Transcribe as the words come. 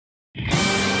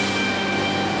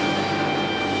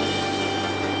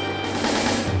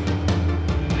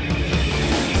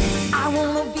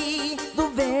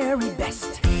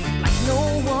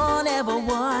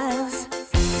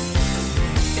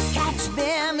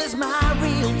is my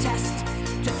real test.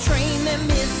 To train them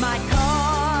is my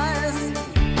cause.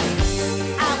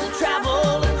 I will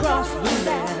travel across the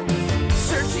land,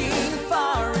 searching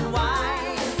far and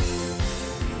wide.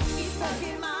 Each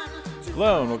Pokemon to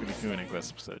Hello and welcome to Q&A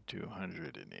Quest episode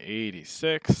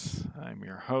 286. I'm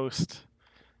your host,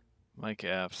 Mike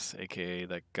Apps, aka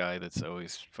that guy that's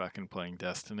always fucking playing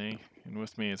Destiny. And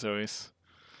with me as always,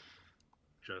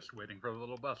 Just waiting for the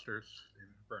little busters in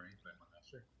Burning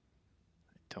Master.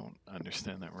 I don't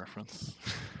understand that reference.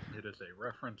 It is a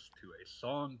reference to a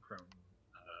song from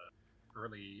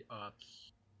early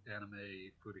aughts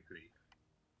anime Furikuri.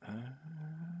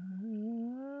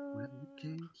 When you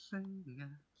keep singing as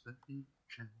a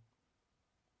teacher.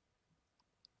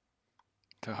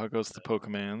 So how goes the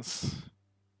Pokemans?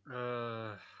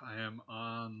 I am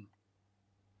on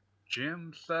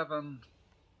Gym 7.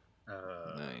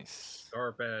 Nice.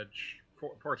 Star badge.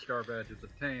 Four star badges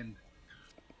obtained.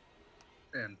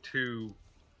 And 2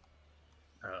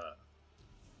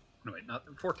 no wait, not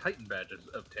 4 Titan badges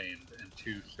obtained and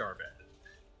 2 star badges.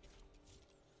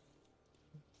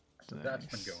 So that's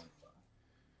been Nice. going fun.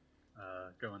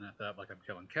 Going at that like I'm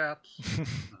killing cats.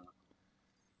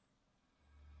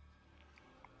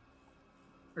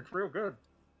 It's real good.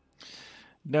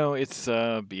 No, it's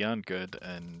beyond good,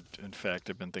 and in fact,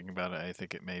 I've been thinking about it. I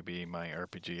think it may be my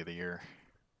RPG of the year.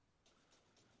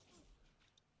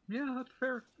 Yeah, that's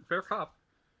fair. Fair cop.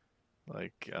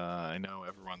 Like, I know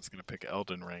everyone's gonna pick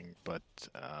Elden Ring, but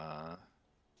I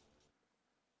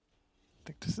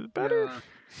think this is better.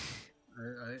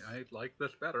 I like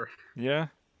this better. Yeah,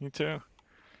 me too.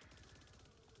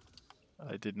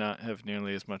 I did not have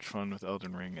nearly as much fun with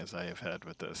Elden Ring as I have had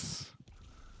with this.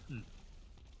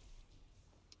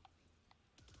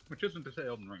 Which isn't to say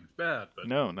Elden Ring's bad, but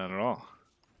No, not at all.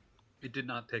 it did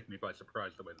not take me by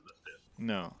surprise the way that this did.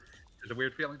 No. It's a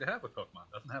weird feeling to have with Pokemon.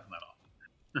 It doesn't happen that often.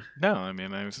 No, I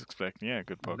mean, I was expecting,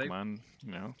 good Well, they- Pokemon,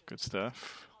 good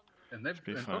stuff. And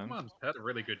be fun. Pokemon's had a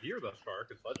really good year thus far,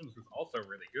 because Legends was also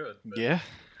really good. But Yeah.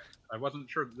 I wasn't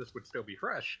sure that this would still be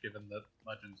fresh, given that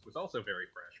Legends was also very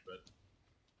fresh, but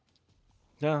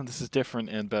No, this is different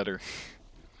and better.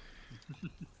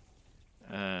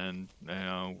 And,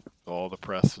 all the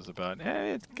press was about,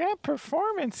 it's got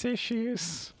performance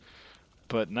issues.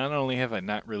 But not only have I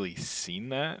not really seen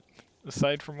that,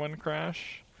 aside from one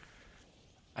crash,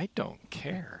 I don't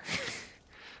care.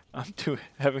 I'm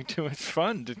having too much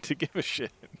fun to give a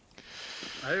shit.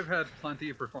 I have had plenty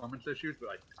of performance issues,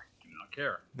 but I do not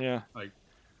care. Yeah.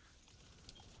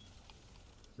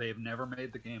 They've never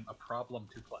made the game a problem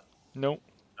to play. Nope.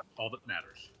 That's all that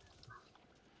matters.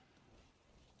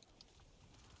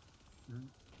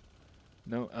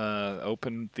 No,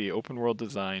 the open world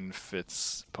design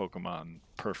fits Pokemon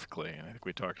perfectly. And I think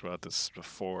we talked about this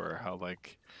before, how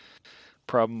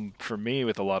problem for me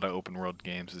with a lot of open world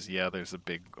games is there's a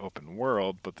big open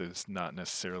world, but there's not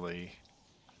necessarily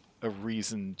a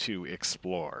reason to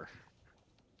explore.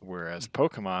 Whereas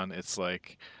Pokemon, it's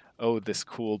like, oh, this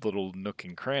cool little nook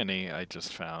and cranny I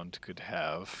just found could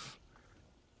have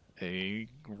a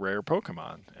rare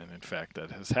Pokemon. And in fact,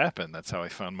 that has happened. That's how I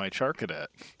found my Charcadet.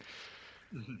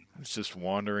 It's just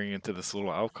wandering into this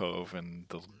little alcove, and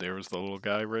there was the little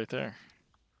guy right there.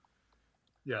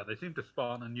 Yeah, they seem to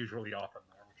spawn unusually often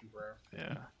there, which is rare.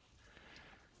 Yeah.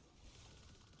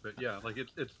 But yeah,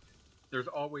 it's there's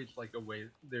always a way.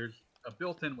 There's a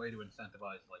built-in way to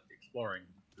incentivize exploring.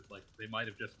 It's they might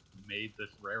have just made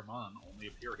this rare mon only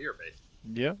appear here,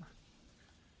 basically. Yep.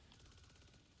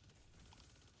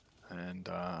 And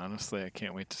honestly, I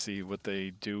can't wait to see what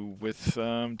they do with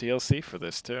DLC for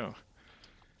this too.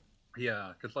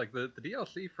 Yeah, because the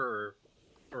DLC for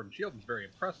Sword and Shield is very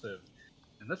impressive,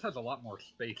 and this has a lot more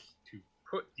space to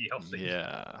put DLC.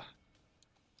 Yeah.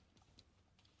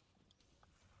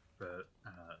 But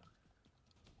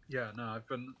yeah, no, I've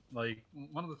been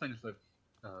one of the things that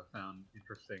found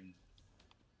interesting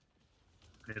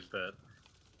is that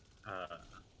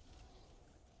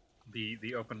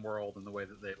the open world and the way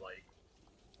that they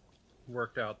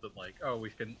worked out that we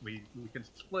can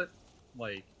split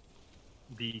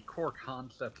the core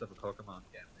concepts of a Pokemon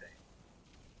campaign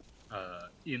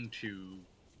into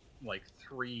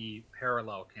 3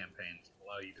 parallel campaigns to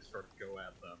allow you to sort of go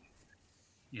at them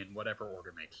in whatever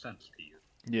order makes sense to you.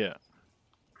 Yeah.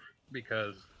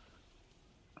 Because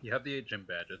you have the 8 gym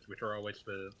badges, which are always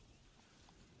the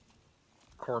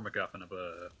core MacGuffin of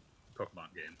a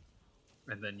Pokemon game.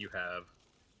 And then you have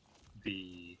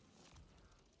the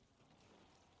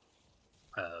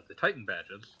Titan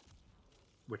badges,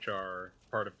 which are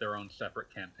part of their own separate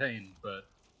campaign, but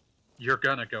you're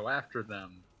gonna go after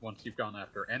them once you've gone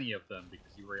after any of them,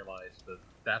 because you realize that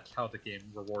that's how the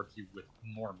game rewards you with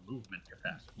more movement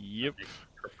capacity. Yep. It makes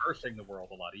traversing the world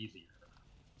a lot easier.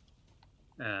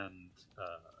 And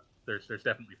there's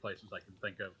definitely places I can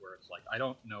think of where it's like, I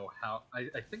don't know how...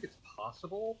 I think it's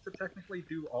possible to technically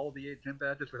do all the 8 gym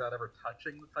badges without ever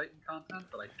touching the Titan content,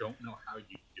 but I don't know how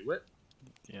you do it.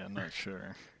 Yeah, I'm not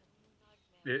sure.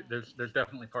 There's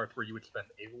definitely parts where you would spend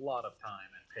a lot of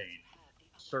time and pain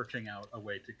searching out a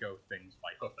way to go things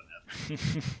by hoofing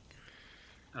it.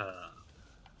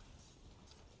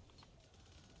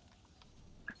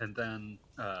 And then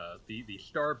the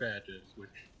star badges,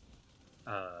 which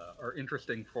are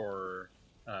interesting for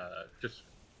just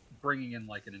bringing in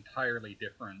like an entirely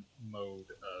different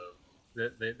mode of...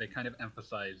 They kind of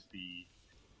emphasize the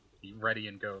ready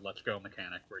and go, let's go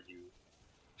mechanic, where you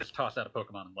just toss out a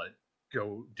Pokemon and let it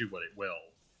go do what it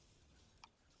will.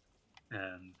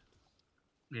 And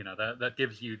you know, that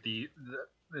gives you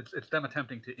it's them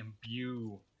attempting to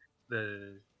imbue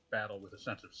the battle with a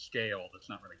sense of scale that's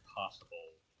not really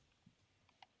possible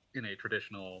in a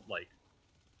traditional, like,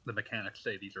 the mechanics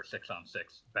say these are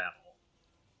 6-on-6 battle.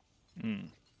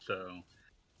 So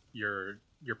your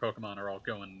Pokemon are all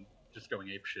going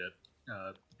apeshit,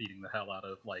 beating the hell out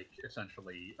of, like,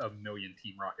 essentially a million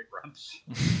Team Rocket grunts.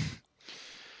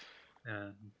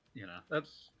 And you know,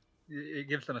 it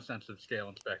gives them a sense of scale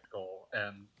and spectacle,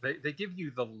 and they give you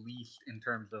the least in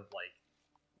terms of like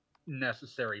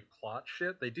necessary plot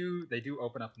shit. They do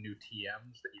open up new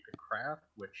TMs that you can craft,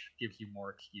 which gives you more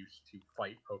excuse to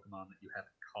fight Pokemon that you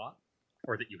haven't caught,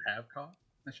 or that you have caught,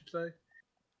 I should say.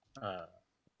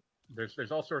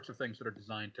 There's all sorts of things that are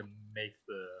designed to make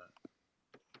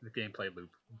the gameplay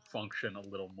loop function a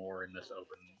little more in this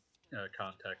open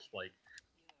context. Like,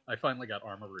 I finally got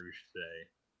Armarouge today.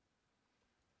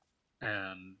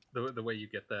 And the way you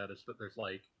get that is that there's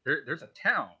like there's a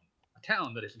town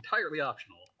that is entirely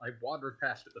optional. I wandered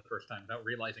past it the first time without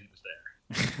realizing it was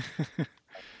there.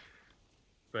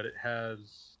 But it has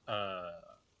a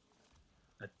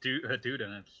dude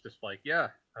in it. It's just like, yeah,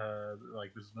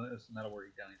 like this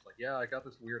metalworking guy. He's like, yeah, I got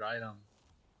this weird item.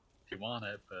 If you want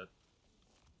it, but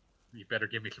you better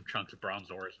give me some chunks of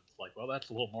Bronzors. It's like, well, that's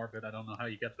a little morbid. I don't know how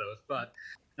you get those, but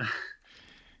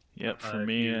yep. For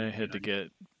me, I had to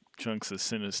get chunks of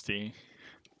Sinistea.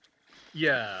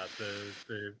 Yeah,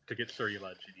 to get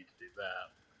Surulege, you need to do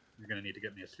that. You're gonna need to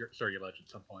get me a Surulege at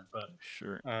some point, but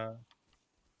sure.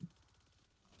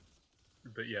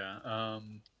 But yeah,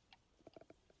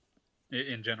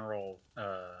 in general,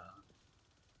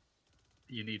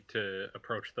 you need to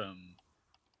approach them.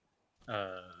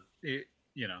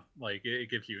 You know, like it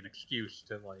gives you an excuse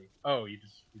to like, oh, you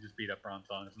just beat up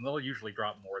Bronzongs, and they'll usually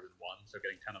drop more than one, so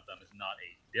getting 10 of them is not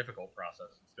a difficult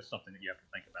process. It's just something that you have to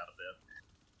think about a bit.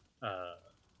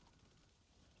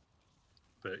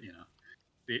 But you know,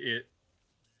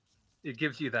 it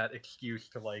gives you that excuse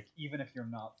to like, even if you're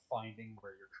not finding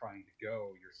where you're trying to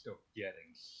go, you're still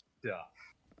getting stuff,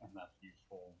 and that's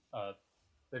useful.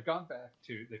 They've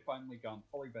finally gone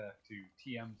fully back to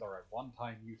TMs are a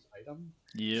one-time use item.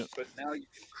 Yep. But now you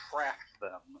can craft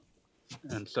them,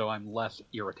 and so I'm less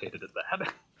irritated at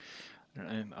that.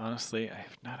 And honestly, I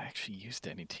have not actually used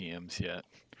any TMs yet.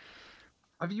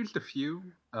 I've used a few,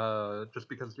 just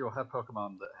because you'll have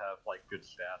Pokemon that have like good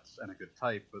stats and a good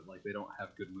type, but like they don't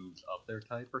have good moves of their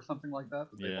type or something like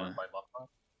that they learn by luck.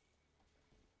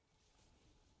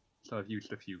 So I've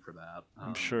used a few for that.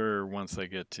 I'm sure once I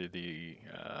get to the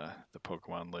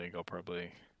Pokemon League, I'll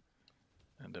probably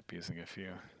end up using a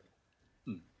few.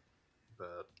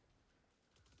 But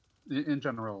in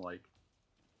general, like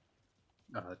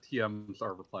TMs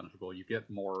are replenishable. You get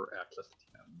more access to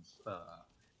TMs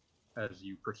as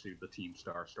you pursue the Team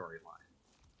Star storyline.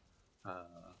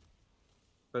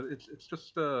 But it's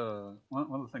just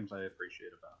one of the things I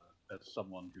appreciate about it as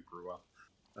someone who grew up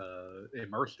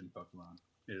immersed in Pokemon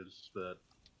is that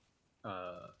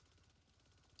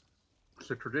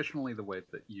so traditionally the way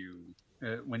that you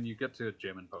when you get to a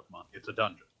gym in Pokemon, it's a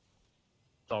dungeon.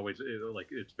 It's always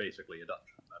like it's basically a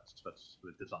dungeon. That's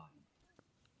the design.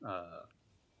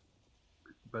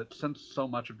 But since so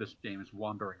much of this game is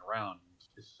wandering around,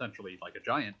 it's essentially like a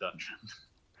giant dungeon.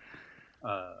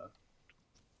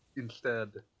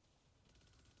 Instead,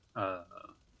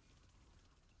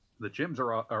 the gyms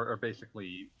are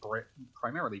basically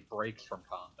primarily breaks from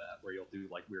combat, where you'll do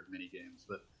like weird mini games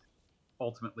that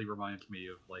ultimately reminds me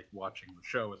of like watching the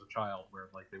show as a child, where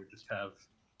like they would just have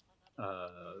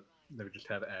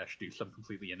Ash do some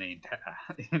completely inane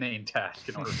task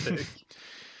in order to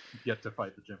get to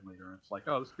fight the gym leader. And it's like,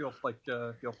 oh, this feels like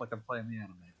I'm playing the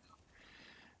anime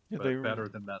now. Yeah, but better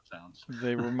than that sounds.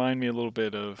 they remind me a little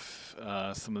bit of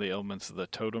some of the elements of the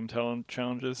Totem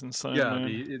challenges in Sun and Yeah,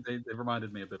 Moon. they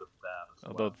reminded me a bit of that as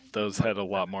Although well. those Like, had a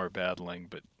lot more battling,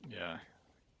 but yeah,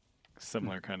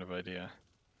 similar kind of idea.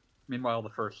 meanwhile, the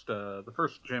first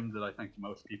gym that I think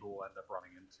most people will end up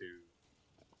running into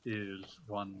is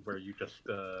one where you're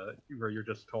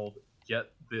just told,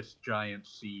 get this giant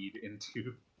seed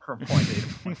into from point A to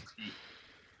point B,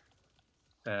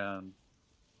 and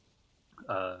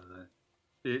the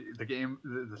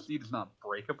seed is not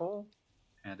breakable,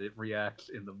 and it reacts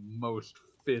in the most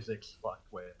physics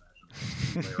fucked way imaginable.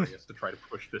 It's hilarious to try to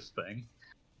push this thing.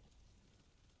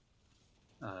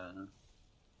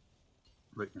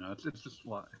 But you know, it's just a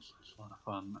lot. It's a lot of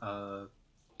fun.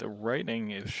 The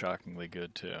writing is shockingly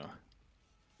good too.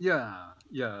 Yeah.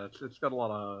 It's got a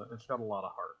lot of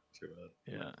heart to it.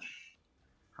 Yeah. Which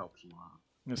helps a lot.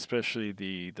 Especially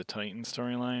the Titan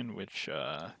storyline, which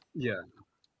Yeah.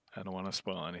 I don't want to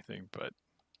spoil anything, but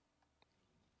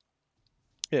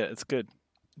yeah, it's good.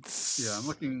 Yeah, I'm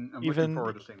looking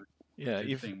forward to seeing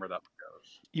where that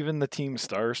goes. Even the Team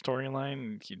Star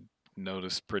storyline, you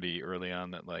notice pretty early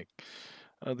on that like,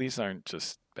 oh, these aren't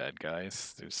just bad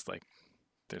guys. There's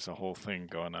a whole thing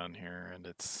going on here, and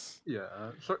it's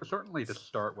certainly to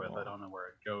start with. I don't know where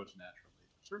it goes naturally.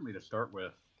 Certainly to start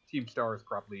with, Team Star is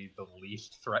probably the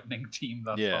least threatening team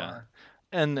thus far.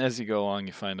 And as you go along,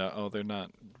 you find out, oh, they're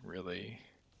not really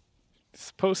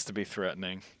supposed to be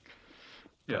threatening.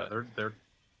 Yeah, they're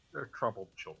troubled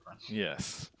children.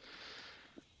 Yes.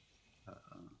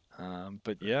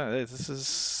 But yeah, this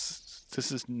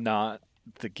is not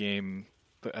the game.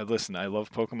 But listen, I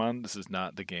love Pokemon. This is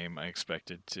not the game I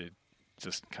expected to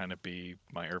just kind of be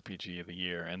my RPG of the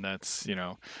year, and that's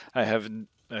I have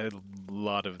a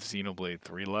lot of Xenoblade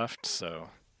 3 left, so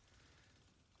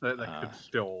that could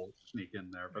still sneak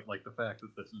in there. But like the fact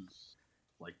that this is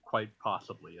like quite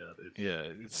possibly it.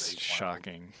 It's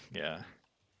shocking. Yeah.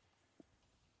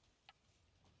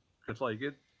 It's like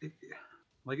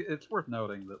it's worth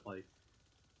noting that like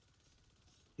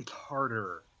it's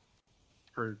harder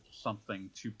for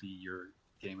something to be your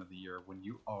game of the year when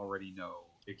you already know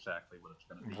exactly what it's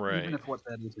going to be. Right. Even if what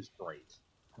that is great.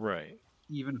 Right.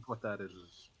 Even if what that is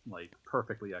like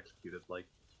perfectly executed. Like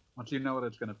once you know what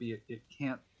it's going to be, it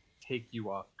can't take you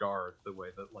off guard the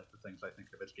way that like the things I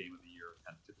think of as game of the year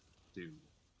tend to do.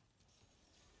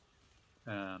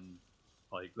 And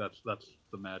like that's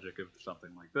the magic of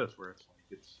something like this, where it's like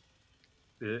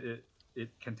it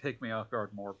can take me off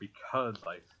guard more because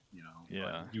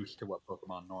I'm used to what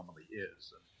Pokemon normally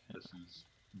is, and this is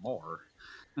more.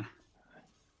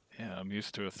 Yeah, I'm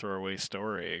used to a throwaway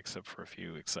story, except for a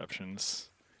few exceptions.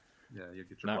 Yeah, you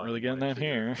get your not really getting that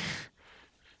here.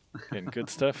 Getting good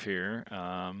stuff here.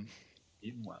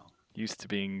 Eating well. Used to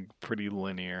being pretty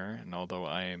linear, and although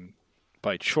I am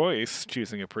by choice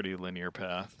choosing a pretty linear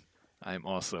path, I'm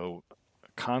also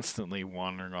constantly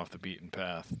wandering off the beaten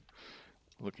path,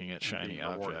 looking at shiny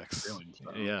objects.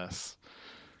 Yes.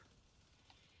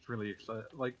 It's really exciting.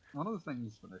 Like, one of the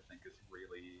things that I think is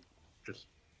really just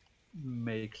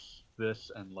makes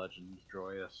this and Legends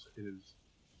joyous is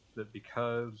that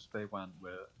because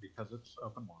it's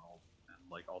open world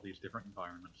and like all these different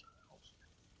environment styles,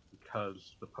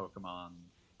 because the Pokemon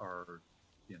are,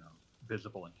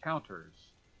 visible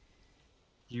encounters,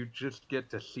 you just get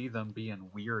to see them being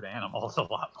weird animals a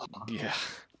lot more. Yeah.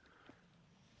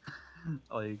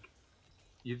 Like,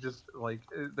 you just, like,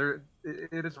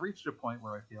 it has reached a point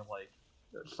where I feel like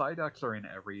Psyducks are in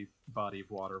every body of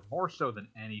water, more so than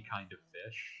any kind of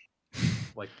fish.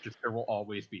 Like, just there will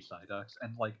always be Psyducks.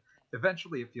 And, like,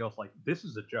 eventually it feels like this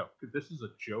is a joke. This is a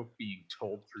joke being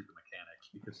told through the mechanics,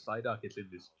 because Psyduck is in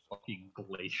this fucking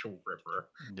glacial river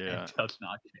and does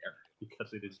not care,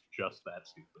 because it is just that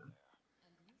stupid.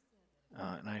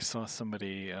 And I saw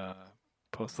somebody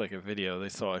post like a video. They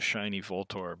saw a shiny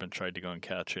Voltorb and tried to go and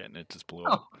catch it, and it just blew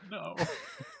up. Oh, no.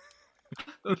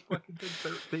 Those fucking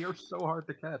things, they are so hard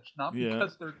to catch. Not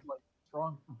because they're like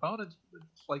strong components, but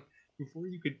it's like before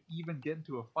you can even get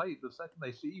into a fight, the second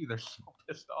they see you, they're so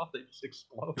pissed off they just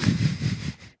explode.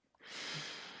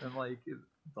 And like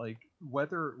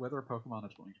whether a Pokemon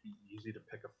is going to be easy to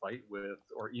pick a fight with,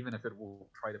 or even if it will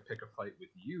try to pick a fight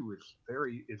with you, is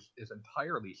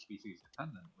entirely species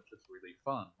dependent, which is really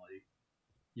fun. Like,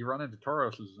 you run into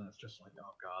Tauroses and it's just like,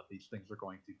 oh god, these things are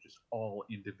going to just all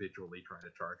individually try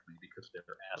to charge me because they're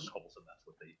assholes and that's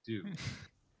what they do.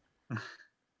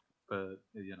 But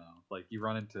like you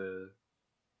run into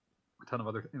a ton of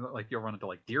other things, like you'll run into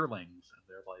like Deerlings and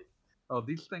they're like, oh,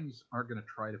 these things aren't going to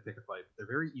try to pick a fight. They're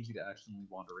very easy to accidentally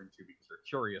wander into because they're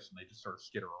curious and they just sort of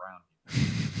skitter around you.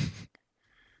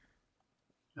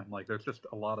 And like, there's just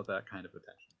a lot of that kind of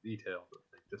attention to detail that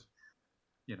they just,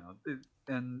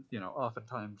 and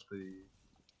oftentimes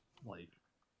like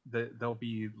they'll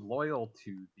be loyal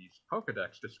to these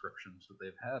Pokedex descriptions that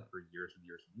they've had for years and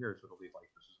years and years. It'll be like,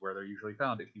 this is where they're usually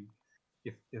found.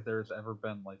 If there's ever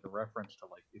been like a reference to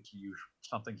like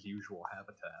something's usual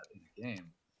habitat in a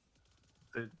game,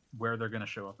 where they're going to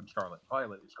show up in Scarlet and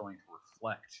Violet is going to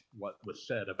reflect what was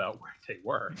said about where they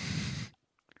were.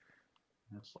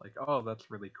 And it's like, oh, that's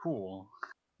really cool.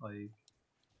 Like,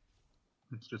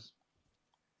 it's just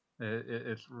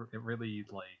it really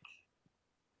like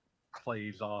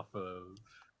plays off of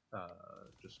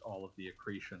just all of the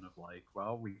accretion of like,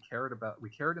 well, we cared in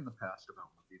the past about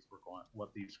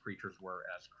what these creatures were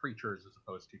as creatures as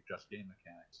opposed to just game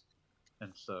mechanics,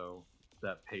 and so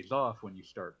that pays off when you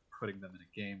start putting them in a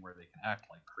game where they can act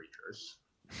like creatures.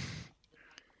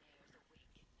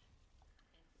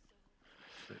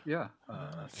 But yeah,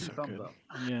 two so thumbs good. up.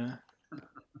 Yeah.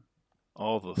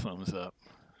 All the thumbs up.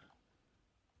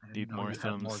 I didn't Need know more you had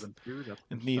thumbs. More than two. That's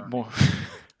Need concerning. more.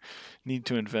 Need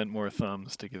to invent more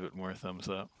thumbs to give it more thumbs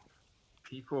up.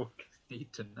 People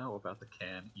need to know about the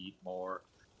can eat more.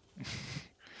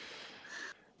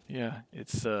 Yeah,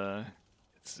 it's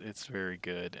very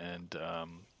good, and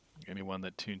anyone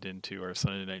that tuned into our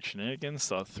Sunday Night Shenanigans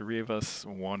saw three of us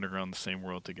wandering around the same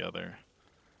world together,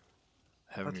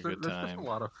 having a good There's time. just a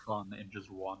lot of fun in just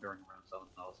wandering around someone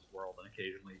else's world, and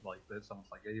occasionally, like,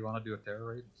 someone's like, "Hey, you want to do a terror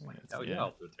raid?" It's like, "Hell yeah,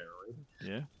 I'll do a terror raid."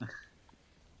 Yeah.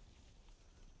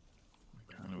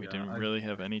 And we Yeah, didn't really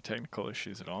have any technical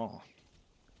issues at all.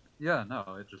 Yeah,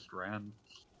 no, it just ran.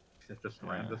 It just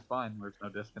ran Yeah. just fine. There's no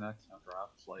disconnects, no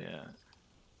drops. Like, Yeah.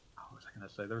 what was I gonna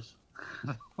say? There's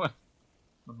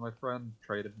when my friend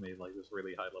traded me like this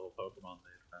really high level Pokemon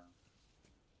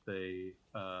they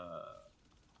found,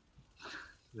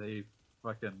 they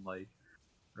fucking like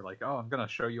were like, oh, I'm gonna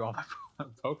show you all my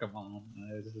Pokemon.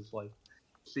 And it was just like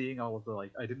seeing all of the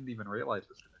like, I didn't even realize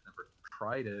this because I never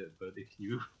tried it. But if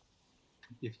you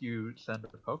send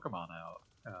a Pokemon out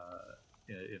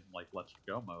in like Let's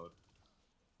Go mode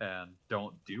and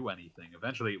don't do anything,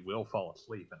 eventually it will fall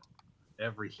asleep, and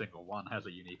every single one has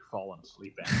a unique fallen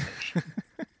asleep animation.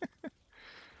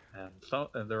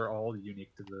 and they're all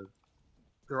unique to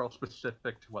they're all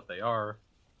specific to what they are,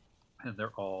 and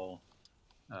they're all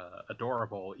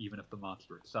adorable, even if the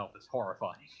monster itself is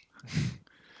horrifying.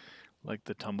 Like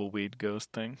the tumbleweed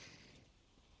ghost thing.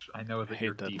 I know that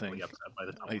you're hate that deeply thing. upset by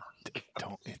the tumbleweed.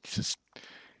 Don't. It's just.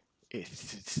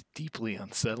 It's deeply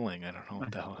unsettling. I don't know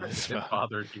what the hell it is It about.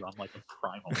 bothers you on like a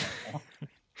primal level.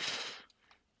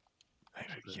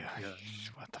 Yeah. Yeah.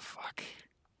 What the fuck?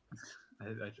 I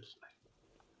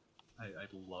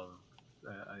love.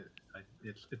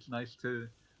 It's nice to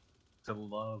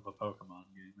love a Pokemon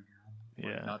game again. Like,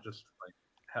 Yeah. not just like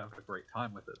have a great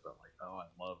time with it, but like, oh, I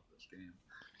love this game.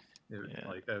 Yeah.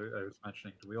 Like I was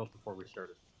mentioning to Wheels before we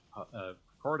started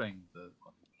recording, that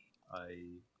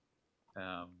I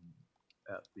am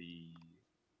at the.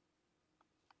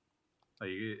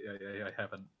 I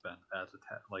haven't been as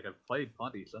attached. Like, I've played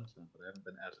plenty since then, but I haven't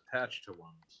been as attached to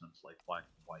one since like Black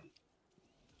and White.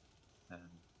 And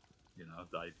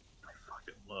I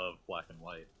fucking love Black and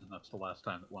White, and that's the last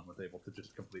time that one was able to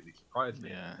just completely surprise me.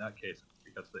 Yeah. In that case, it's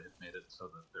because they had made it so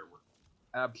that there were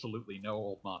absolutely no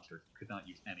old monsters. You could not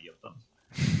use any of them.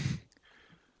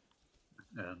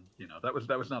 And that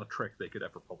was not a trick they could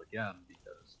ever pull again,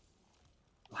 because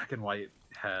Black and White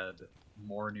had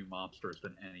more new monsters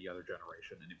than any other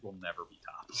generation, and it will never be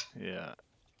topped. Yeah.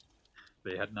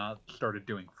 They had not started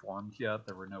doing forms yet.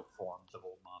 There were no forms of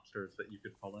old monsters that you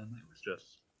could pull in. It was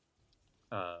just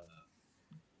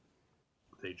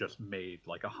they just made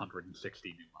like 160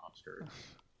 new monsters,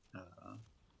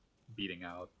 beating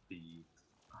out the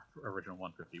original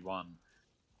 151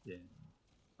 in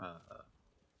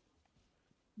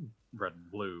Red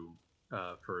and Blue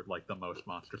for like the most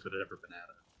monsters that had ever been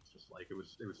added. It's just like it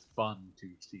was fun to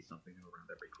see something new around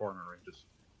every corner, and just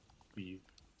the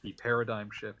paradigm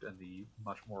shift and the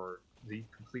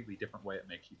completely different way it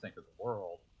makes you think of the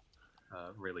world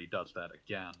really does that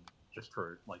again, just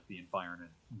for like the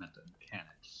environment and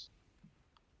mechanics.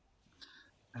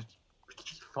 It's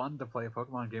just fun to play a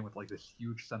Pokemon game with like this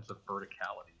huge sense of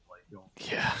verticality. Like, you'll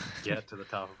get to the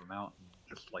top of a mountain,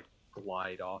 just like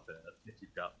glide off it if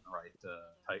you've gotten the right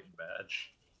Titan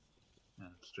badge. And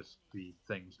it's just the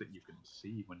things that you can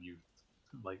see when you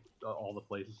like all the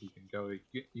places you can go.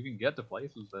 You can get to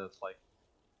places that it's like,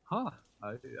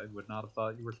 I would not have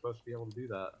thought you were supposed to be able to do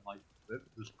that. And like,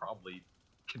 this probably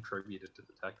contributed to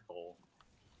the technical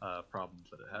problems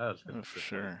that it has. Oh, for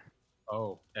sure.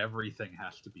 Like, everything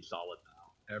has to be solid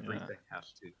now. Everything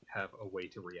has to have a way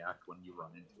to react when you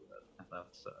run into it, and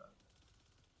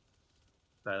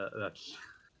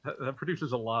that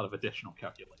produces a lot of additional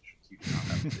calculations you do not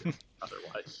have to do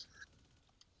otherwise.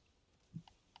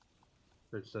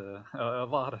 There's a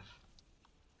lot of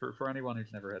for anyone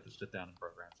who's never had to sit down and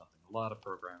program something. A lot of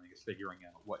programming is figuring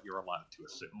out what you're allowed to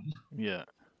assume. Yeah.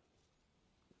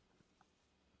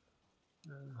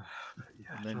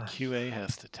 Yeah, And then QA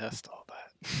has to test all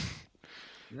that.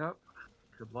 Yep.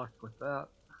 Good luck with that.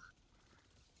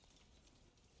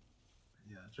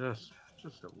 Yeah, just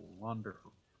a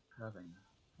wonderful having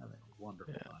a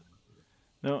wonderful time with it.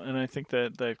 No, and I think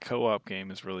that co-op game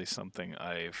is really something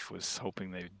I was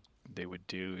hoping they would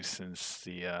do since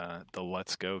the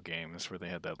Let's Go games where they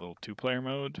had that little 2-player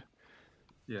mode.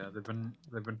 Yeah, they've been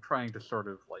trying to sort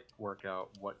of like work out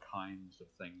what kinds of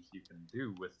things you can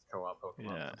do with co-op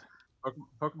Pokemon. Yeah.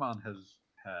 Pokemon has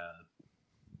had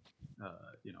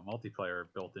multiplayer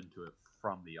built into it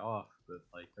from the off, but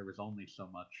like there was only so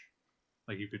much.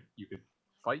 Like you could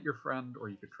fight your friend or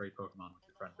you could trade Pokemon with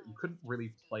your friend, but you couldn't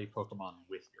really play Pokemon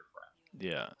with your friend.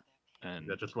 Yeah, and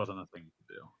that just wasn't a thing to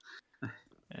do.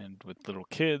 And with little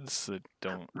kids that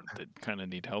kind of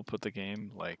need help with the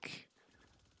game, like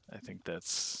I think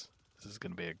this is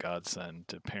going to be a godsend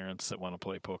to parents that want to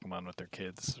play Pokemon with their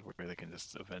kids, where they can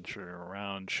just adventure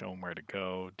around, show them where to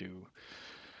go, do.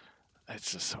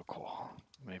 It's just so cool.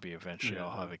 Maybe eventually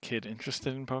I'll have a kid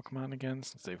interested in Pokemon again,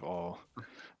 since they've all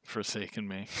forsaken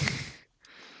me.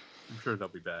 I'm sure they'll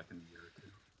be back in a year or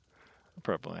two.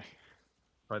 Probably.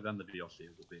 By then the DLC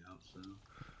will be out, so.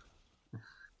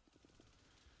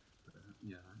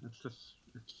 Yeah,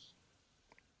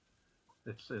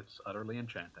 it's utterly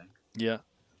enchanting. Yeah.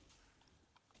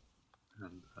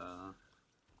 And I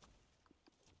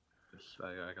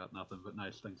got nothing but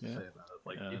nice things to say about it.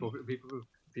 Like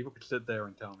people could sit there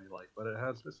and tell me like, but it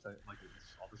has this type, like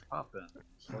it's all this pop in.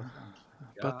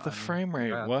 But the frame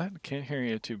rate, what? Can't hear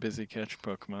you. Too busy catching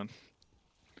Pokemon.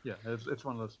 Yeah, it's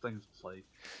one of those things. It's like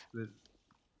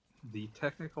the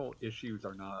technical issues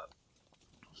are not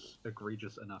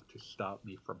egregious enough to stop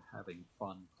me from having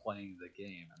fun playing the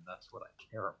game, and that's what I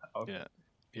care about.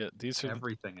 Yeah. These are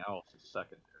everything else is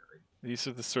secondary. These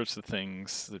are the sorts of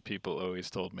things that people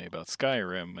always told me about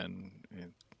Skyrim, and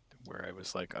where I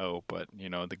was like, oh, but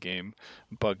the game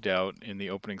bugged out in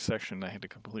the opening section. I had to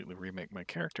completely remake my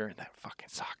character, and that fucking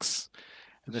sucks.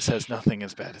 And this has nothing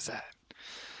as bad as that.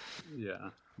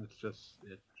 Yeah, it just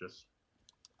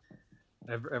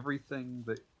everything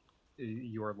that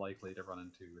you are likely to run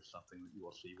into is something that you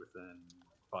will see within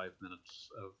 5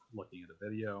 minutes of looking at a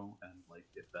video, and like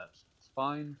if that's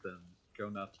fine, then go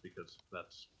nuts, because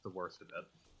that's the worst of it.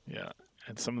 Yeah,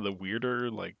 and some of the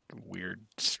weird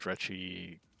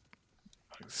stretchy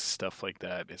stuff like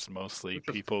that is mostly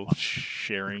people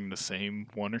sharing the same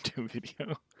 1 or 2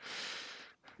 video.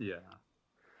 Yeah,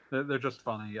 they're just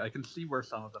funny. I can see where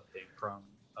some of them came from.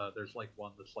 There's like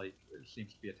one that's like it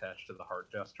seems to be attached to the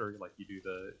heart gesture, like you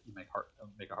make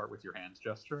a heart with your hands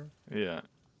gesture. Yeah.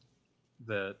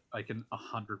 That I can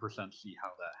 100% see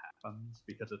how that happens,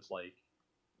 because it's like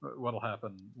what'll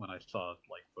happen when I saw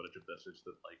like footage of this is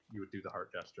that like you would do the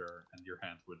heart gesture and your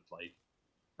hands would like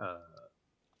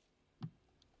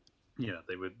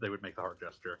they would make the heart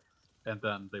gesture, and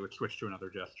then they would switch to another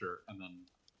gesture, and then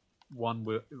one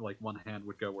hand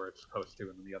would go where it's supposed to,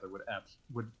 and then the other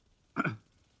would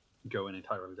go in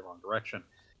entirely the wrong direction.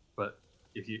 But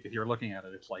if you're looking at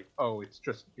it, it's like, oh, it's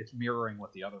mirroring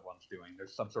what the other one's doing.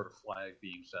 There's some sort of flag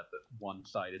being set that one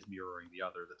side is mirroring the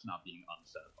other that's not being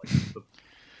unset. Like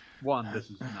one, this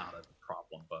is not a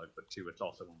problem bug, but 2, it's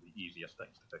also one of the easiest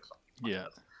things to fix on. Yeah.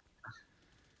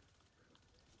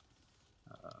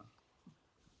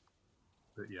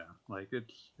 But yeah, like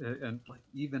and like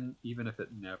even if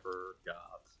it never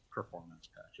got performance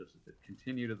patches, if it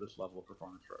continued at this level of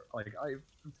performance, like I've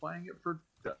been playing it for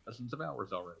dozens of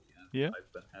hours already, and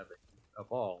I've been having a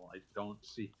ball. I don't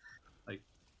see, like,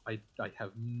 I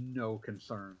have no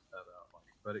concern about, like,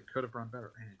 but it could have run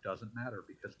better, and it doesn't matter,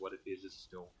 because what it is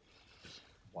still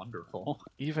wonderful.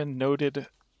 Even noted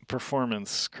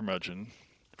performance curmudgeon,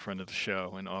 friend of the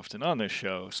show and often on this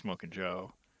show, Smokin'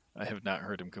 Joe, I have not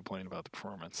heard him complain about the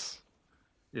performance.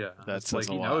 Yeah, that says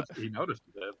a lot. He noticed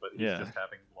it, but he's just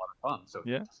having a lot of fun, so it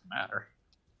doesn't matter.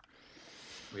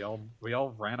 We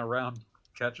all ran around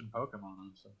catching Pokemon,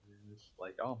 and so it's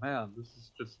like, oh man, this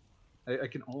is just. I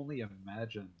can only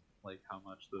imagine like how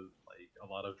much a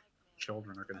lot of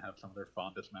children are going to have some of their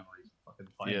fondest memories of fucking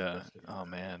playing this game. Oh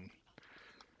man,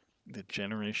 the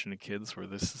generation of kids where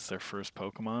this is their first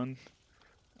Pokemon.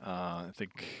 I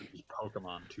think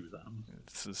Pokemon to them.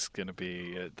 This is gonna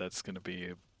be that's gonna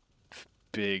be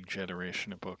big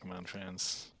generation of Pokemon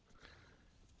fans.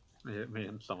 Me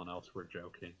and someone else were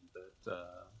joking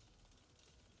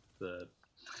that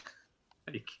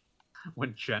like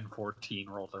when Gen 14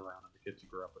 rolls around and the kids who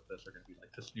grew up with this are going to be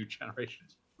like, this new generation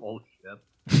is bullshit.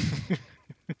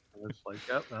 It's like,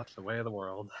 yep, that's the way of the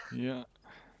world. Yeah.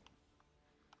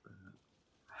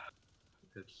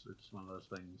 It's one of those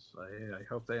things. I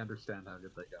hope they understand how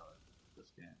good they got it.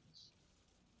 This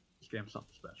game's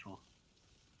something special.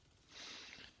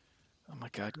 Oh my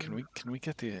god, can we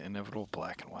get the inevitable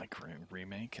Black and White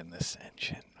remake in this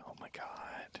engine? Oh my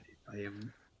god. I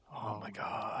am. Oh my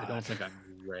god. I don't think I'm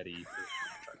ready for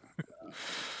something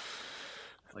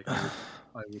like that. Like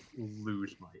I would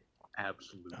lose my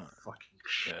absolute fucking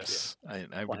shit. Yes,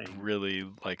 I would really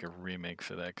like a remake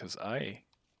for that, because I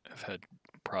have had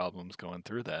problems going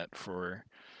through that for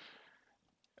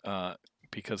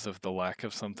because of the lack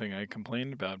of something I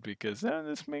complained about, because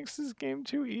this makes this game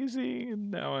too easy, and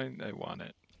now I want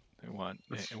it. I want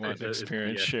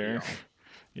experience share.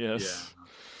 Yes. Yeah.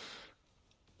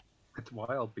 It's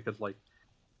wild because like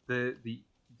the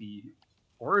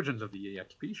origins of the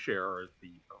EXP share are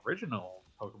the original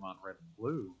Pokemon Red and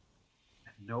Blue,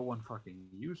 and no one fucking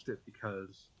used it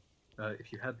because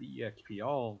if you had the EXP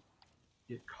all,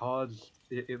 it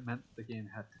meant the game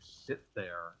had to sit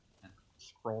there and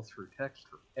scroll through text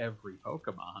for every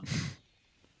Pokemon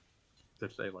to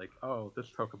say like, oh, this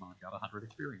Pokemon got 100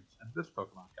 experience and this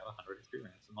Pokemon got 100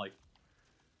 experience, and like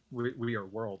we are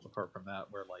worlds apart from that,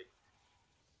 where like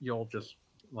you'll just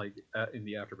like in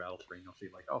the after battle screen you'll see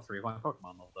like, oh, 3 of my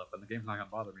Pokemon leveled up, and the game's not gonna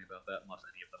bother me about that unless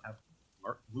any of them have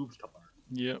moves to learn.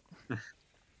 Yep.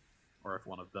 Or if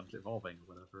one of them's evolving or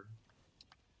whatever.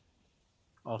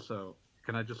 Also,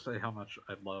 can I just say how much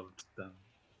I loved them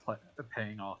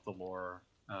paying off the lore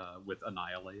with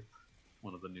Annihilate,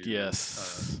 one of the new.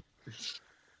 Yes.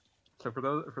 So for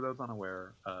those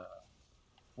unaware,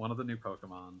 one of the new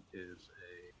Pokemon is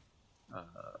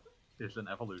an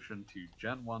evolution to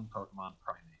Gen 1 Pokemon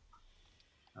Primeape.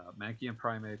 Mankey and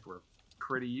Primeape were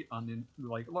pretty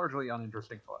largely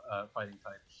uninteresting fighting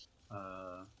types.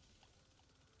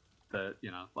 That,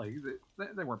 you know, like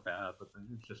they weren't bad, but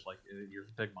it's just like, here's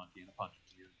a big monkey and a punch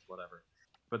you, whatever.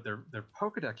 But their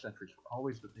Pokedex entries were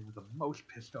always that they were the most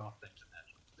pissed off things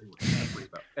imaginable. They were angry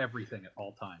about everything at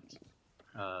all times.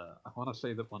 I want to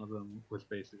say that one of them was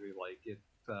basically like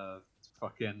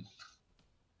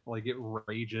it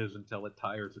rages until it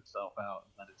tires itself out,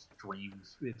 and then its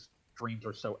dreams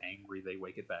are so angry they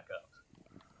wake it back up.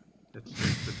 It's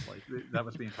like that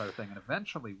was the entire thing, and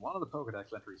eventually one of the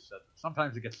Pokedex entries said that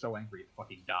sometimes it gets so angry it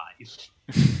fucking dies.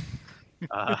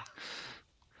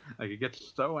 Like it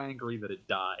gets so angry that it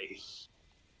dies,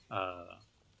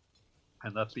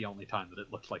 and that's the only time that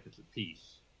it looks like it's at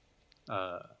peace.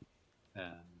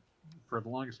 And for the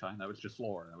longest time, that was just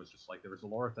lore. That was just like there was a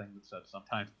lore thing that said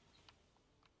sometimes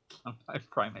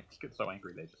Primates get so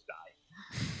angry they just die.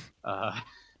 I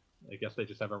guess they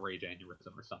just have a rage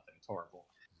aneurysm or something. It's horrible.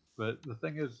 But the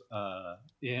thing is,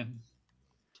 in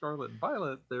Scarlet and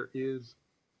Violet, there is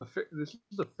this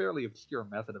is a fairly obscure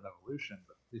method of evolution.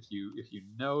 But if you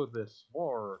know this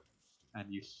lore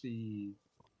and you see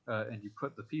and you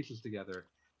put the pieces together,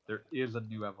 there is a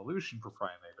new evolution for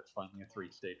Primeape. It's finally a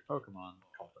 3-stage Pokemon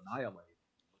called Annihilate,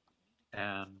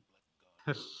 and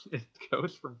it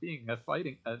goes from being just a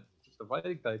fighting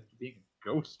type to being a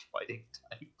ghost fighting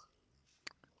type.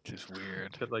 Just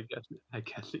weird. Because I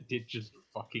guess it did just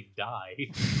fucking die.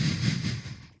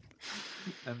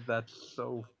 And that's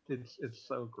so it's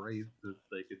so great that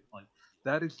they could like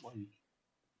that is like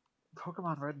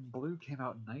Pokemon Red and Blue came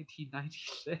out in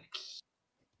 1996.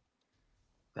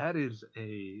 That is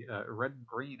a Red and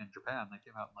Green in Japan. That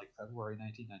came out in like February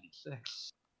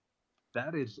 1996.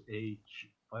 That is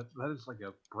like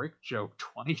a brick joke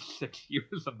 26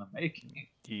 years in the making.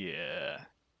 Yeah.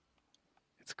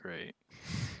 It's great.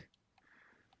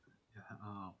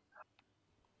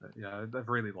 Yeah, I've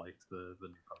really liked the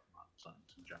new Pokemon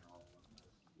designs in general.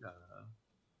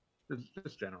 It's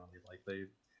just generally like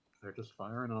they're just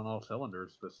firing on all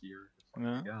cylinders this year.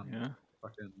 Yeah.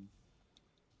 Fucking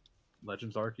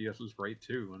Legends Arceus is great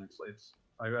too, and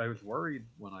I was worried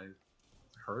when I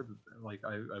heard like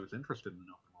I was interested in an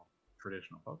open world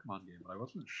traditional Pokemon game, but I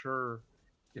wasn't sure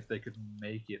if they could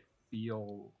make it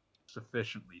feel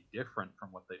sufficiently different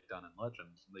from what they've done in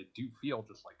Legends. They do feel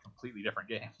just like completely different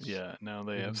games. Yeah, no,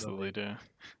 they absolutely do.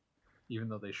 Even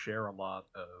though they share a lot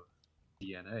of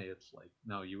DNA, it's like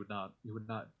no, you would not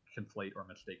conflate or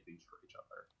mistake these for each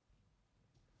other.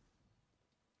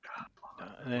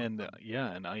 And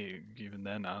I even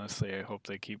then honestly I hope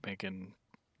they keep making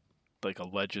like a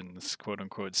Legends quote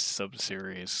unquote sub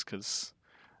series, because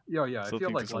Yeah. I Still feel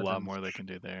think like there's a lot Legends. more they can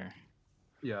do there.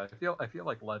 Yeah, I feel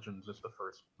like Legends is the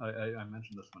first. I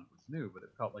mentioned this when it was new, but it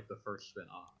felt like the first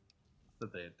spin-off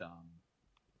that they had done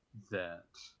that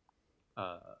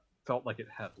uh, felt like it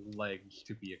had legs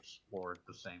to be explored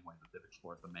the same way that they've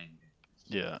explored the main games.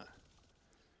 Yeah.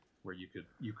 Where you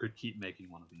could keep making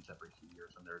one of these every few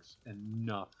years, and there's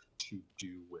enough to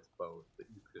do with both that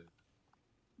you could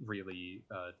really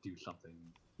do something.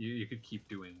 You could keep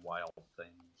doing wild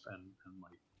things, and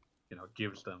like it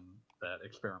gives them that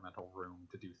experimental room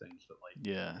to do things that like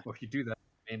Yeah. well, if you do that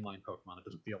in mainline Pokemon, it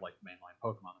doesn't feel like mainline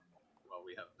Pokemon anymore. Well,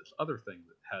 we have this other thing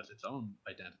that has its own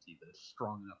identity that is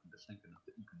strong enough and distinct enough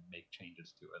that you can make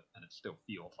changes to it, and it still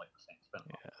feels like the same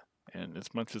spin-off. Yeah. And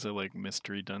as much as I like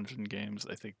mystery dungeon games,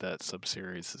 I think that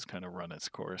subseries has kind of run its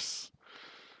course.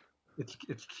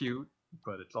 It's cute,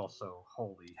 but it's also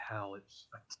holy hell. It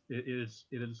is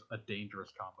a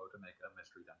dangerous combo to make a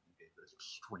mystery dungeon game that is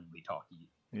extremely talky.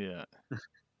 Yeah.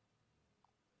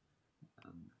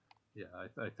 Yeah,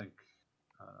 I think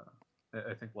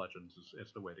I think Legends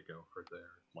is the way to go for their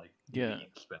like Yeah.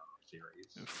 lead spin-off series.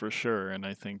 For sure, and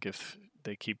I think if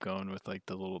they keep going with like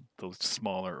those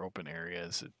smaller open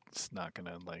areas, it's not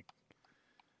gonna like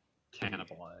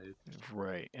Cannibalize.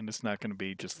 right, and it's not gonna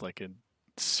be just like a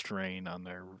strain on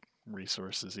their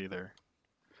resources either.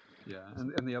 Yeah,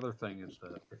 and the other thing is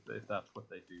that if that's what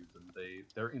they do, then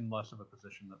they're in less of a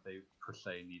position that they per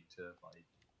se need to like,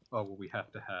 oh well, we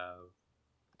have to have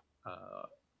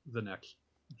the next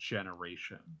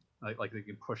generation. Like they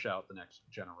can push out the next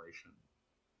generation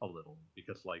a little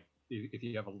because like if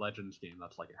you have a Legends game,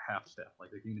 that's like a half step.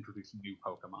 Like they can introduce new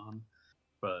Pokemon,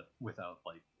 but without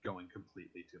like going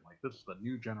completely to like this is the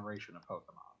new generation of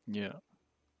Pokemon. Yeah.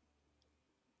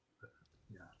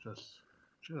 Yeah,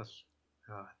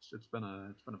 it's been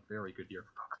a very good year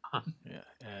for Pokemon. Yeah,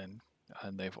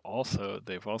 and they've also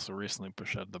recently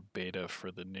pushed out the beta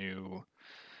for the new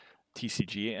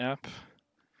TCG app,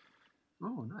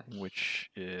 Oh, nice. which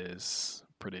is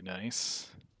pretty nice.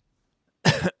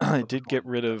 I did get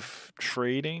rid of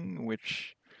trading,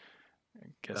 which I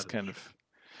guess kind of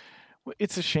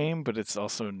it's a shame, but it's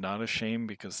also not a shame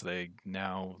because they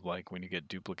now like when you get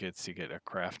duplicates, you get a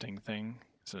crafting thing.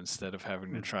 So instead of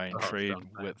having to try and trade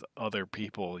with other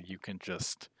people, you can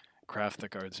just craft the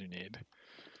cards you need.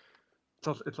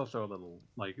 It's also a little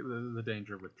like the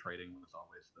danger with trading was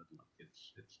always that like,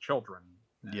 it's children.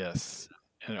 Yes,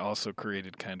 and it also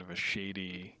created kind of a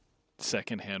shady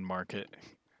secondhand market.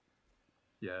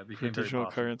 Yeah, it became very digital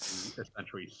possible cards. to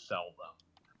essentially sell them.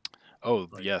 Oh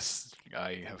like, yes,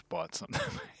 I have bought some.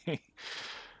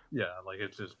 Yeah, like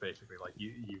it's just basically like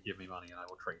you give me money and I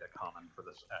will trade a common for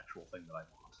this actual thing that I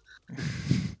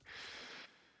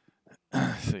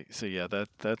want. so yeah,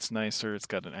 that's nicer. It's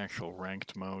got an actual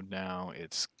ranked mode now.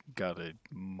 It's got a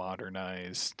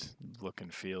modernized look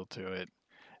and feel to it,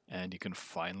 and you can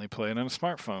finally play it on a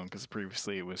smartphone because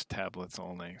previously it was tablets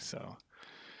only. So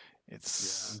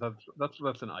it's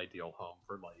that's an ideal home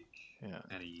for like yeah.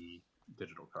 any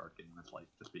digital card game. It's like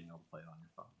just being able to play it on your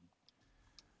phone.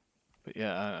 But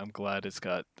yeah, I'm glad it's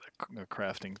got a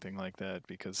crafting thing like that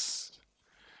because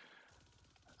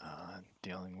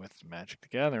dealing with Magic the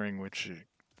Gathering, which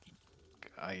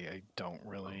I don't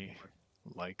really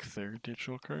like their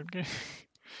digital card game.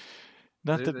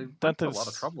 They've had a lot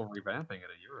of trouble revamping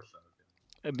it a year or so ago.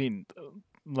 I mean,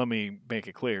 let me make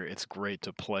it clear: it's great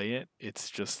to play it. It's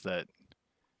just that,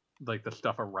 like the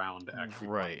stuff around actually.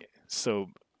 Right. So,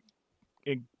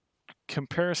 in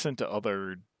comparison to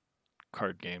other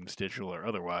card games, digital or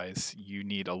otherwise, you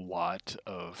need a lot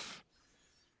of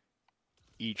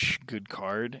each good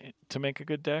card to make a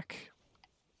good deck.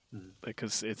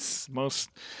 Because it's most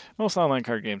online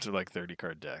card games are like 30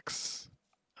 card decks.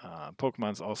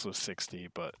 Pokemon's also 60,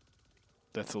 but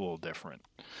that's a little different.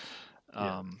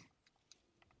 Yeah.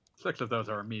 6 of those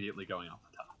are immediately going off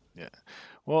the top. Yeah.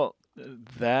 Well,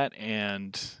 that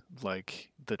and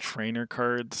like the trainer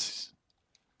cards,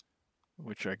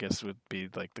 which I guess would be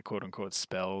like the quote-unquote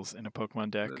spells in a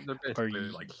Pokemon deck, they're basically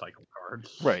like cycle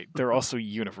cards. Right. They're also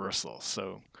universal.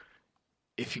 So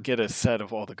if you get a set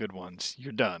of all the good ones,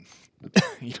 you're done.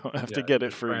 You don't have to get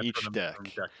it for each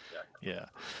deck. Yeah.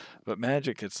 But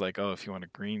Magic, it's like, oh, if you want a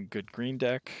good green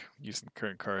deck, using the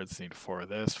current cards, you need 4 of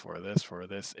this, 4 of this, 4 of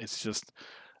this. It's just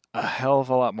a hell of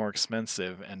a lot more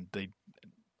expensive, and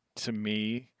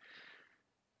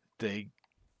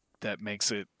that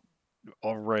makes it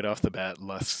all right off the bat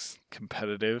less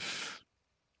competitive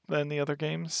than the other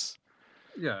games.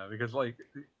 Yeah, because like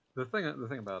the thing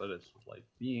about it is like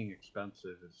being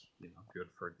expensive is good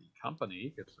for the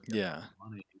company because they get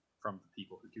money from the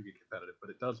people who do get competitive, but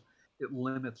it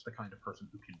limits the kind of person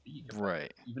who can be competitive.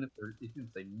 Right. Even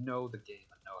if they know the game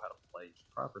and know how to play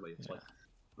properly, it's Yeah. like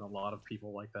a lot of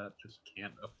people like that just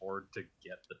can't afford to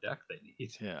get the deck they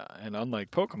need. Yeah, and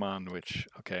unlike Pokemon, which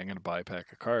I'm going to buy a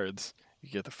pack of cards, you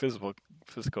get the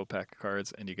physical pack of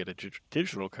cards, and you get a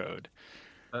digital code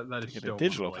That to is get still a one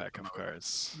digital of, like, pack the of most-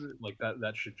 cards. Like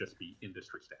that should just be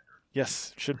industry standard.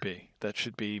 Yes, it should be. That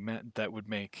should be. That would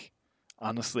make.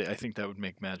 Honestly, I think that would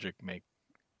make Magic make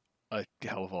a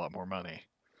hell of a lot more money.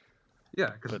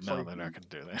 Yeah, because But it's no, like they're not going to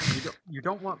do that. you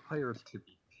don't want players to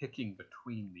be picking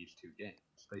between these two games.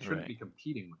 They shouldn't Right. be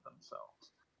competing with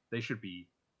themselves. They should be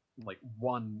like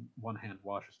one hand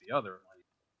washes the other. Like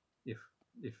if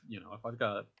if I've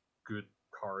got good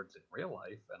cards in real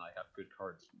life and I have good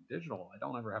cards in digital, I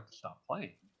don't ever have to stop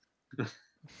playing.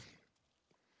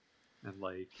 And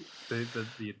like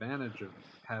the advantage of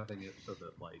having it so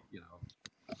that, like,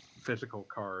 physical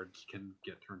cards can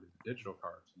get turned into digital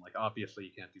cards, and like obviously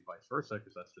you can't do vice versa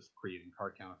because that's just creating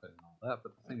card counterfeit and all that.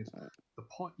 But the thing is, the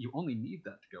point, you only need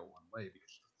that to go one way,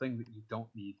 because the thing that you don't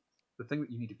need, the thing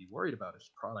that you need to be worried about is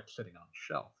product sitting on a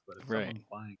shelf. But if Right. someone's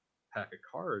buying a pack of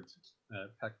cards,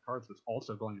 that's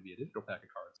also going to be a digital pack of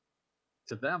cards,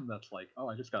 to them that's like, oh,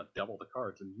 I just got double the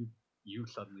cards, and you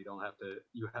suddenly don't have to.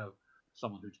 You have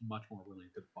someone who's much more willing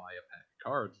to buy a pack of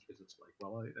cards, because it's like,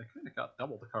 well, I kind of got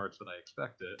double the cards that I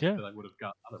expected, Yeah. that I would have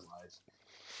gotten otherwise.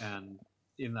 And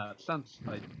in that sense,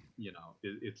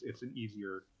 it's an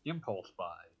easier impulse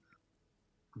buy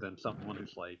than someone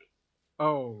who's like,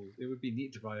 oh, it would be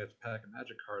neat to buy a pack of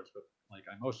Magic cards, but like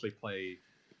I mostly play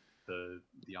the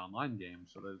online game,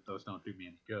 so those don't do me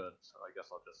any good. So I guess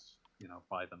I'll just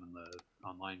buy them in the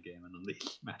online game, and then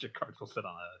these Magic cards will sit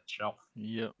on a shelf.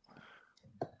 Yep.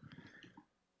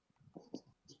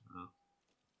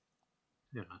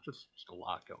 Just a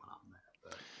lot going on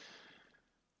there.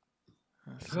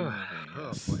 Let's see what it Oh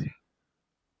is. boy.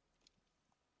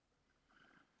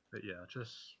 But yeah,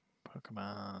 just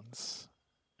Pokemons.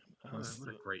 what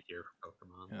a great year for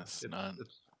Pokemon. Yes,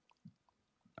 It's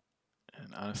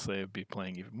And honestly, I'd be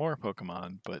playing even more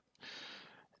Pokemon, but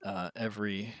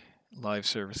every live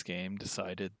service game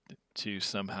decided to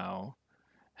somehow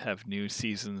have new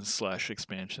seasons /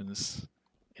 expansions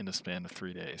in a span of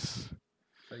 3 days.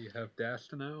 so you have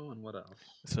Dastino, and what else?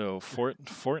 So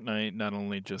Fortnite not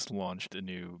only just launched a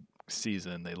new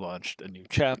season, they launched a new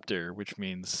chapter, which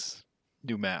means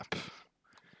new map.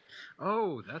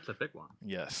 Oh, that's a big one.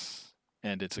 Yes,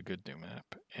 and it's a good new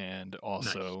map, and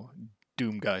also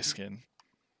Doom Guy skin.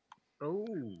 Oh,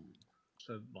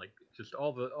 so like just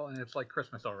and it's like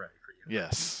Christmas already for you.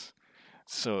 Yes,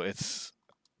 so it's.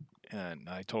 And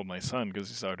I told my son, because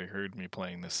he's already heard me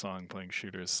playing this song, playing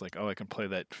shooters, like, oh, I can play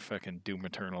that fucking Doom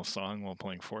Eternal song while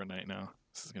playing Fortnite now.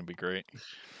 This is going to be great.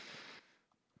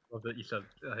 Well, that you said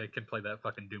I can play that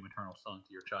fucking Doom Eternal song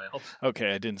to your child.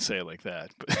 Okay, I didn't say it like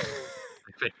that, but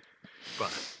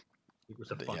But it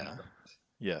was a fun Yeah. event.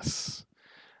 yes.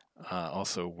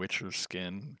 Also, Witcher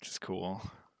skin, which is cool.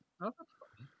 Oh, that's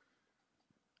funny.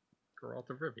 Geralt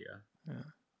of Rivia.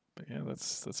 But yeah,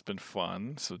 that's been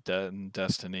fun. So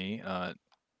Destiny,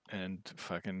 and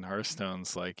fucking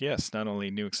Hearthstone's like, yes, not only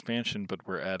new expansion, but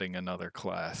we're adding another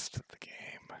class to the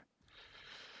game.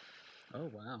 Oh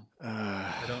wow.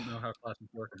 I don't know how classes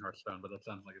work in Hearthstone, but that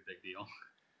sounds like a big deal.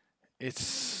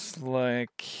 It's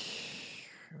like,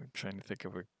 I'm trying to think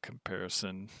of a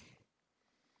comparison.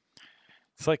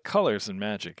 It's like colors in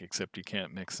Magic, except you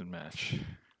can't mix and match.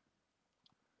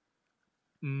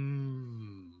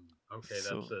 Okay,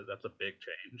 So- that's a big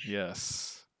change.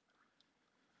 Yes.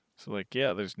 So like,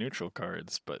 yeah, there's neutral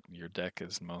cards, but your deck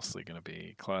is mostly going to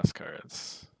be class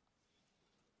cards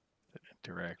that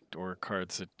interact, or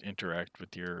cards that interact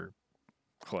with your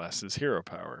class's hero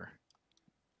power.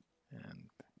 And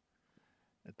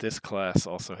this class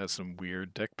also has some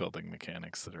weird deck building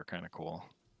mechanics that are kind of cool.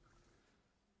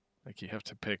 Like you have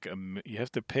to pick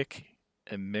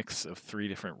a mix of 3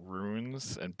 different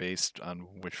runes, and based on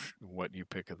what you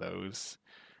pick of those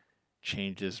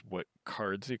changes what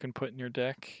cards you can put in your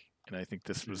deck. And I think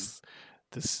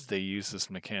they use this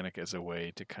mechanic as a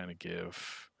way to kind of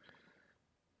give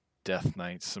Death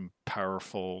Knight some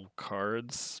powerful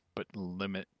cards, but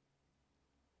limit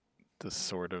the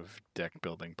sort of deck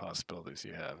building possibilities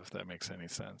you have, if that makes any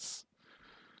sense.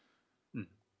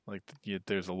 Like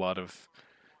there's a lot of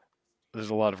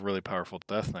really powerful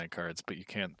Death Knight cards, but you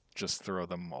can't just throw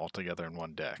them all together in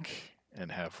one deck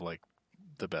and have like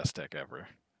the best deck ever.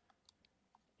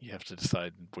 You have to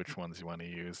decide which ones you want to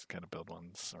use, kind of build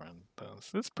ones around those.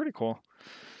 It's pretty cool.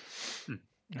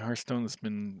 Hearthstone's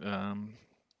been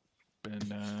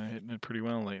hitting it pretty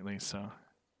well lately, so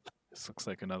this looks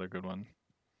like another good one.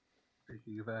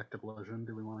 Speaking of Activision,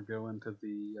 do we want to go into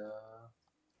the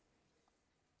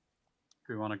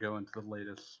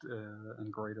latest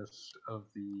and greatest of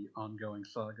the ongoing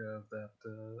saga of that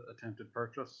attempted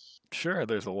purchase? Sure,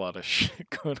 there's a lot of shit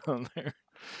going on there.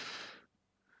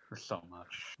 There's so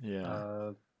much.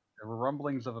 Yeah. There were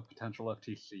rumblings of a potential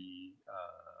FTC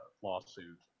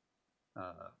lawsuit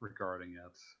regarding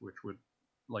it, which would,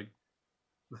 like,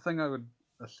 the thing I would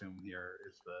assume here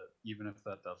is that even if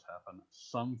that does happen,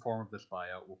 some form of this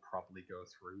buyout will probably go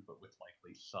through, but with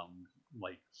likely some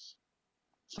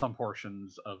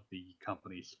portions of the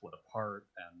company split apart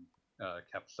and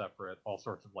kept separate, all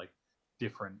sorts of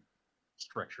different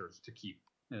strictures to keep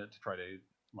to try to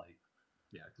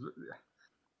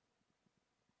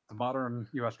the modern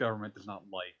U.S. government does not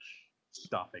like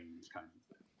stopping these kinds of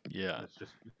things. Yeah. It's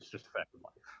just a fact of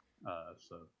life.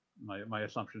 So my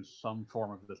assumption is some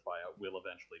form of this buyout will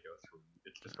eventually go through.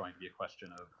 It's just going to be a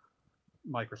question of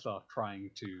Microsoft trying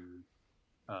to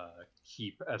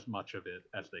keep as much of it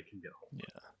as they can get hold of.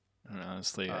 Yeah. And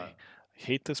honestly, I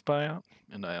hate this buyout,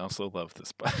 and I also love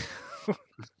this buyout.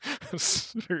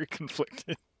 It's very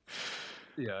conflicted.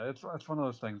 Yeah, it's one of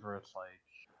those things where it's like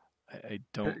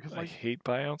I hate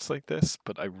buyouts like this,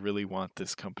 but I really want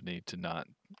this company to not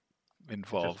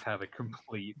involve. Just have a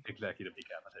complete executive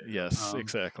decapitation. Yes,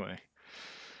 exactly.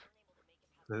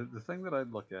 The thing that I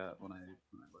look at when I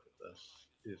look at this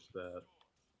is that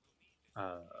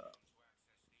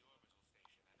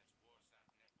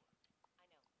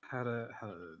how to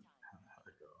go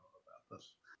about this.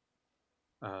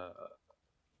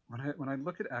 When I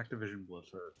look at Activision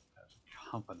Blizzard as a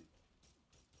company,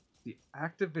 the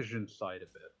Activision side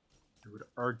of it, I would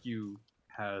argue,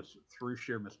 has, through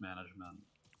sheer mismanagement,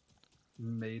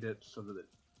 made it so that it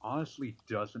honestly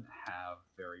doesn't have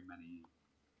very many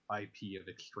IP of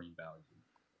extreme value.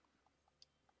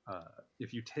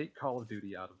 If you take Call of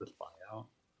Duty out of this buyout,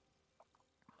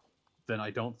 then I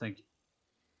don't think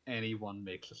anyone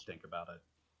makes a stink about it.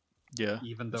 Yeah,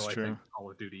 even though I true. think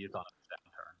Call of Duty is on its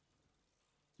downturn.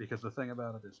 Because the thing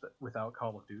about it is that without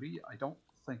Call of Duty, I don't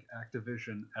think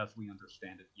Activision, as we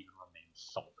understand it, even remains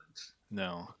solvent.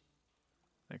 No.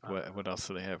 Like what else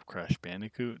do they have? Crash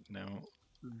Bandicoot? No.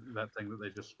 That thing that they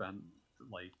just spent,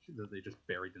 that they just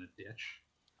buried in a ditch.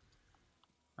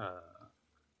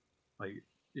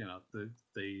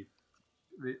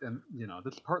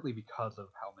 That's partly because of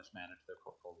how mismanaged their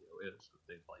portfolio is.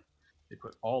 They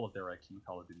put all of their eggs in the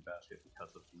Call of Duty basket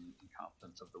because of the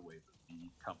incompetence of the way that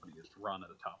the company is run at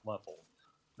a top level.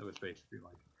 It was basically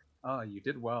you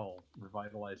did well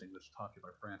revitalizing this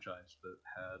popular franchise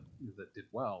that did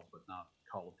well, but not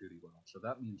Call of Duty well. So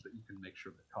that means that you can make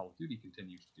sure that Call of Duty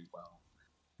continues to do well.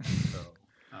 So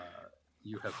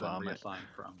you have been reassigned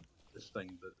from this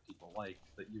thing that people liked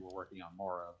that you were working on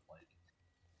more of, like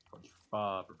Forge for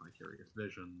Bob or Vicarious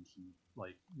Visions, and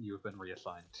you have been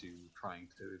reassigned to trying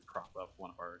to prop up one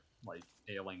of our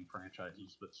ailing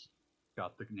franchises that's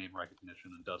got the name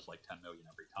recognition and does 10 million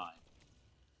every time.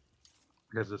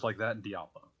 Because it's like that and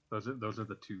Diablo. Those are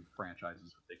the two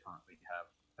franchises that they currently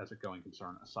have as a going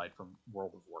concern, aside from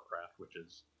World of Warcraft, which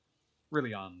is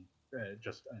really on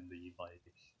just in the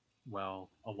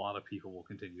a lot of people will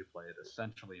continue to play it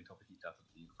essentially until the heat death of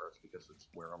the universe, because it's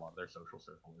where a lot of their social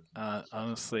circle is.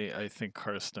 Honestly, I think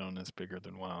Hearthstone is bigger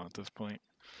than WoW at this point.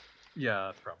 Yeah,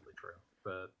 that's probably true.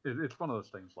 But it's one of those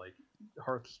things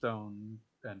Hearthstone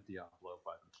and Diablo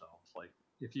by themselves.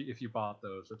 If you bought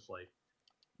those, it's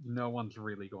no one's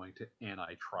really going to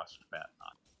antitrust bat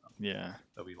on them. Yeah.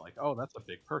 They'll be oh, that's a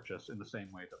big purchase, in the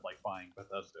same way that buying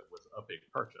Bethesda was a big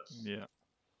purchase. Yeah.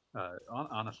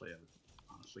 Honestly, I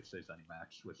would say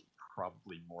ZeniMax was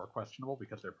probably more questionable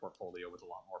because their portfolio was a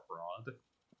lot more broad,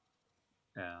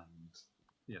 and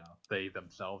they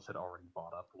themselves had already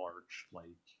bought up large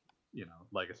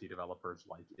legacy developers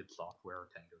like id Software,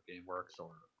 Tango GameWorks,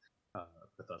 or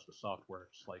Bethesda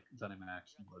Softworks.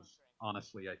 ZeniMax was,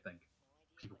 honestly, I think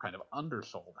people kind of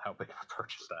undersold how big of a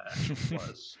purchase that actually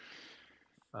was.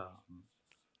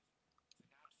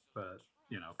 But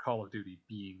Call of Duty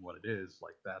being what it is,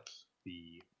 that's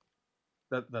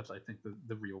I think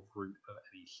the real root of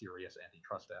any serious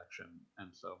antitrust action,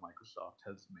 and so Microsoft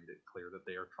has made it clear that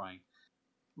they are trying.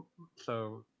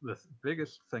 So the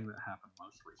biggest thing that happened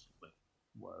most recently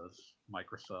was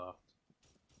Microsoft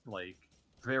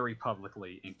very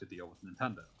publicly inked a deal with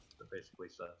Nintendo that basically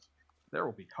says there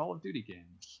will be Call of Duty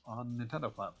games on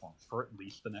Nintendo platforms for at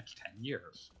least the next 10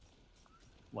 years.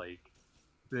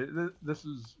 This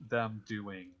is them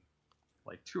doing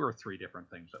 2 or 3 different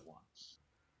things at once.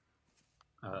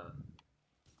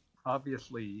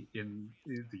 Obviously, in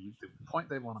the point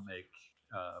they want to make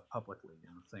publicly,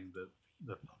 and the thing that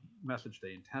the message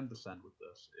they intend to send with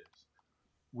this is,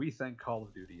 we think Call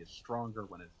of Duty is stronger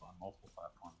when it's on multiple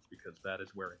platforms because that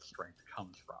is where its strength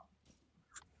comes from.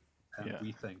 And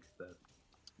we think that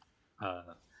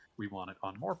we want it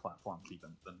on more platforms even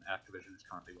than Activision is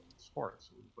currently willing to support.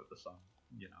 So we put this on,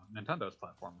 Nintendo's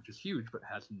platform, which is huge but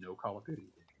has no Call of Duty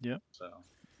game. Yep. So,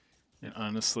 and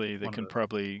honestly, they can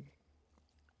probably,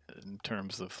 in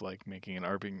terms of like making an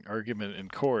argument in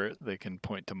court, they can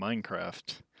point to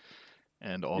Minecraft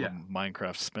and all the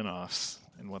Minecraft spin-offs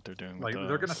and what they're doing with those.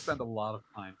 They're going to spend a lot of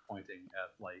time pointing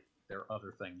at like their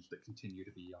other things that continue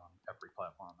to be on every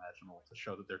platform imaginable to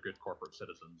show that they're good corporate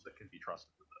citizens that can be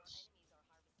trusted with this.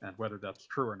 And whether that's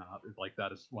true or not, like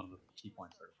that is one of the key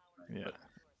points there. Right? Yeah.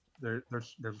 But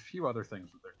there's a few other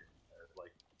things that they're doing there.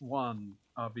 Like one,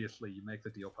 obviously, you make the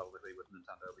deal publicly with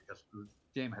Nintendo because the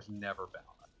game has not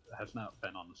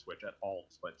been on the Switch at all,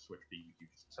 despite the Switch being a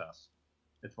huge success.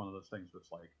 It's one of those things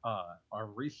that's like, our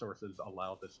resources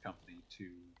allow this company to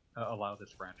allow this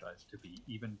franchise to be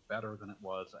even better than it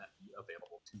was and be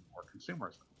available to more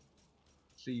consumers.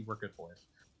 See, we're good boys.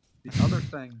 The other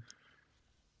thing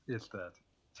is that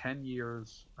 10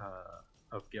 years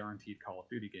of guaranteed Call of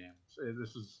Duty games.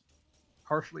 This is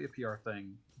partially a PR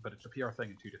thing, but it's a PR thing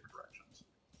in two different directions.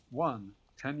 One,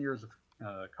 10 years of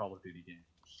Call of Duty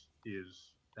games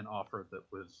is an offer that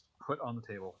was put on the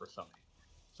table for Sony.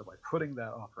 So by putting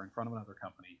that offer in front of another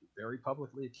company who very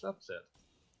publicly accepts it,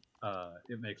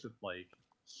 it makes it like,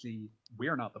 see,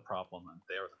 we're not the problem and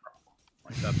they're the problem.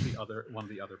 Like that's one of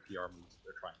the other PR moves that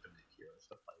they're trying to make here is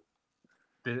that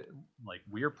like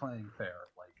we're playing fair.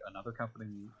 Like another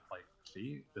company, like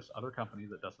see this other company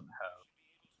that doesn't have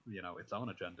its own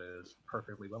agenda is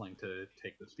perfectly willing to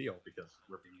take this deal because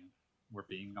we're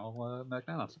being all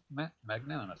magnanimous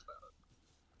about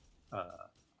it.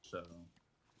 So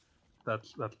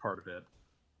that's part of it,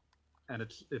 and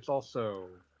it's also,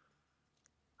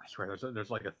 I swear there's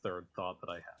like a third thought that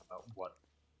I have about what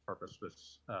purpose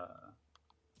this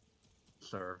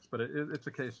serves, but it's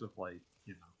a case of like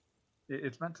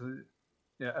it's meant to,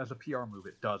 as a PR move,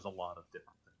 it does a lot of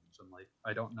different things, and like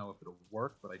I don't know if it'll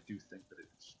work, but I do think that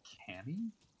it's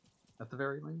canny at the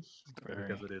very least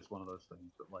because it is one of those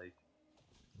things that like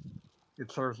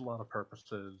it serves a lot of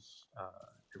purposes.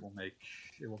 It will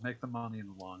make the money in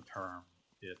the long term.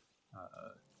 It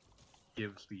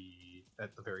gives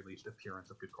at the very least,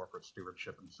 appearance of good corporate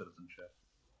stewardship and citizenship.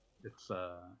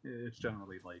 It's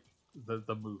generally like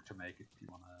the move to make if you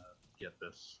want to get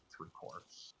this through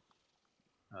courts.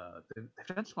 They've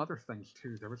done some other things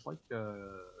too. There was like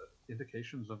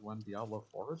indications of when Diablo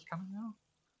 4 is coming out.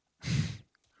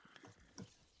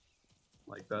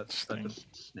 Like that just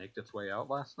snaked its way out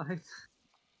last night.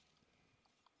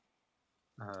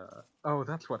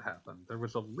 That's what happened. There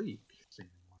was a leak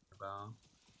seemingly about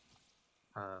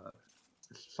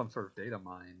some sort of data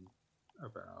mine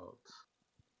about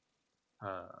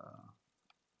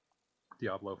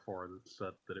Diablo 4 that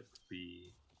said that it would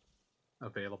be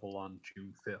available on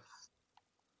June 5th.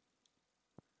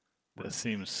 That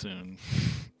seems soon.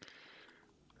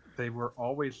 They were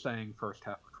always saying first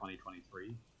half of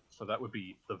 2023, so that would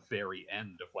be the very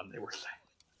end of when they were saying.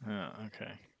 Oh,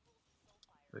 okay.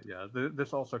 But yeah,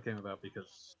 this also came about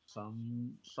because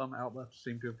some outlets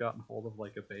seem to have gotten hold of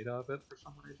like a beta of it for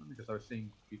some reason, because I was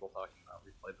seeing people talking about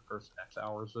we played the first X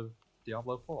hours of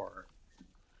Diablo 4.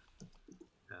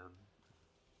 And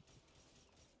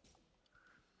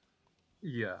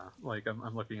yeah, like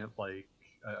I'm looking at like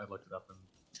I looked it up and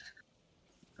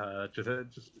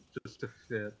just to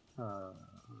fit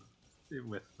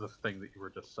with the thing that you were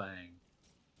just saying.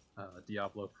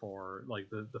 Diablo 4, like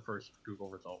the first Google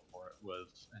result for it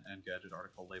was an Engadget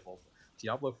article labeled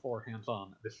Diablo 4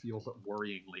 hands-on. This feels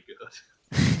worryingly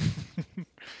good.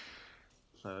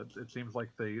 So it seems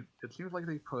like they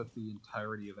put the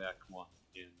entirety of Act 1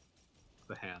 in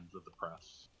the hands of the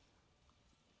press.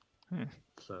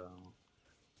 So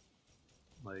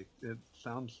like it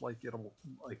sounds like it'll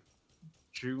like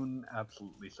June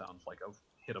absolutely sounds like a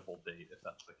hittable date if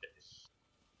that's the case.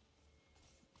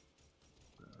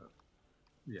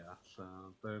 Yeah, so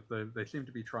they seem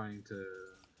to be trying to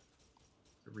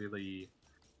really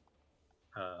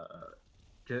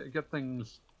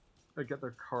get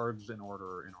their cards in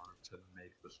order to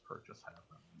make this purchase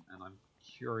happen. And I'm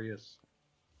curious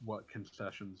what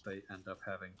concessions they end up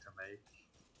having to make.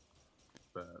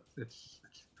 But it's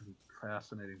been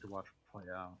fascinating to watch play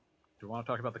out. Do you want to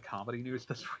talk about the comedy news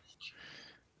this week?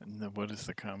 What is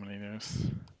the comedy news?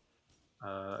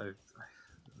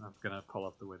 I'm gonna pull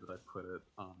up the way that I put it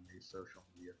on the social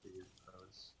media feed that I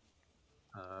was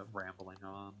rambling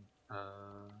on.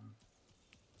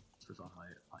 This was on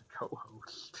my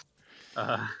co-host.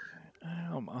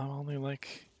 I'm only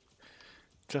like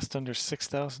just under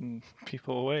 6,000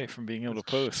 people away from being able to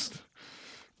post.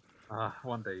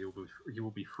 One day you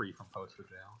will be free from poster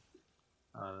jail.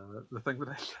 The thing that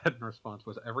I said in response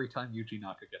was, every time Yuji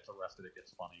Naka gets arrested, it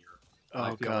gets funnier. And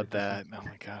I Oh feel god, like this that. seems Oh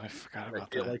my god, I forgot I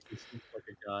about feel that. like he seems like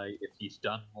a guy. If he's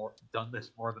done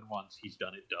this more than once, he's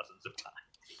done it dozens of times.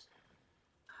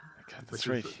 God, Which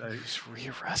that's is, right. He's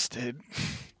rearrested.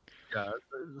 Yeah.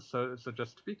 So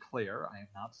just to be clear, I am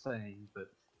not saying that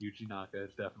Yuji Naka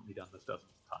has definitely done this dozens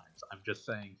of times. I'm just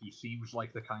saying he seems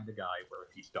like the kind of guy where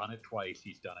if he's done it twice,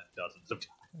 he's done it dozens of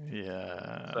times.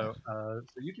 Yeah. So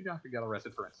Yuji Naka got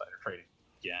arrested for insider trading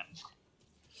again.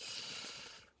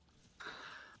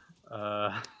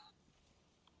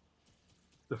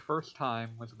 The first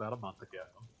time was about a month ago,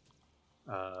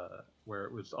 where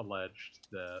it was alleged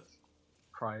that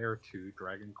prior to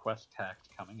Dragon Quest Tact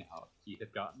coming out, he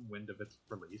had gotten wind of its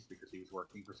release because he was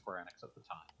working for Square Enix at the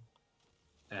time.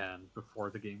 And before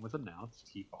the game was announced,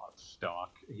 he bought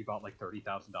stock. He bought like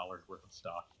 $30,000 worth of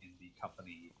stock in the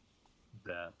company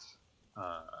that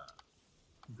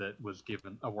was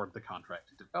awarded the contract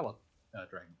to develop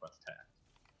Dragon Quest Tact.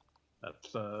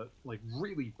 That's like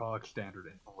really bog standard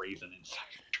and brazen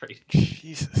insider trading.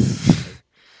 Jesus.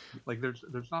 Like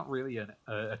there's not really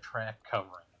a track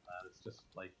covering in that. It's just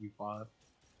like you bought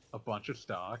a bunch of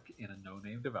stock in a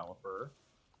no-name developer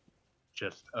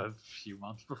just a few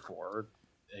months before,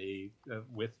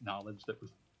 with knowledge that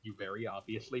you very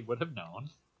obviously would have known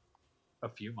a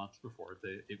few months before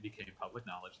it became public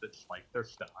knowledge that spiked their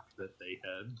stock that they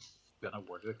had been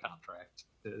awarded a contract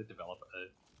to develop a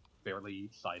fairly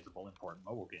sizable, important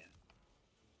mobile game.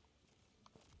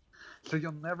 So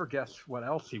you'll never guess what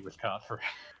else he was caught for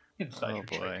insider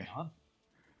trading on.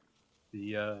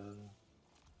 You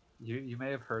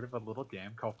may have heard of a little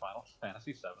game called Final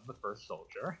Fantasy VII: The First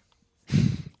Soldier.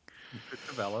 It was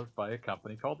developed by a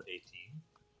company called A-Team.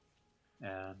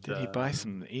 And did he buy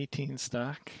some A-Team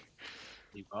stock?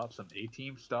 He bought some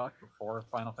A-Team stock before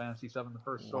Final Fantasy VII: The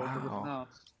First Soldier was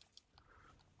announced.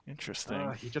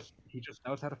 Interesting. He just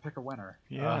knows how to pick a winner.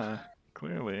 Yeah,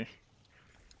 clearly.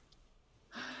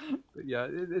 But yeah,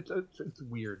 it's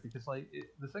weird because like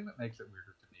the thing that makes it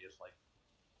weirder to me is like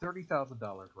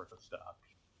 $30,000 worth of stock,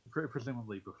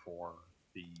 presumably before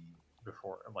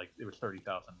like it was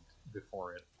 30,000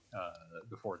 before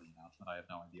the announcement. I have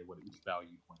no idea what it was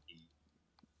valued when he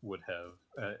would have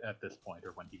at this point,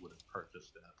 or when he would have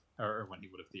purchased it, or when he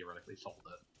would have theoretically sold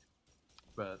it.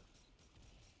 But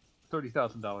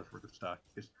 $30,000 worth of stock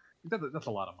is that's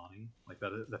a lot of money. Like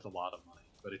that's a lot of money,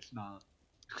 but it's not.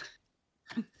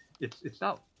 It's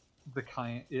not the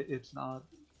kind. It's not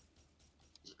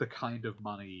the kind of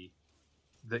money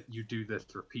that you do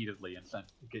this repeatedly and then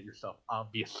get yourself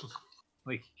obviously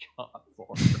caught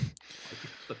for.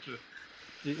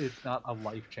 It's not a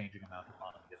life-changing amount of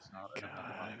money. It's not an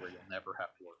amount of money where you'll never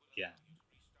have to work again.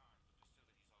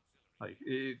 I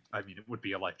mean, it would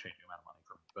be a life-changing amount of money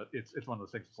for me, but it's one of those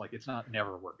things. It's like it's not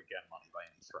never work again money by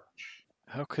any stretch.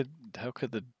 How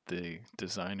could the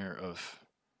designer of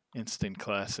instant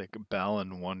classic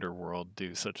Balan Wonderworld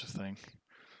do such a thing?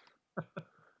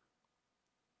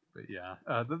 But yeah,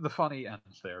 the funny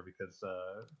ends there because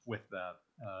with that,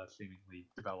 seemingly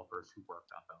developers who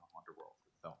worked on Balan Wonderworld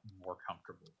felt more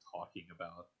comfortable talking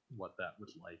about what that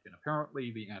was like, and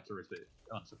apparently the answer is that,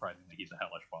 unsurprisingly, he's a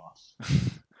hellish boss.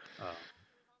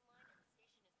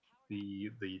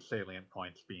 The salient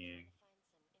points being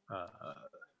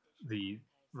the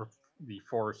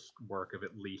forced work of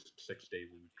at least 6-day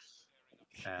weeks,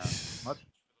 and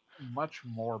much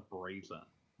more brazen.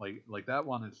 Like that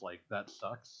one is like, that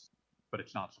sucks, but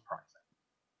it's not surprising.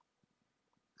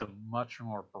 The much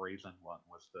more brazen one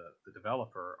was the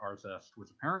developer, Arzest,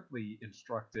 was apparently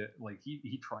instructed, like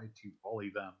he tried to bully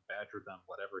them, badger them,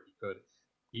 whatever he could.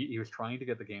 He was trying to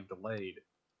get the game delayed,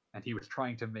 and he was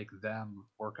trying to make them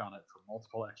work on it for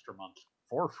multiple extra months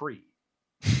for free.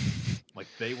 Like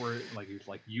they were, like he was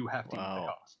like, you have to eat the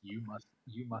cost. You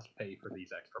must pay for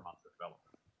these extra months of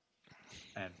development.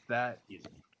 And that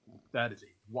is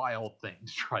a wild thing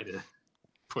to try to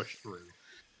push through.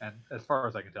 And as far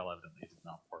as I can tell, evidently it did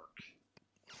not work.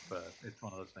 But it's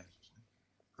one of those things.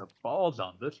 The balls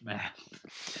on this man.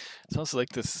 Sounds like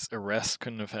this arrest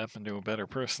couldn't have happened to a better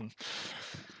person.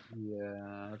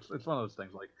 Yeah, it's one of those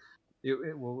things. Like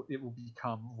it will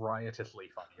become riotously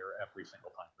funnier every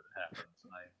single time that it happens.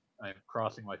 And I'm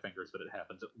crossing my fingers that it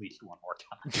happens at least one more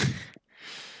time.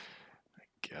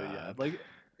 God. But yeah, like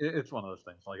it's one of those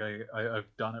things. Like I've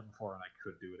done it before, and I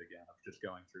could do it again. Of just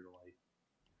going through like.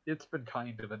 It's been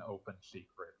kind of an open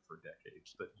secret for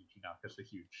decades that Yuji Naka's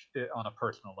on a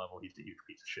personal level, he's a huge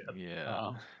piece of shit.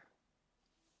 Yeah.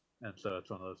 And so it's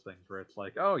one of those things where it's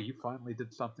like, oh, you finally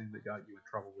did something that got you in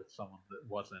trouble with someone that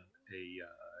wasn't a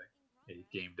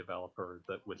game developer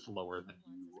that was lower than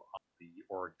you on the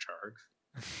org chart.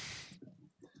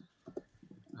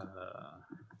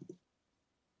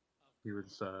 He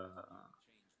was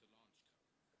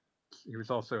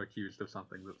also accused of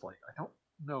something that's like, I don't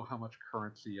know how much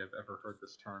currency I've ever heard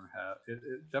this term have.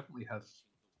 It definitely has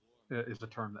is a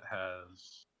term that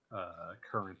has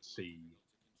currency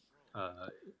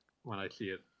when I see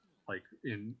it like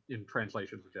in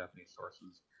translations of Japanese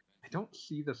sources. I don't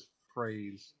see this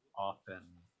phrase often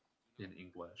in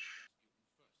English.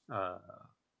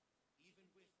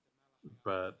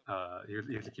 But he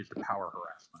was accused of power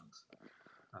harassment,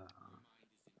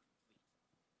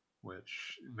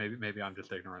 which maybe I'm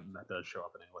just ignorant and that does show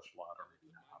up in English a lot, or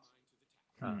maybe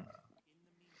not.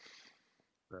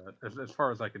 But as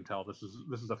far as I can tell, this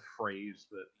is a phrase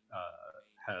that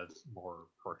has more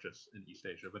purchase in East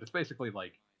Asia, but it's basically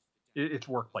like it's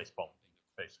workplace bullying,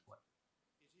 basically,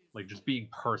 like just being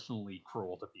personally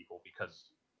cruel to people because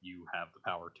you have the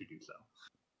power to do so.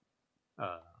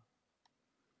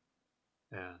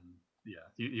 And yeah,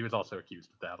 he was also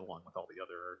accused of that, along with all the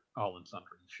other all and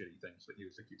sundry shitty things that he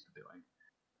was accused of doing.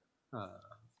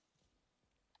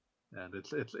 And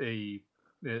it's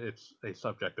a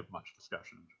subject of much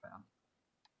discussion in Japan.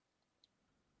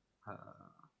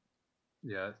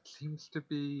 Yeah, it seems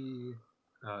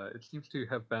to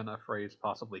have been a phrase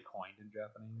possibly coined in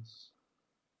Japanese.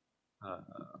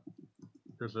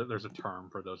 There's a term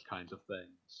for those kinds of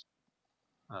things.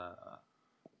 I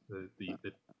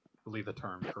believe the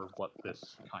term for what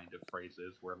this kind of phrase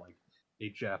is, where like a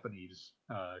Japanese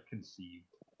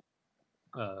conceived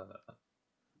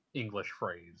English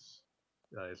phrase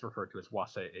is referred to as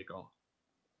wase ego.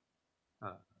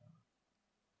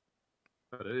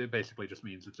 But it basically just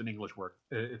means it's an English word.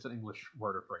 It's an English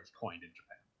word or phrase coined in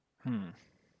Japan.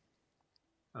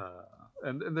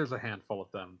 And there's a handful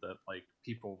of them that like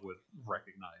people would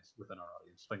recognize within our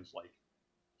audience. Things like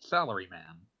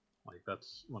salaryman. Like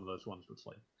that's one of those ones that's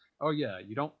like, oh yeah,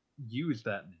 you don't use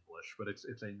that in English, but it's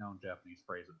a known Japanese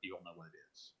phrase that you'll know what it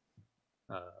is.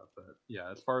 But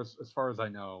yeah, as far as I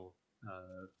know,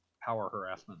 power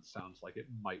harassment sounds like it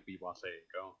might be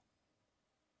waseiko.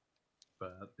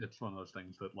 But it's one of those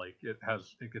things that like it's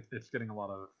getting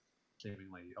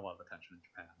seemingly a lot of attention in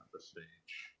Japan at this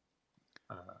stage.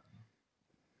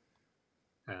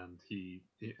 And he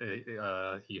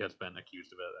has been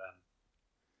accused of it,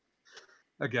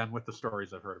 and again, with the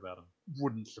stories I've heard about him,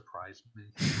 wouldn't surprise me.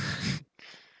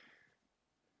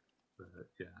 But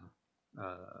yeah,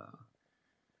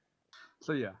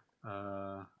 so yeah,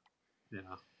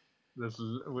 this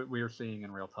is we are seeing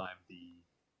in real time the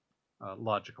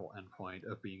logical endpoint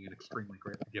of being an extremely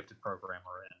gifted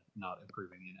programmer and not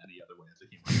improving in any other way as a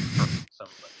human.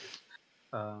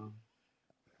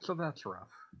 So that's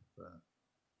rough.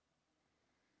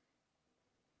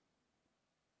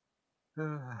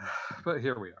 But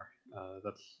here we are. I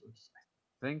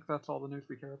think that's all the news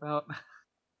we care about.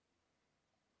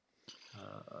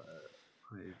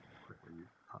 Let me quickly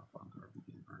pop on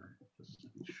RPGamer just to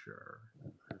be sure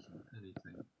if there isn't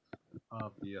anything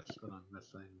obvious that I'm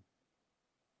missing.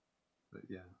 But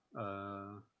yeah,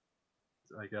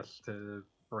 I guess to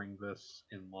bring this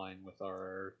in line with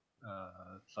our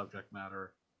subject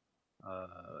matter,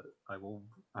 I will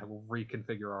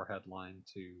reconfigure our headline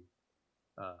to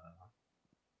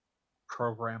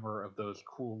programmer of those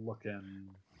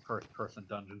cool-looking first-person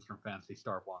dungeons from Phantasy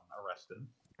Star 1 arrested.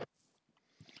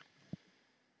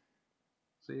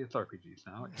 See, it's RPGs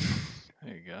now.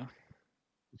 There you go.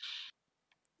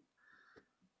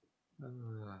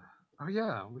 Oh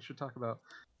yeah, we should talk about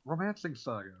Romancing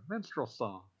Saga, Minstrel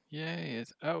Song. Yay,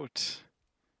 it's out.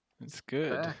 It's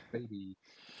good. Back, baby.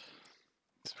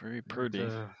 It's very pretty.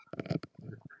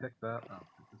 Pick that up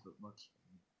because it looks.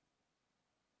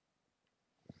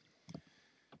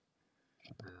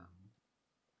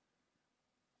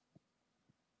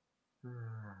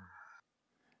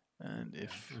 And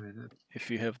if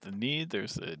you have the need,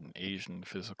 there's an Asian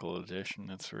physical edition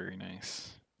that's very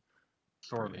nice.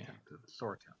 Sore tempted.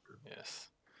 Yes.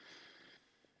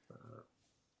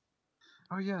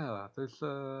 Oh yeah, there's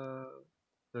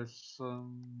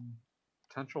some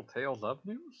potential Tales of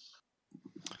news.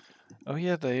 Oh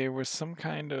yeah, there was some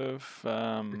kind of.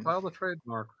 They filed a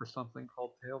trademark for something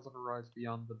called Tales of Arise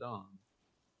Beyond the Dawn.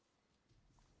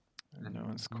 And no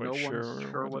one's quite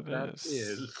sure what that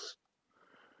is.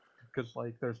 Because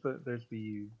like there's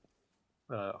the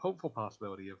hopeful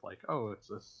possibility of like, oh,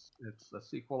 it's a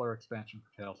sequel or expansion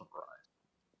for Tales of Arise,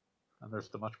 and there's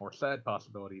the much more sad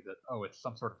possibility that, oh, it's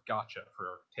some sort of gotcha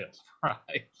for Tales of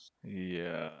Arise.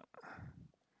 Yeah.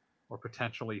 or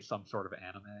potentially some sort of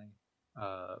anime.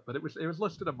 But it was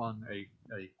listed among a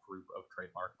group of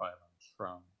trademark violence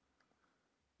from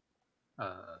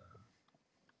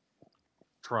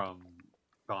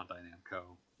Bandai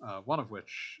Namco. One of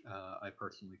which I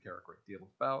personally care a great deal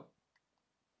about.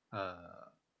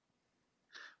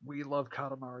 We Love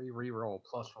Katamari Reroll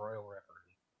plus Royal Reverie.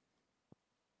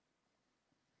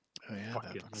 Oh yeah,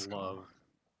 Fucking that looks love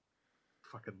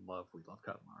We Love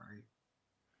Katamari.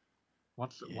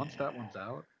 Once Yeah. that one's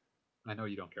out, I know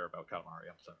you don't care about Katamari.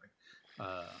 I'm sorry,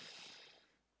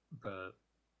 but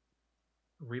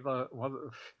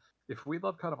if We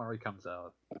Love Katamari comes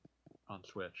out on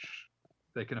Switch,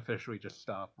 they can officially just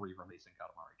stop re-releasing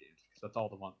Katamari games because that's all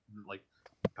the one like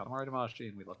Katamari Damacy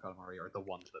and We Love Katamari are the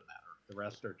ones that matter. The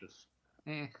rest are just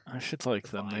I should like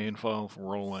them. fine. They involve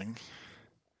rolling.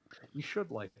 You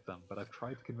should like them, but I've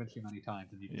tried to convince you many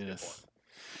times and you just get bored. Yes.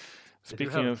 They do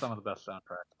Speaking have of some of the best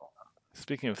soundtracks of all time.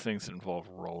 speaking of things that involve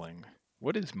rolling,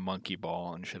 what is Monkey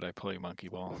Ball, and should I play Monkey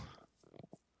Ball?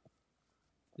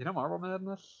 You know Marble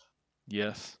Madness?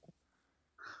 Yes.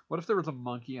 What if there was a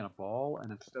monkey and a ball,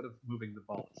 and instead of moving the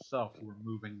ball itself, you were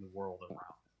moving the world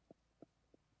around?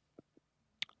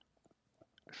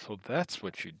 So that's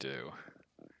what you do.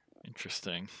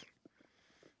 Interesting.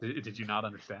 Did you not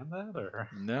understand that, or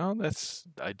No,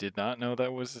 I did not know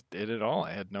that was it at all.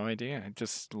 I had no idea. I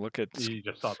just look at you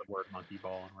just saw the word monkey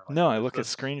ball and were like, No, I "What is look at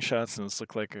this?" screenshots and it's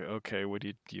look like okay, what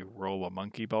do you roll a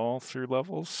monkey ball through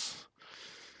levels?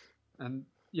 And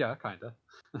yeah, kinda.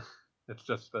 It's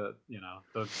just that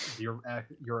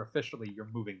you're officially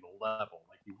moving the level.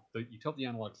 Like you tilt the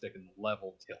analog stick and the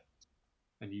level tilts,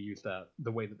 and you use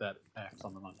the way that acts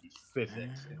on the monkey's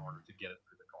physics in order to get it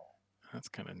through the goal. That's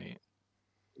kind of neat.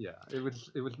 Yeah, it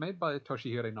was made by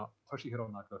Toshihiro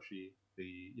Nagoshi,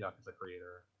 the Yakuza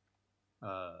creator.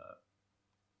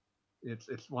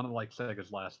 It's one of like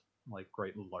Sega's last like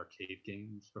great little arcade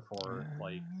games before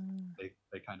like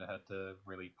they kind of had to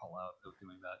really pull out of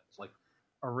doing that. It's like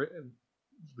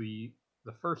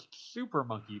the first Super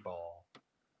Monkey Ball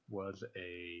was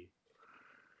a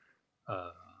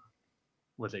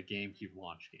GameCube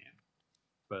launch game,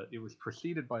 but it was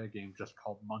preceded by a game just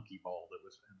called Monkey Ball that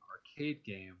was an arcade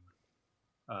game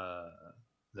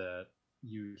that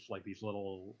used like these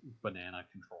little banana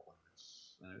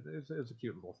controllers. And it was a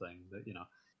cute little thing that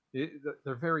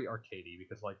they're very arcadey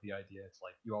because like the idea it's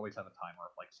like you always have a timer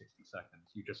of like 60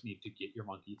 seconds. You just need to get your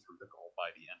monkey through the goal by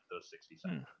the end of those 60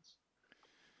 seconds.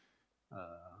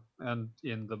 And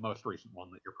in the most recent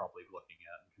one that you're probably looking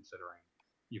at and considering,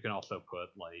 you can also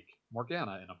put like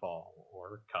Morgana in a ball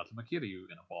or Kazuma Kiryu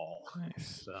in a ball.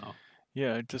 Nice. So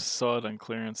Yeah, I just saw it on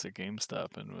clearance at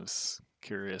GameStop and was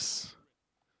curious.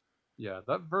 yeah,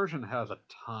 that version has a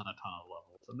ton of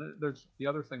levels. And there's the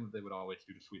other thing that they would always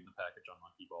do to sweeten the package on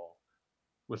Monkey Ball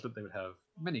was that they would have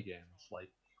mini games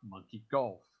like Monkey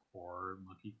Golf or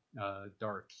Monkey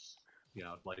Darts.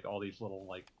 Like all these little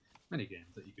like mini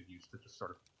games that you could use to just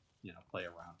sort of play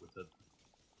around with it.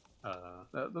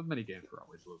 The mini games were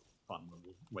always a fun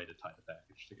little way to tie the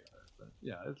package together. But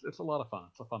yeah, it's a lot of fun.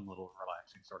 It's a fun little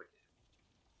relaxing sort of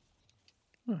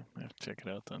game. I have to check it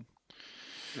out then.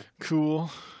 Yeah. Cool.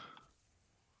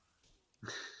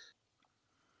 Of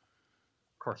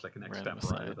course, I can Random extemporize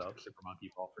aside. about Super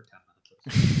Monkey Ball for 10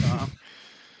 minutes.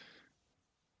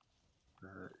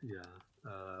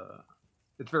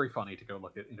 It's very funny to go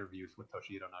look at interviews with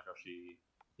Toshihiro Nagoshi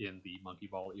in the Monkey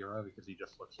Ball era because he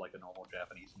just looks like a normal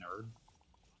Japanese nerd.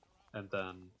 And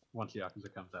then once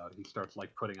Yakuza comes out, he starts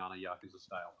like putting on a Yakuza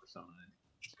style persona and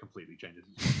just completely changes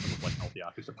his look to look like an old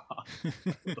Yakuza boss.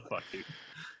 What the fuck, dude?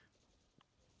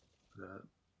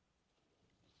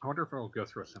 I wonder if it'll go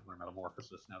through a similar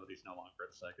metamorphosis now that he's no longer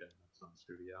at Sega in his own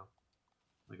studio.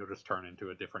 Like he'll just turn into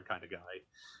a different kind of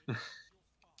guy.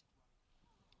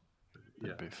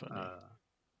 That'd be funny.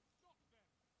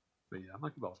 But yeah,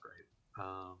 Monkey Ball's great.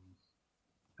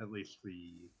 At least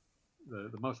the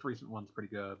most recent one's pretty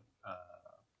good,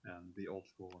 and the old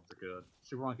school ones are good.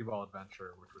 Super Monkey Ball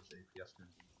Adventure, which was a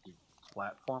PS2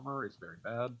 platformer, is very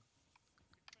bad.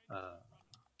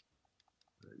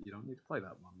 You don't need to play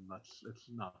that one. It's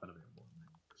not been available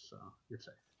anymore, so you're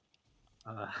safe.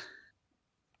 But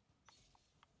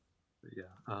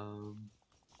yeah,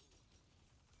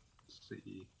 let's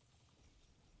see.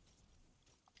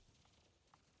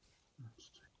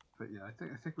 But yeah, I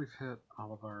think we've hit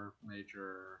all of our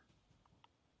major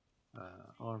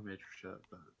shit.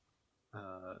 But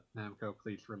Namco,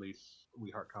 please release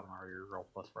We Heart Katamari Roll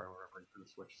Plus Forever for the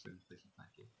Switch soon, please and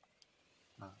thank you.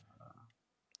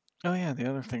 Oh yeah, the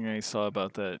other thing I saw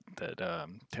about that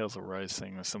Tales of Rise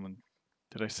thing was someone.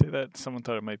 Did I say that? Someone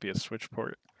thought it might be a Switch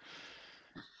port.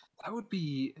 That would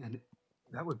be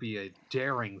a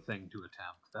daring thing to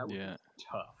attempt. That would Yeah. be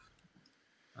tough.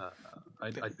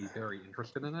 I'd be very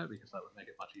interested in it because that would make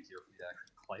it much easier for me to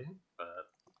actually play it. But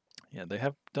Yeah, they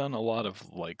have done a lot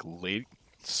of like late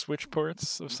Switch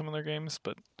ports of some of their games,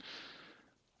 but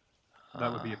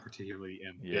that would be a particularly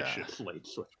ambitious late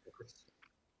Switch port.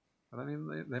 But I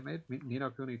mean, they made Ni no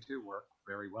Kuni 2 work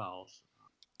very well. So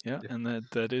yeah, if and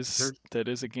that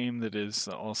is a game that is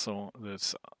also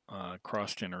that's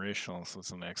cross generational, so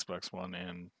it's on the Xbox One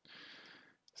and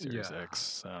Series Yeah. X.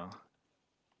 So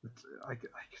if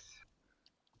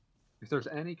there's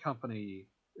any company,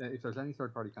 if there's any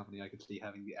third-party company, I could see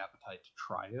having the appetite to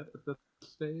try it at this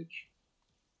stage,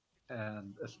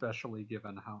 and especially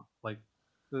given how like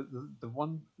the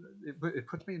one it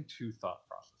puts me in two thought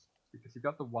processes because you've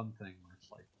got the one thing where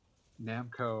it's like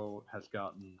Namco has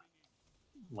gotten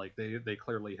like they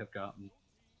clearly have gotten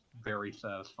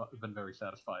been very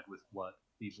satisfied with what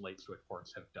these late Switch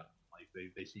ports have done. Like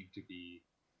they seem to be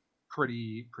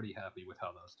pretty happy with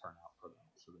how those turn out for them.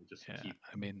 So they just keep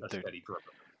I mean, a steady drip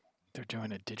of it. they're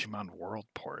doing a Digimon World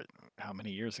port. How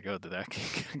many years ago did that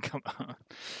game come out?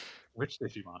 Which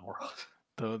Digimon World?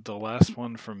 The last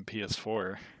one from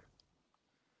PS4.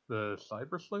 The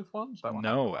Cyber Sleuth ones? That one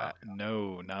No,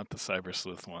 no, not the Cyber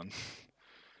Sleuth one.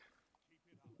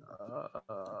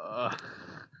 I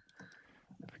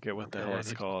forget what the hell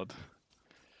it's called.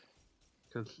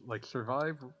 Because like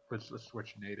Survive was a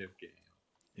Switch native game.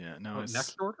 Yeah, no, it's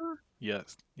Next Order.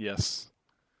 Yes. God,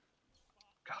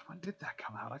 when did that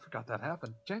come out? I forgot that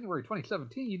happened. January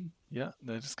 2017. Yeah,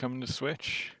 that's coming to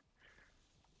Switch.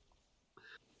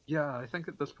 Yeah, I think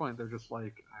at this point they're just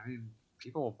like, I mean,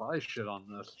 people will buy shit on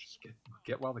this. Just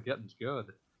get while the getting's good.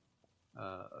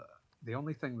 The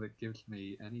only thing that gives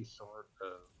me any sort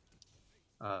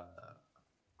of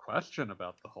question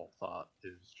about the whole thought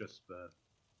is just that,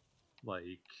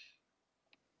 like,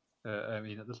 I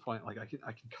mean, at this point, like, I can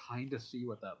kind of see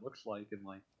what that looks like, and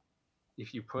like,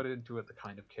 if you put into it the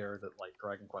kind of care that like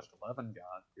Dragon Quest XI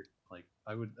got, you're, like,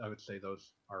 I would say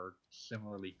those are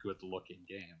similarly good-looking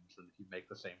games, and if you make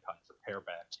the same kinds of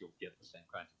pairbacks, you'll get the same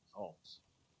kinds of results.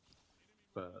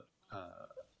 But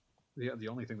the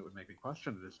only thing that would make me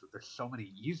question it is that there's so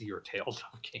many easier Tales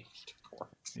of games to port.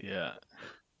 Yeah.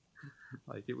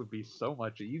 Like, it would be so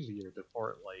much easier to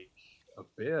port like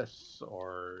Abyss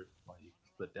or like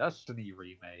the Destiny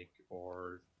remake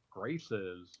or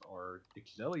Graces or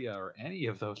Exilia or any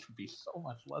of those would be so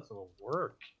much less of a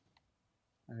work.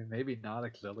 I mean, maybe not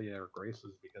Exilia or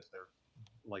Graces because they're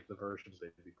like the versions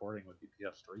they'd be porting would be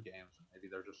PS3 games, and maybe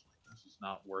they're just like, this is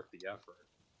not worth the effort.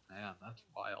 Man, that's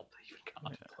wild to even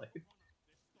contemplate.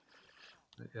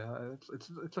 Yeah,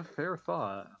 it's a fair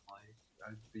thought. Like,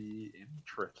 I'd be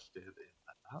interested in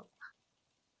that.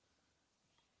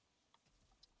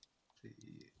 Let's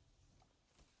see.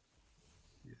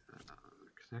 Yeah,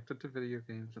 connected to video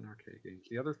games and arcade games.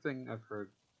 The other thing I've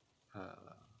heard.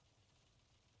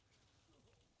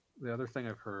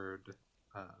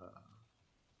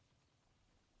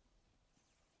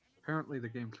 Apparently the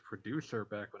game's producer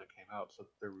back when it came out said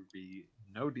there would be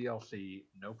no DLC,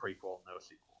 no prequel, no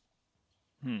sequel.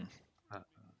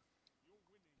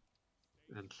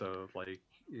 And so, like,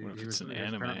 what if it's an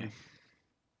anime?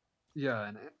 Yeah,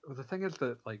 and the thing is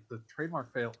that, like, the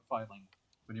trademark filing,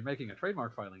 when you're making a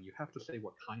trademark filing, you have to say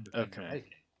what kind of thing you're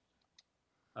making.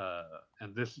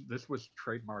 And this was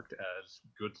trademarked as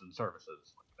goods and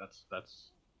services. Like,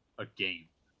 that's a game.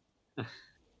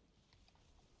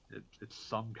 It's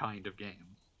some kind of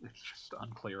game. It's just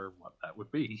unclear what that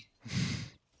would be.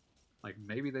 Like,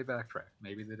 maybe they backtracked.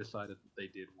 Maybe they decided that they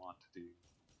did want to do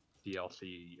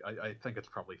DLC. I think it's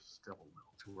probably still a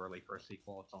little too early for a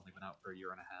sequel. It's only been out for a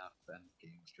year and a half, and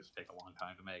games just take a long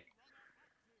time to make.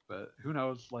 But who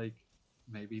knows? Like,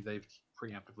 maybe they've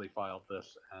preemptively filed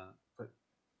this. But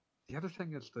the other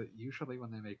thing is that usually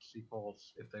when they make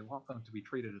sequels, if they want them to be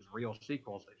treated as real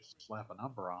sequels, they just slap a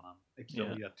number on them.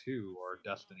 Exilia 2 or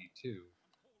Destiny 2.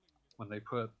 When they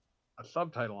put a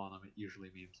subtitle on them, it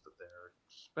usually means that they're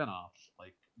spin-offs,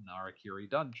 like Narakiri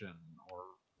Dungeon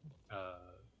or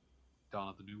Dawn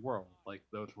of the New World. Like,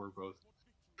 those were both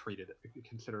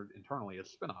considered internally as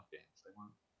spin-off games. They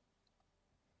weren't,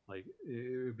 like,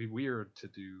 it would be weird to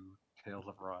do Tales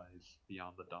of Rise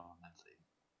Beyond the Dawn and say,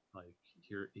 like,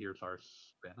 here's our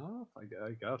spin-off, I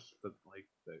guess. But like,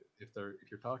 if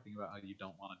you're talking about how you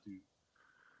don't want to do,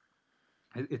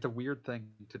 it's a weird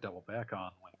thing to double back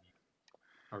on when you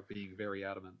are being very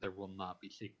adamant there will not be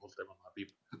sequels, there will not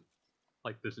be,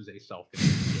 like, this is a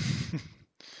self-contained game.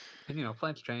 And, you know,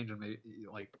 plans change, and maybe,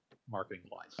 like, marketing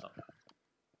lies sometimes.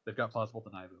 They've got plausible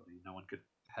deniability. No one could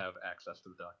have access to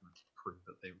the documents to prove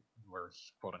that they were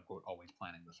quote unquote always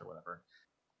planning this or whatever.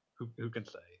 Who can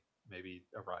say? Maybe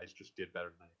Arise just did better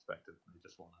than they expected. And they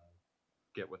just want to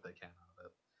get what they can out of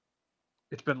it.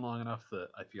 It's been long enough that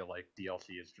I feel like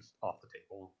DLC is just off the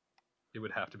table. It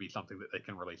would have to be something that they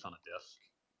can release on a disc.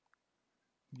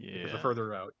 Yeah. Because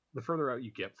the further out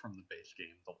you get from the base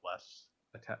game, the less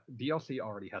DLC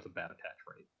already has a bad attach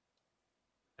rate.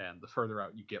 And the further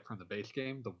out you get from the base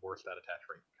game, the worse that attach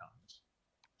rate becomes.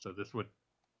 So this would,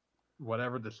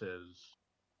 whatever this is,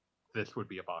 this would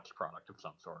be a box product of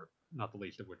some sort. Not the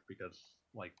least of which because,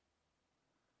 like,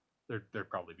 there'd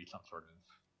probably be some sort of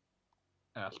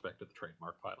aspect of the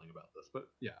trademark filing about this. But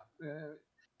yeah,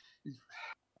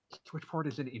 Switchport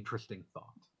is an interesting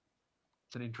thought.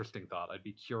 It's an interesting thought. I'd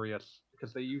be curious,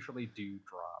 because they usually do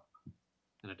drop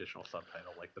an additional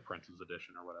subtitle, like the Prince's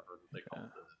Edition or whatever that they call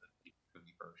the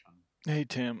movie version. Hey,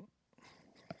 Tim.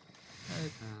 Hey,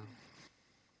 Tim.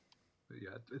 But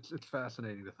yeah, it's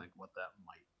fascinating to think what that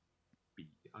might be.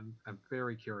 I'm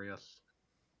very curious.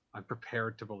 I'm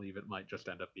prepared to believe it might just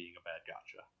end up being a bad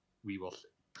gotcha. We will see.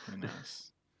 Who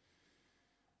knows?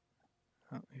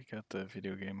 Well, you got the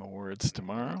Video Game Awards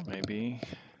tomorrow. Maybe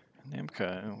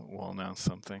Namco will announce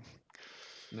something.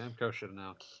 Namco should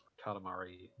announce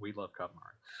Katamari. We love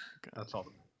Katamari. Okay. That's all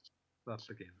that matters. That's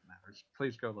the game that matters.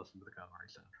 Please go listen to the Katamari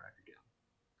soundtrack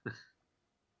again.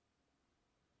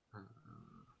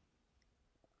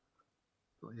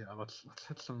 Well, yeah, let's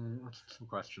hit some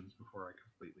questions before I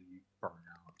completely burn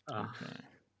out. Okay.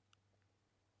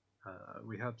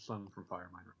 We had some from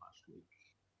Fireminer last week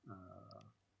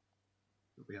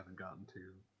that we haven't gotten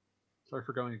to. Sorry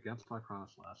for going against my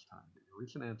promise last time, but your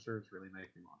recent answers really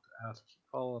make me want to ask some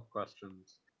follow-up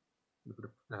questions. A bit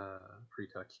of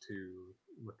pretext to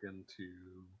look into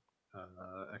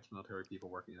ex-military people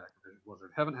working at Activision Blizzard.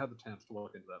 Haven't had the chance to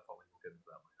look into that fully. We'll get into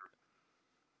that later.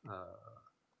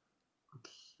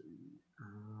 Let's see.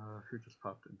 Who just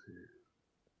popped into?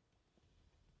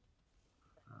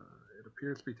 It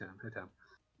appears to be Tam. Hey, Tam.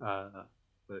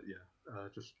 But yeah,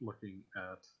 just looking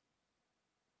at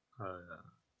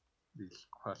these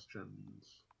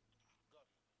questions,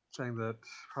 saying that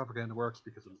propaganda works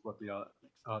because it's what the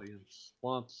audience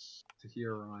wants to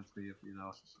hear. Reminds me of the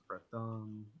analysis of Brett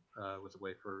Dunn was a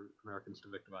way for Americans to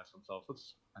victimize themselves.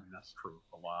 That's true.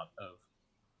 A lot of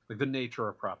the nature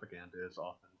of propaganda is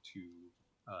often to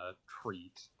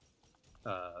treat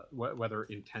whether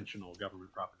intentional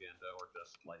government propaganda or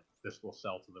just like this will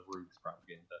sell to the rubes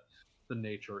propaganda. The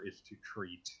nature is to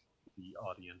treat the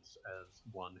audience as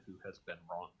one who has been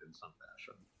wronged in some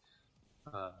fashion.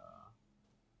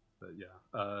 But yeah,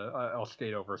 I'll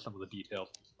skate over some of the details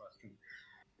of this question,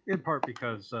 in part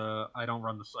because I don't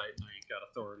run the site and I ain't got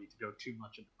authority to go too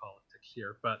much into politics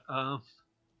here. But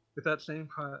with that same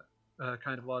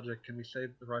kind of logic, can we say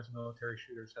that the rise of military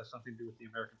shooters has something to do with the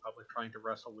American public trying to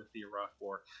wrestle with the Iraq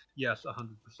War? Yes,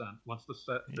 100%. Once the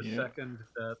second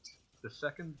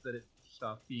that it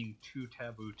stopped being too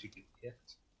taboo to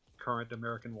depict current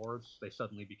American wars, they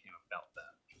suddenly became about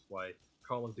that, which is why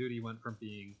Call of Duty went from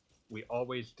being we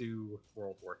always do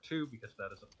World War II because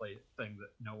that is a thing that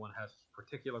no one has a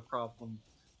particular problem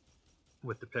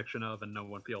with depiction of and no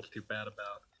one feels too bad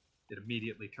about. It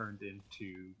immediately turned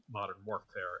into modern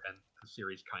warfare, and the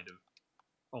series kind of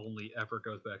only ever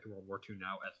goes back to World War II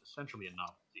now as essentially a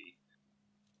novelty.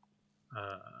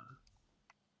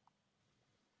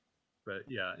 But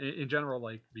yeah, in general,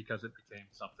 like, because it became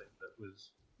something that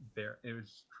was it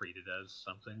was treated as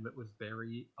something that was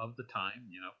very of the time.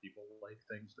 You know, people like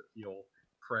things that feel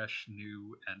fresh,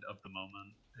 new, and of the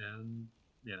moment, and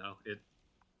you know,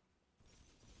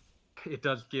 it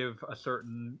does give a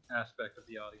certain aspect of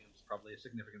the audience, probably a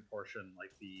significant portion, like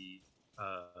the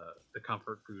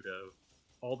comfort food of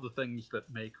all the things that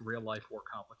make real life more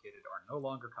complicated are no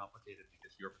longer complicated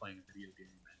because you're playing a video game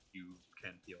and you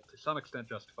can feel to some extent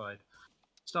justified.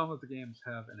 Some of the games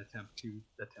have an attempt to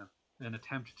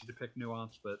depict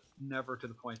nuance, but never to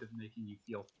the point of making you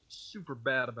feel super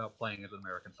bad about playing as an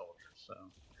American soldier. So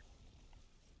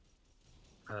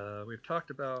we've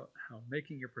talked about how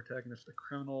making your protagonist a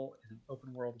criminal in an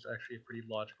open world is actually a pretty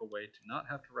logical way to not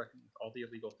have to reckon with all the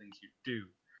illegal things you do.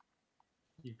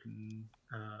 You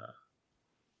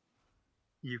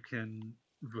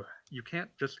can't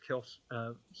just kill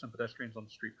some pedestrians on the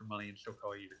street for money and still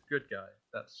call you a good guy.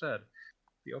 That said,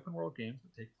 the open world games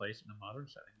that take place in a modern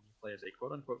setting, when you play as a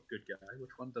quote-unquote good guy,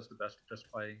 which one does the best at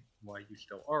justifying why you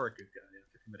still are a good guy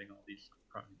after committing all these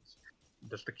crimes?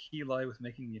 Does the key lie with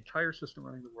making the entire system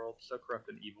running the world so corrupt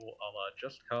and evil, a la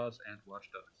Just Cause and Watch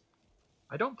Dogs?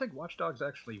 I don't think Watch Dogs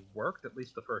actually worked, at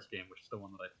least the first game, which is the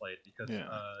one that I played, because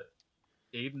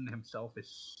Aiden himself is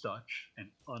such an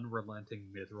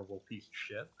unrelenting, miserable piece of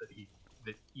shit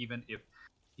that even if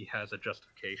he has a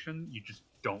justification, you just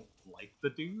don't like the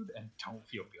dude and don't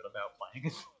feel good about playing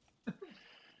it.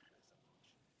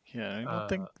 Yeah, I don't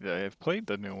think I've played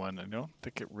the new one. I don't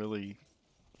think you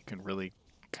can really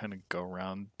kind of go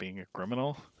around being a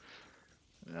criminal.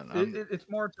 And It's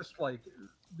more just like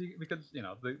because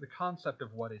the concept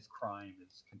of what is crime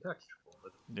is contextual.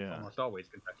 It's yeah, almost always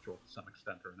contextual to some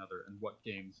extent or another, and what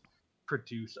games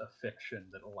produce a fiction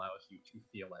that allows you to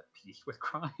feel at peace with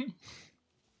crime,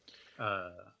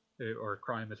 or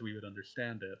crime as we would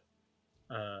understand it.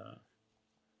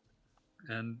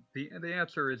 And the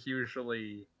answer is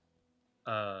usually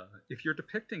if you're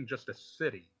depicting just a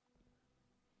city,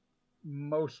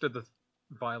 most of the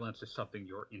violence is something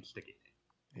you're instigating.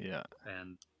 yeah.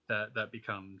 And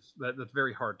that's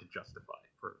very hard to justify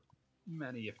for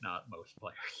many, if not most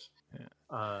players.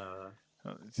 Yeah.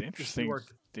 It's interesting. I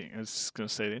was going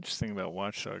to say the interesting thing about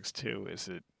Watch Dogs 2 is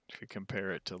that if you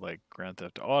compare it to like Grand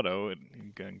Theft Auto, and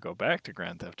you can go back to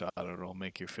Grand Theft Auto, it'll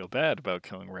make you feel bad about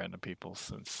killing random people,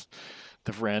 since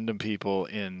the random people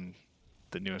in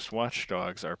the newest Watch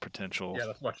Dogs are potential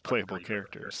playable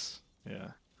characters.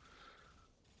 Yeah.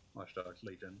 Watch Dogs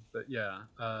Legion, but yeah,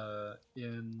 to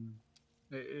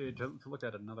look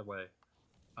at it another way,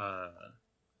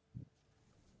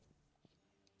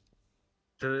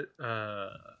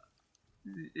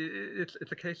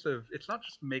 it's a case of, it's not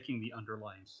just making the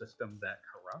underlying system that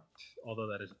corrupt, although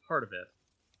that is a part of it,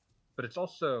 but it's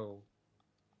also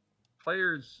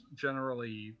players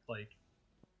generally like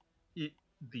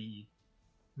the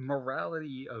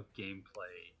morality of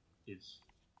gameplay is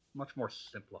much more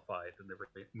simplified than the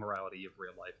morality of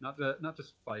real life. Not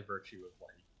just by virtue of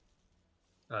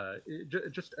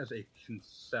just as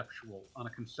on a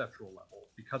conceptual level,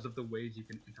 because of the ways you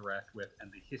can interact with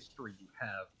and the history you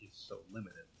have is so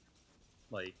limited.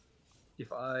 Like,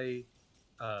 if I'm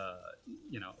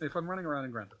running around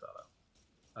in Grand Theft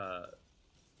Auto,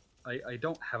 I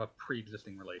don't have a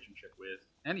pre-existing relationship with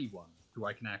anyone who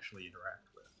I can actually interact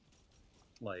with.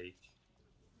 Like,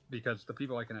 because the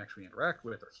people I can actually interact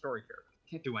with are story characters. I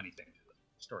can't do anything to the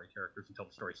story characters until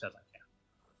the story says I can.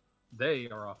 They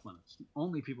are off limits. The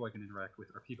only people I can interact with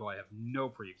are people I have no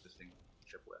pre-existing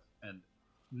relationship with, and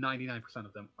 99%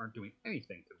 of them aren't doing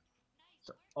anything to me.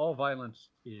 So all violence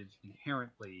is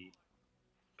inherently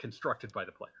constructed by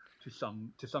the player to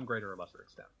some greater or lesser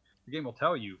extent. The game will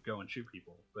tell you go and shoot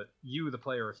people, but you, the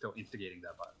player, are still instigating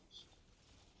that violence.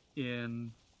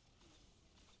 In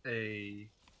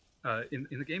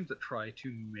the games that try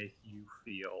to make you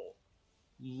feel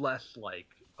less like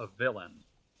a villain,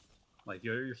 like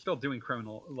you're still doing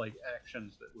criminal like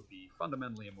actions that would be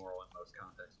fundamentally immoral in most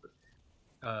contexts, but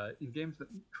in games that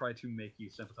try to make you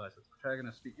sympathize with the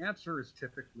protagonist, the answer is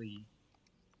typically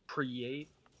create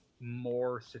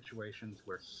more situations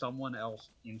where someone else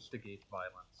instigates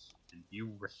violence and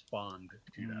you respond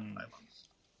to that violence.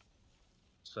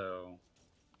 So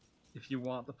if you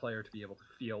want the player to be able to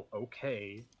feel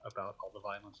okay about all the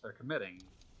violence they're committing,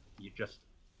 you just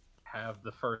have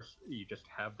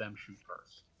them shoot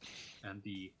first. And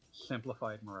the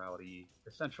simplified morality,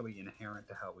 essentially inherent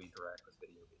to how we interact with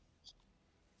video games,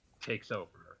 takes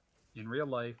over. In real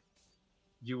life,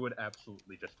 you would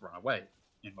absolutely just run away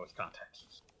in most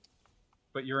contexts.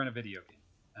 But you're in a video game,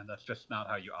 and that's just not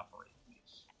how you operate in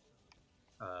these.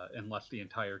 Unless the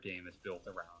entire game is built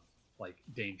around like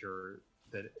danger,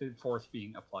 that force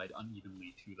being applied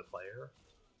unevenly to the player.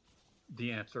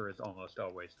 The answer is almost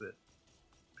always that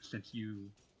since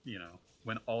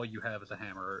when all you have is a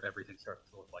hammer, everything starts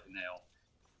to look like a nail.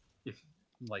 If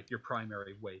like your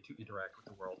primary way to interact with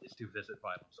the world is to visit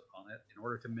violence upon it, in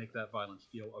order to make that violence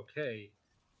feel okay,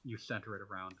 you center it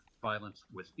around violence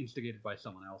was instigated by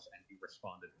someone else and you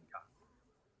responded in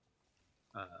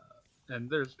kind. And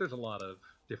there's a lot of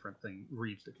different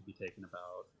reads that could be taken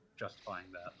about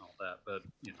justifying that and all that, but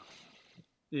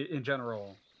in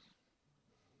general,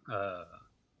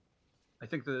 I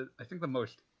think the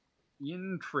most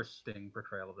interesting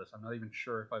portrayal of this, I'm not even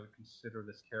sure if I would consider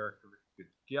this character a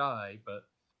good guy, but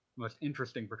the most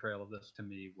interesting portrayal of this to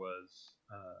me was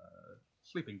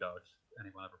Sleeping Dogs.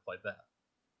 Anyone ever played that?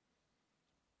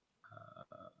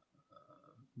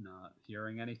 Not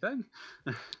hearing anything.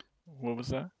 What was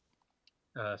that?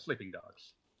 Sleeping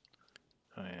Dogs.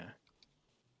 Oh yeah.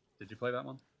 Did you play that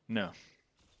one? No.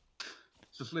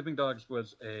 So Sleeping Dogs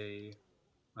was a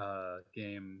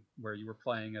game where you were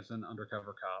playing as an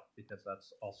undercover cop, because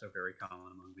that's also very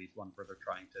common among these ones where they're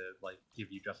trying to like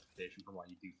give you justification for why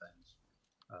you do things.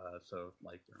 So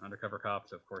like you're an undercover cop,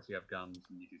 so of course you have guns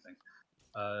and you do things.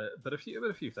 But a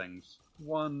few things.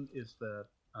 One is that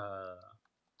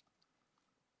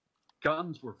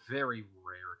guns were very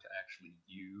rare to actually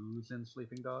use in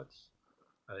Sleeping Dogs.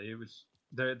 It was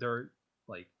they're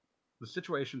like the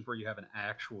situations where you have an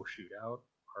actual shootout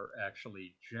are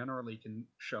actually generally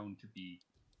shown to be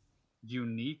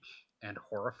unique and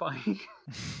horrifying.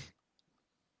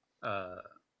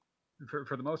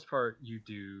 For the most part, you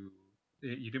do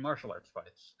martial arts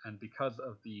fights, and because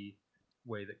of the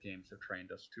way that games have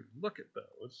trained us to look at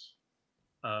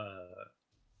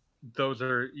those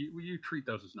are you treat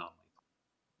those as non-lethal,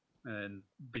 and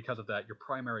because of that, your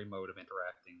primary mode of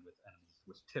interacting with enemies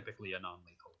was typically a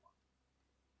non-lethal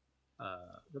one.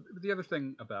 But the other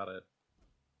thing about it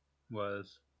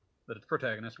was that its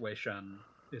protagonist Wei Shen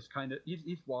is kind of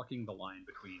he's walking the line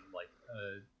between like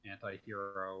an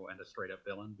anti-hero and a straight up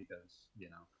villain, because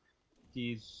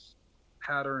he's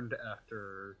patterned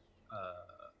after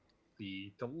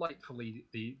the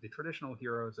traditional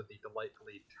heroes of the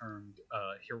delightfully termed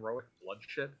heroic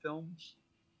bloodshed films.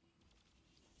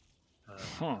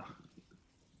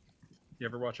 You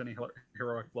ever watch any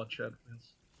heroic bloodshed?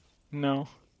 No.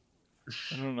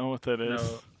 I don't know what that is.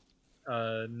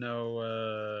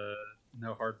 No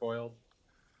Hard Boiled.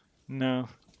 No.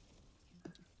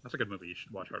 That's a good movie. You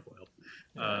should watch Hard Boiled.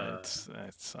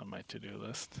 It's on my to-do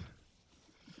list.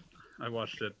 I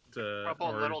watched it.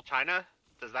 Trouble in Little China?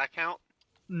 Does that count?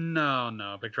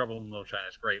 No. Big Trouble in Little China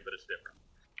is great, but it's different.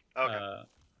 Okay.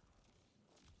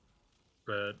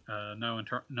 But no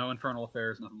Infernal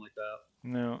Affairs, nothing like that.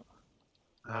 No.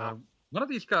 One of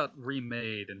these got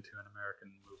remade into an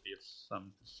American movie of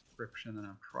some description, and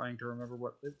I'm trying to remember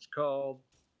what it's called.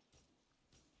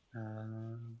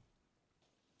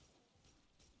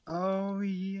 Oh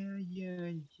yeah.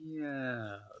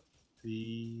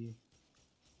 The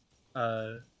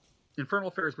Infernal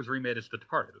Affairs was remade as The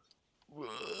Departed.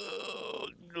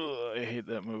 I hate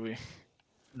that movie.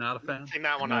 Not a fan. Seen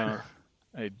that one No, either.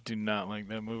 I do not like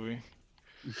that movie.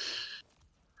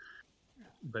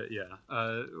 But yeah,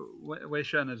 Wei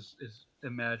Shen is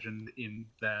imagined in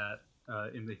that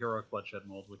in the heroic bloodshed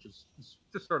mold, which is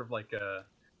just sort of like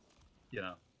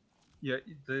you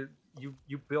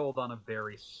build on a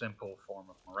very simple form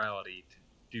of morality to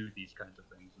do these kinds of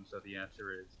things, and so the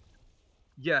answer is,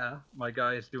 yeah, my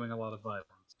guy is doing a lot of violence.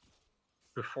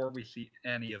 Before we see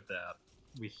any of that,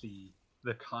 we see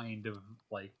the kind of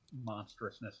like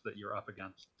monstrousness that you're up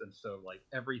against, and so like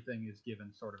everything is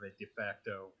given sort of a de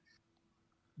facto.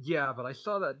 Yeah, but I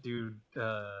saw that dude,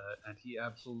 and he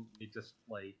absolutely just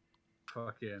like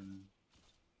fucking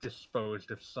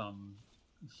disposed of some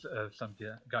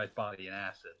guy's body in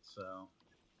acid. So,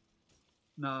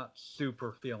 not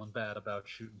super feeling bad about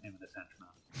shooting him in his henchman.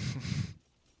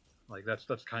 Like that's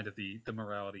kind of the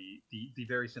morality, the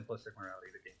very simplistic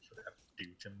morality the game should have to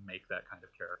do to make that kind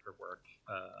of character work.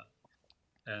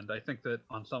 And I think that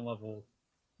on some level,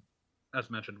 as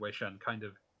mentioned, Wei Shen kind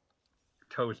of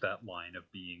toes that line of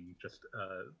being just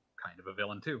kind of a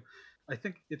villain too. I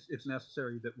think it's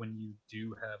necessary that when you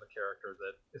do have a character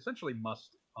that essentially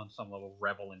must, on some level,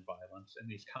 revel in violence in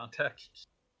these contexts,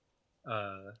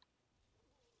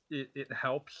 it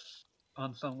helps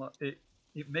on some level.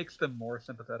 It makes them more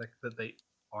sympathetic that they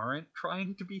aren't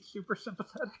trying to be super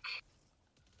sympathetic.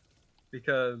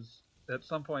 Because at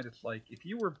some point it's like, if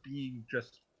you're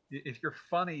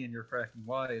funny and you're cracking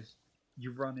wise,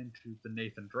 you run into the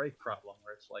Nathan Drake problem,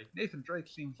 where it's like, Nathan Drake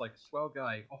seems like a swell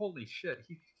guy. Holy shit,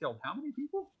 he killed how many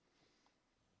people?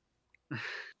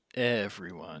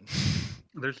 Everyone.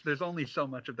 There's only so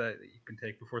much of that you can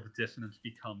take before the dissonance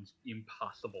becomes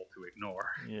impossible to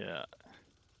ignore. Yeah.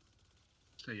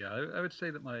 So yeah, I would say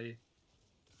that my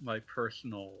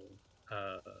personal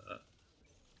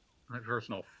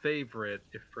favorite,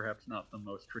 if perhaps not the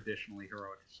most traditionally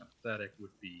heroic or sympathetic,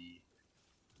 would be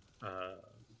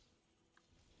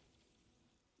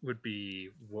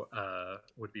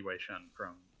Wei Shen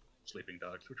from Sleeping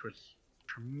Dogs, which was a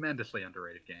tremendously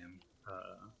underrated game.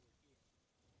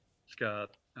 It's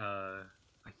got I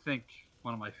think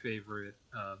one of my favorite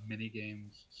mini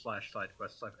games / side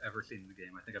quests I've ever seen in the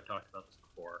game. I think I've talked about this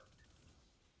before.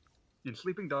 In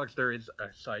Sleeping Dogs, there is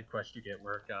a side quest you get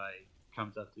where a guy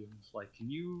comes up to you and is like, "Can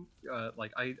you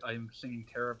I'm singing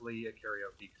terribly at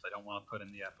karaoke because I don't want to put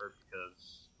in the effort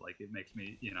because like it makes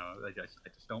me I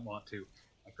just don't want to.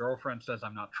 My girlfriend says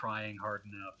I'm not trying hard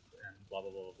enough and blah blah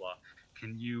blah blah blah.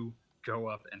 Can you go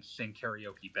up and sing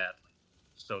karaoke badly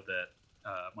so that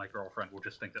my girlfriend will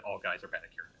just think that all guys are bad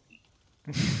at karaoke?"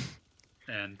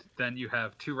 And then you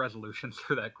have two resolutions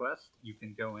for that quest. You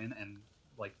can go in and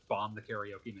like bomb the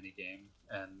karaoke mini game,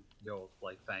 and he'll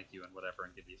like thank you and whatever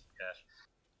and give you some cash.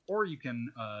 Or you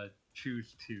can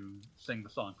choose to sing the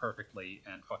song perfectly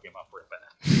and fuck him up real bad.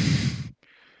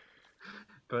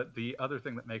 But the other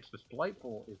thing that makes this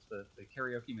delightful is that the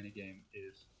karaoke minigame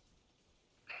is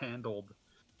handled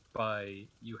by,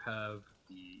 you have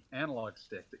the analog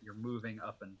stick that you're moving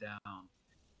up and down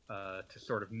to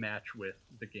sort of match with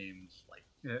the game's, like,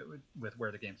 with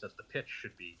where the game says the pitch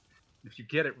should be. If you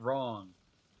get it wrong,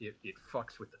 it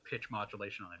fucks with the pitch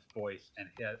modulation on his voice and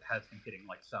has him hitting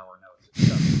like sour notes.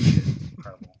 It's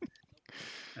incredible.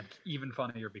 And it's even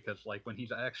funnier because, like, when you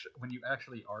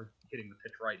actually are hitting the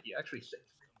pitch right, he actually sings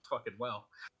fucking well.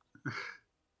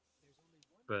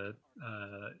 But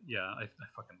yeah, I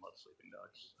fucking love Sleeping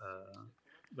Dogs.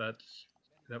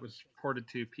 That was ported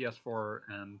to PS4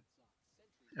 and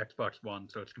Xbox One,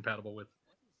 so it's compatible with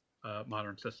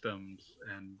modern systems,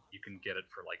 and you can get it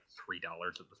for like $3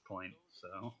 at this point.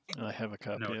 So I have a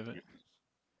copy of it.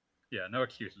 Yeah, no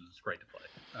excuses. It's great to play,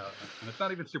 and it's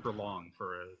not even super long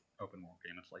for an open world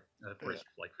game. It's like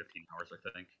like 15 hours, I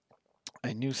think.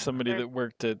 I knew somebody that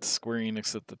worked at Square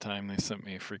Enix at the time. They sent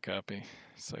me a free copy.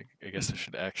 It's like, I guess I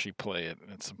should actually play it.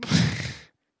 It's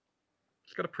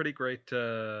got a pretty great.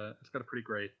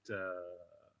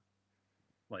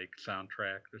 Like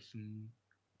soundtrack. There's some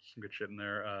good shit in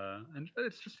there, and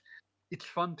it's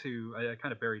fun to. I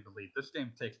kind of buried the lead. This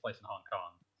game takes place in Hong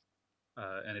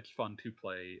Kong, and it's fun to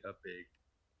play a big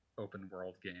open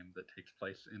world game that takes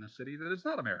place in a city that is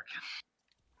not American.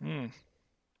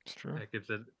 It's true. It gives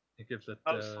it.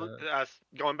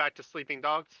 Going back to Sleeping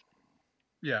Dogs.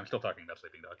 Yeah, I'm still talking about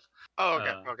Sleeping Dogs. Oh,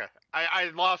 okay, okay. I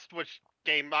lost which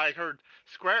game. I heard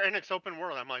Square Enix Open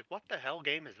World. I'm like, what the hell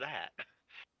game is that?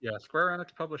 Yeah, Square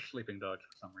Enix published Sleeping Dogs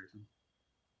for some reason.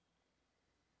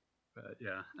 But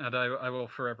yeah, and I will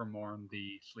forever mourn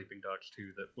the Sleeping Dogs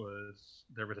 2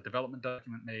 there was a development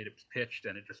document made, it was pitched,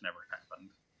 and it just never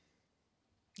happened.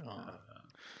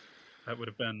 That would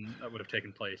have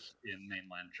taken place in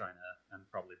mainland China and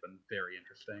probably been very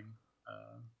interesting.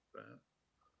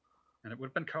 And it would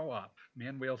have been co-op. Me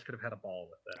and Wales could have had a ball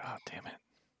with it. Oh, damn it.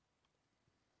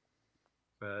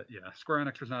 But yeah, Square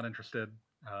Enix was not interested.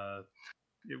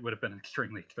 It would have been an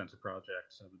extremely expensive project,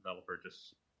 so the developer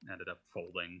just ended up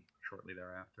folding shortly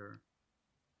thereafter.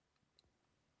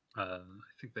 I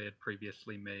think they had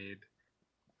previously made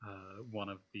one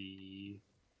of the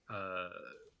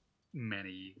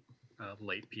many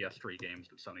late PS3 games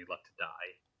that Sony let to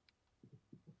die.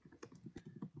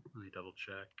 Let me double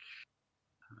check.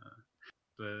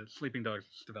 The Sleeping Dogs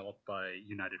was developed by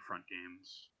United Front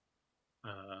Games.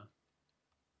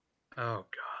 Oh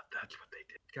god, that's what they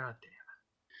did. God damn it.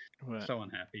 What? So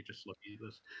unhappy just looking at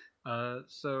this.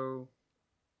 So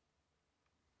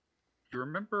you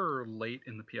remember late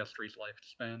in the PS3's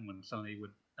lifespan when Sony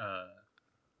would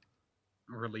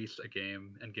release a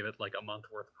game and give it like a month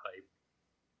worth of hype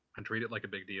and treat it like a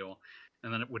big deal,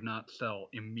 and then it would not sell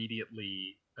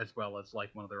immediately as well as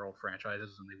like one of their old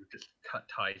franchises, and they would just cut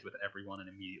ties with everyone and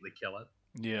immediately kill it.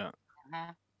 Yeah.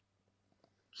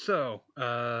 So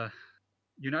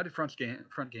United Front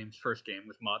Games' first game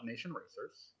was Mod Nation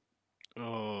Racers.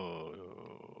 Oh.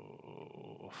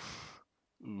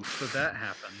 Oof. So that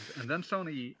happened, and then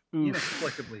Sony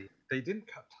inexplicably, they didn't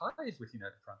cut ties with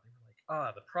United Front. They were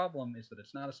like, the problem is that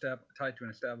it's not tied to an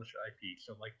established IP.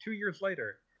 So like 2 years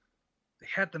later, they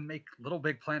had to make Little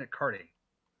Big Planet karting.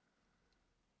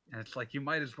 And it's like, you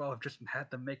might as well have just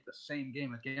had to make the same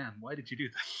game again. Why did you do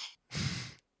this?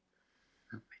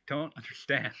 I don't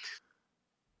understand.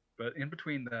 But in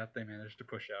between that, they managed to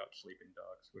push out Sleeping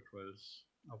Dogs, which was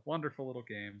a wonderful little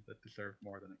game that deserved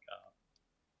more than it got.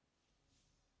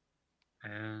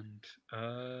 And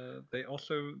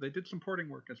they did some porting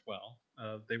work as well.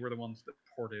 They were the ones that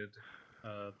ported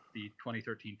the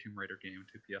 2013 Tomb Raider game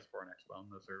to PS4 and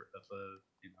Xbox. That's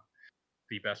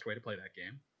the best way to play that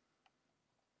game.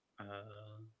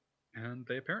 And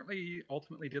they apparently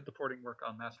ultimately did the porting work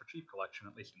on Master Chief Collection,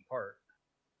 at least in part.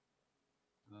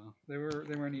 They were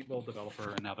a neat little developer,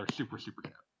 and now they're super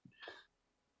dead,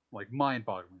 like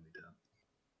mind-bogglingly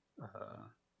dead.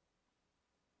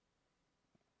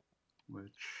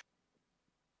 Which,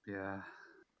 yeah,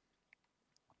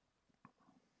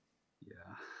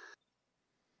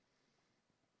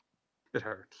 it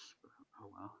hurts. But, oh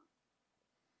well.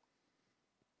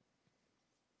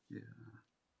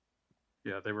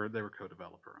 Yeah, they were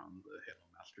co-developer on the Halo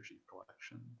Master Chief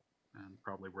Collection, and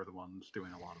probably were the ones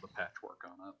doing a lot of the patchwork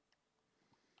on it.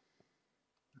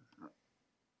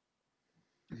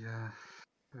 Yeah.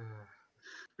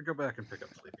 But go back and pick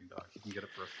up Sleeping Dogs. You can get it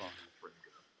for a phone. It's really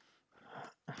good.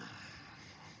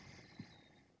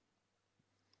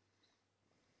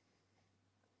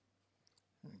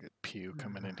 Get Pew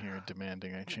coming in here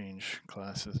demanding I change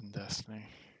classes in Destiny,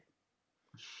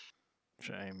 which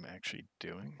I'm actually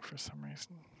doing for some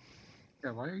reason.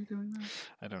 Yeah, why are you doing that?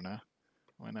 I don't know.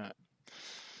 Why not?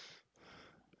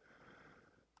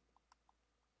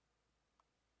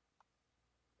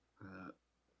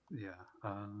 Yeah.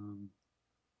 Let's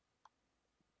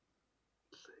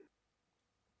see.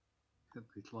 Hit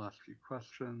these last few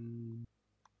questions.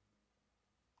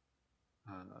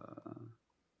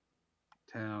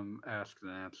 Tam asked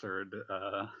and answered.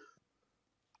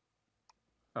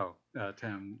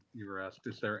 Tam, you were asked,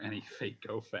 is there any fake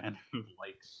Go fan who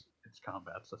likes its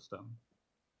combat system?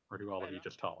 Or do all of you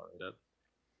just tolerate it?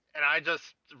 And I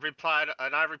just replied,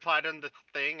 in the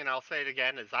thing, and I'll say it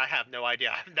again: is I have no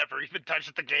idea. I've never even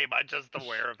touched the game. I'm just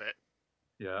aware of it.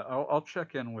 Yeah, I'll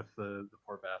check in with the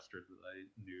poor bastard that I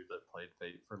knew that played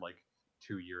Fate for like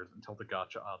 2 years until the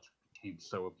gacha odds became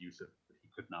so abusive that he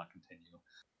could not continue.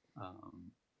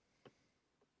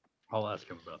 I'll ask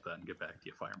him about that and get back to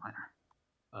you, Fireminer.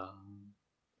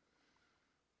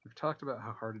 We've talked about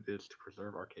how hard it is to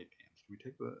preserve arcade games. Do we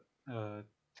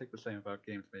take the same about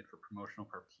games made for promotional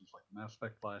purposes like the Mass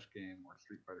Effect Flash game or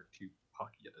Street Fighter 2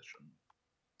 Pocky Edition?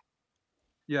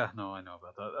 Yeah, no, I know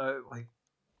about that.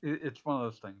 It's one of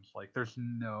those things. Like, there's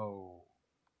no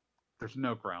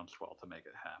groundswell to make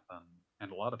it happen,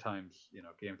 and a lot of times,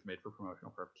 games made for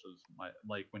promotional purposes,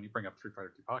 like when you bring up Street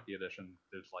Fighter 2 Pocky Edition,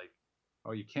 there's like,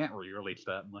 oh, you can't re-release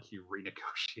that unless you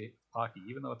renegotiate with Pocky,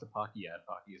 even though it's a Pocky ad.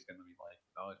 Pocky is going to be like,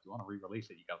 oh, if you want to re-release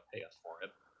it, you got to pay us for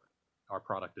it. Our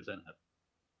product is in it.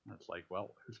 And it's like,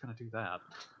 well, who's going to do that?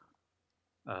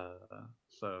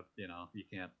 So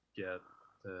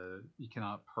you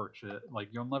cannot purchase, like,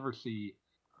 you'll never see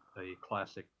a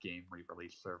classic game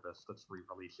re-release service that's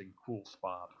re-releasing Cool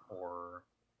Spot or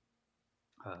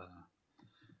God,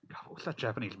 what was that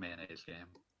Japanese mayonnaise game?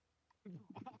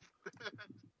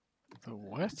 The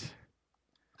what?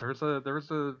 There was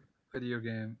a video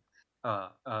game.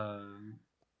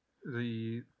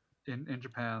 In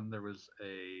Japan there was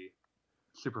a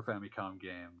Super Famicom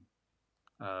game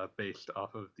based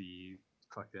off of the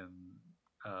fucking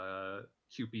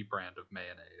Kewpie brand of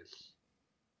mayonnaise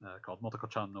called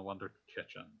Motoko-chan no Wonder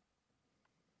Kitchen.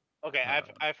 Okay,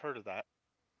 I've heard of that.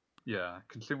 Yeah,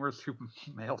 consumers who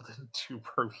mailed in 2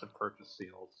 proofs of purchase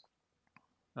seals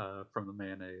from the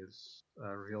mayonnaise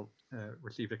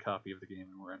received a copy of the game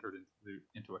and were entered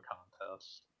into a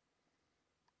contest.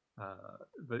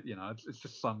 But it's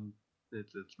just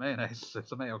it's mayonnaise.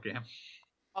 It's a mayo game.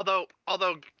 Although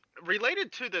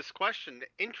related to this question,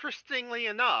 interestingly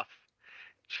enough,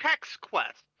 Chex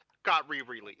Quest got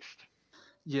re-released.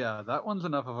 Yeah, that one's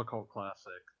enough of a cult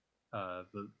classic.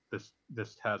 This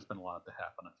has been allowed to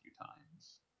happen a few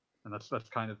times, and that's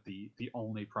kind of the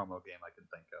only promo game I can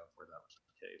think of where that was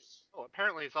the case. Oh,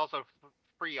 apparently it's also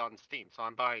free on Steam, so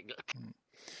I'm buying it.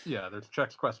 Yeah, there's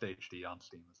Chex Quest HD on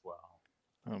Steam as well.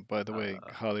 Oh, by the way,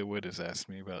 Hollywood has asked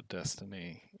me about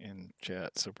Destiny in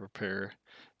chat, so prepare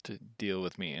to deal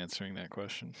with me answering that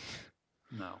question.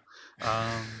 No,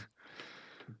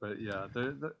 but yeah,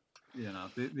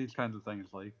 these kinds of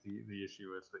things, like the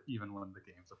issue is that even when the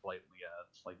games are blatantly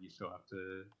ads, like you still have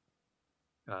to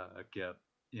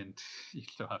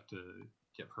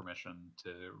get permission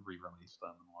to re-release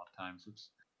them, and a lot of times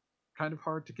it's kind of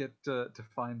hard to get to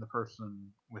find the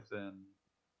person within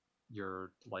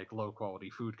your like low quality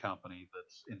food company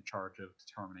that's in charge of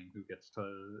determining who can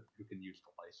use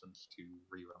the license to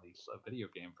re-release a video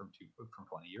game from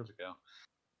 20 years ago.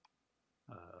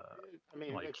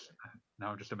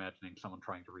 Now I'm just imagining someone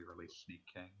trying to re-release Sneak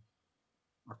King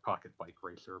or Pocket Bike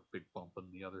Racer, Big Bump, and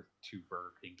the other 2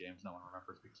 Burger King games no one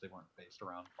remembers because they weren't based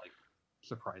around like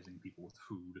surprising people with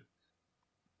food.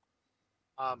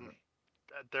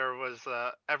 There was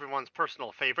everyone's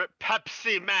personal favorite,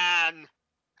 Pepsi Man.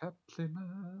 Pepsi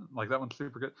Man, like that one's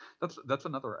super good. That's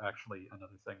another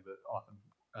thing that often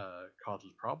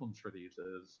causes problems for these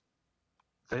is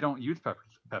they don't use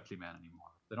Pepsi Man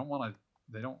anymore. They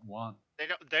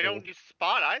don't use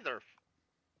Spot either.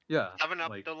 Yeah,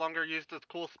 7-Up no longer used this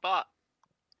Cool Spot.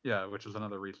 Yeah, which is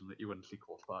another reason that you wouldn't see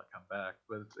Cool Spot come back.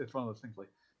 But it's one of those things,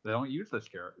 like, they don't use this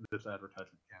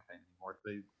advertisement campaign anymore.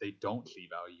 They don't see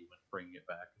value in bringing it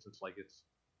back because it's like it's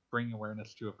bringing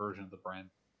awareness to a version of the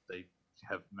brand they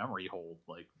have memory hold.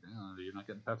 Like, you're not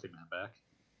getting Pepsi Man back.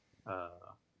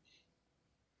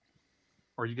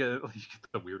 Or you get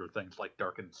the weirder things like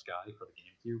Darkened Sky for the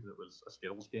GameCube. That was a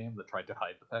Skittles game that tried to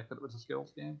hide the fact that it was a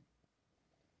Skittles game.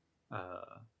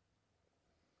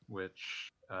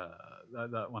 Which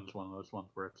that one's one of those ones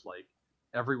where it's like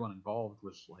everyone involved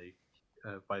was like,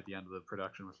 by the end of the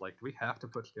production was like, do we have to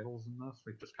put Skittles in this?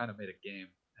 We just kind of made a game,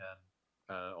 and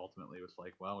ultimately it was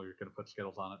like, well, we're going to put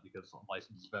Skittles on it because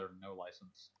license is better than no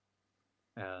license.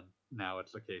 And now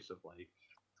it's a case of like,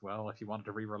 well, if you wanted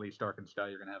to re-release Darkened Sky,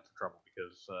 you're gonna have some trouble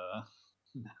because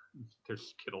there's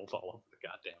Skittles all over the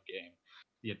goddamn game.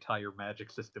 The entire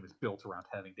magic system is built around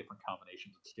having different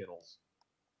combinations of Skittles.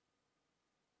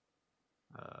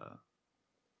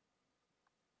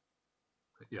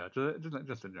 Yeah,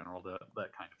 just in general,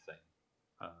 that kind of thing,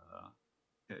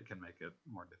 it can make it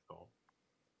more difficult.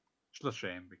 It's a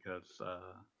shame because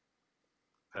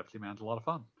Pepsi Man's a lot of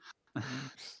fun. All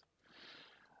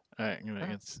right, I'm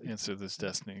gonna answer this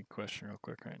Destiny question real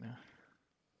quick right now.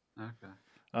 Okay.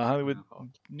 Hollywood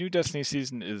new Destiny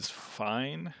season is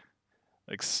fine.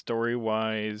 Like story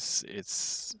wise,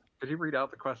 it's. Could you read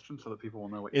out the question so that people will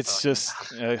know what it's you're just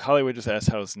talking Hollywood just asked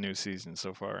how's the new season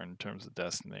so far in terms of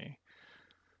Destiny.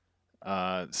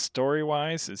 Story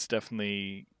wise, it's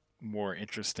definitely more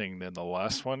interesting than the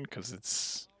last one because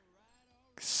it's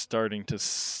starting to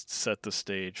set the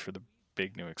stage for the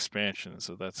big new expansion,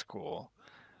 so that's cool.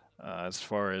 As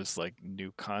far as like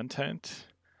new content,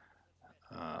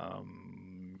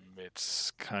 it's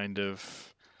kind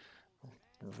of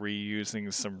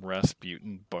reusing some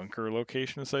Rasputin bunker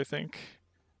locations, I think,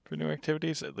 for new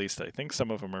activities. At least I think some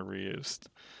of them are reused.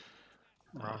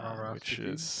 Which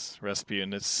is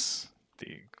Rasputin. It's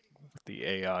the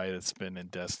AI that's been in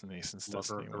Destiny since Lover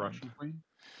Destiny of the 1. Russian Queen?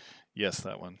 Yes,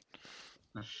 that one.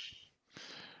 I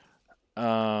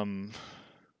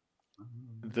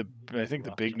think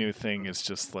the big new thing is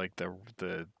just like the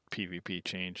PvP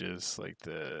changes, like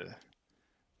the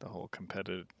whole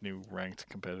new ranked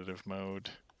competitive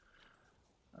mode.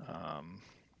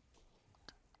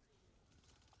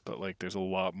 But like there's a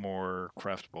lot more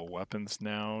craftable weapons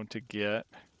now to get,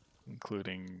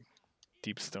 including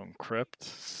Deepstone Crypt,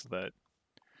 so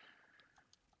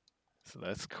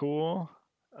that's cool.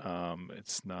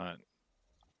 It's not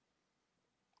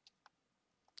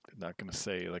going to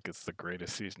say like it's the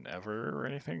greatest season ever or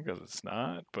anything because it's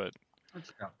not, but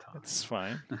It's got time. it's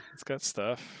fine. It's got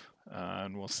stuff,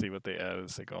 and we'll see what they add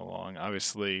as they go along.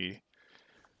 Obviously,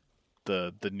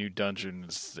 the new dungeon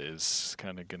is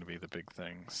kind of going to be the big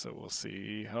thing, so we'll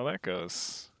see how that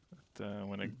goes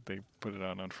when they put it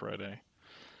on Friday.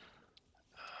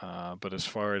 But as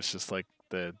far as just like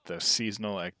the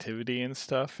seasonal activity and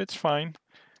stuff, it's fine.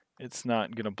 It's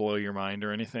not going to blow your mind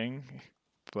or anything,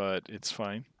 but it's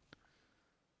fine.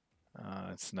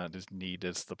 It's not as neat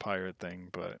as the pirate thing,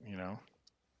 but you know,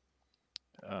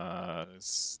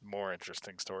 it's more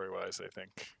interesting story-wise, I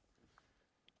think.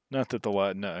 Not that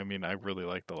I mean, I really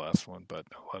like the last one, but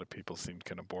a lot of people seemed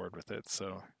kind of bored with it.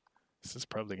 So this is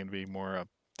probably going to be more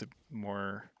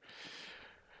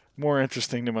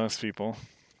interesting to most people.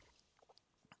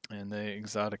 And the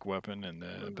exotic weapon and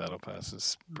the battle pass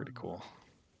is pretty cool.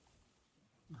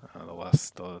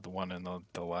 The one in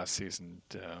the last season,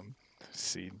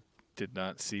 did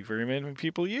not see very many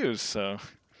people use. So,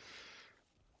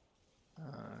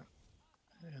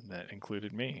 and that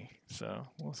included me. So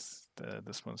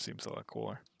this one seems a lot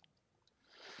cooler.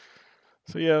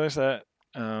 So yeah, there's that.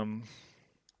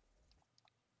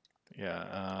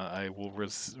 I will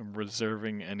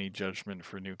reserving any judgment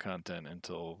for new content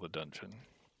until the dungeon.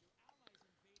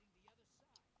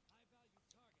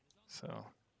 So,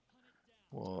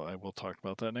 I will talk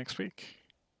about that next week.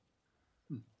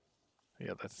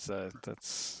 Yeah, that's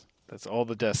all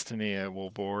the Destiny I will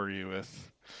bore you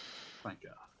with. Thank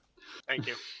God. Thank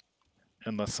you.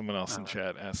 Unless someone else in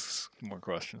chat asks more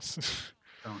questions.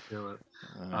 Don't do it.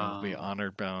 I'll be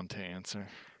honored bound to answer.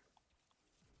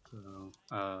 So,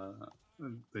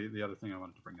 the other thing I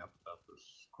wanted to bring up about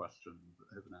this question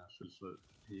that has been asked is that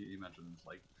he mentions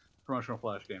like promotional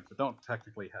Flash games that don't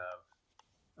technically have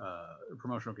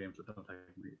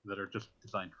that are just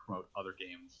designed to promote other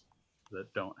games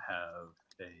that don't have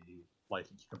a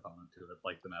licensed component to it,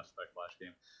 like the Mass Effect Flash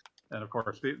game. And of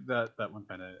course, that one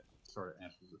kind of sort of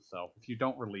answers itself. If you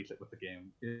don't release it with the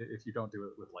game, if you don't do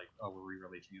it with like, oh, we're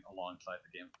re-releasing it alongside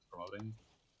the game it's promoting,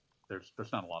 there's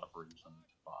not a lot of reason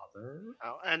to bother.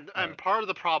 Oh, and part of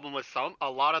the problem with a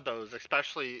lot of those,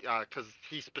 especially because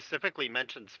he specifically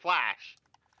mentions Flash.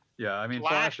 Yeah, I mean,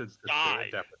 Flash is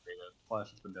died. deprecated. Flash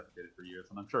has been deprecated for years,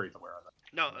 and I'm sure he's aware of it.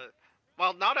 No,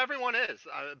 well, not everyone is,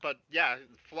 but yeah,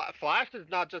 Flash is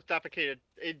not just deprecated.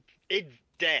 It's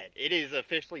dead. It is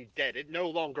officially dead. It no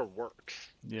longer works.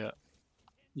 Yeah.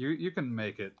 You can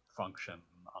make it function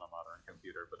on a modern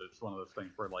computer, but it's one of those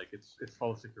things where like it's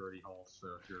full of security holes. So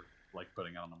if you're like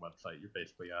putting it on the website, you're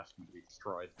basically asking to be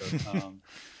destroyed. But,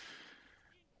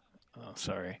 oh,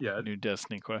 sorry. Yeah. New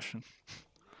Destiny question.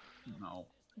 No.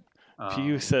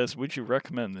 PU says, would you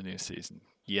recommend the new season?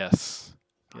 Yes.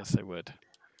 Yes, I would.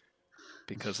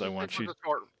 Because I want you.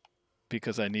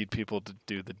 Because I need people to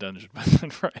do the dungeon on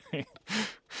Friday.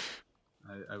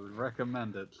 I would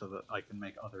recommend it so that I can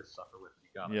make others suffer with me.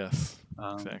 Got it. Yes,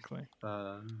 Um, exactly.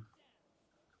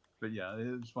 But yeah,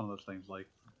 it's one of those things like,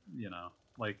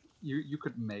 like you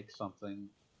could make something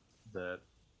that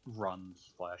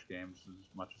runs Flash games as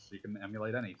much as you can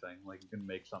emulate anything. Like you can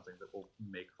make something that will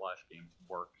make Flash games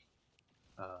work.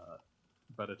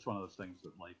 But it's one of those things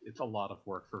that like it's a lot of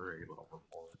work for very little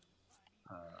reward.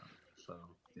 So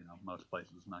most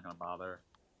places not going to bother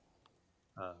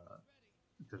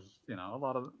because a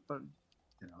lot of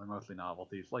they're mostly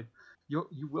novelties. Like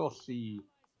you will see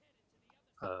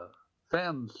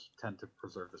fans tend to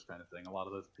preserve this kind of thing. A lot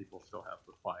of those people still have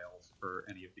the files for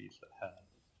any of these that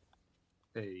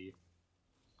had a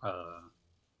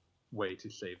way to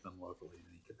save them locally in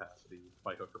any capacity,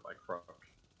 by hook or by crook.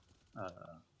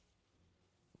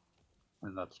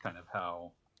 And that's kind of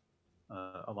how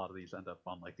a lot of these end up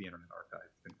on like the Internet Archive.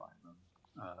 You can find them.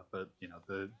 But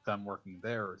them working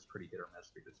there is pretty hit or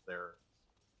miss because their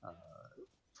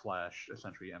Flash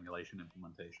essentially emulation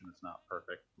implementation is not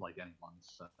perfect like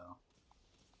anyone's.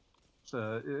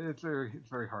 So it's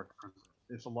very hard to preserve.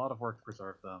 It's a lot of work to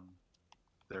preserve them.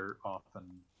 They're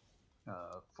often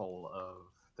full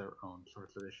of their own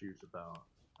sorts of issues about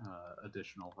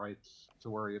additional rights to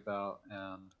worry about,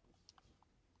 and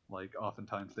like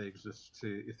oftentimes they exist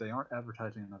to, if they aren't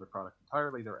advertising another product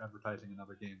entirely, they're advertising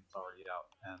another game that's already out,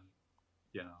 and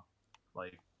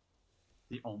like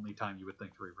the only time you would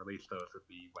think to re-release those would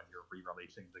be when you're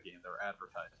re-releasing the game they're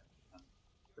advertising. And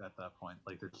at that point,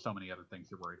 like there's so many other things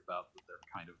you're worried about that they're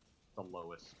kind of the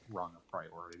lowest rung of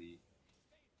priority.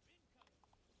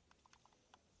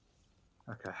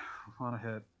 Okay, I want to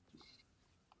hit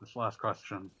this last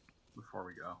question before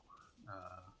we go.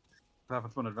 What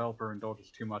happens when a developer indulges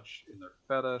too much in their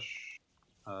fetish?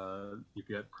 You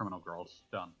get criminal girls.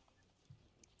 Done.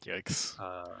 Yikes.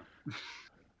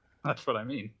 That's what I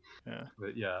mean. Yeah.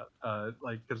 But yeah,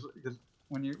 like because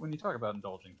when you talk about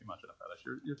indulging too much in a fetish,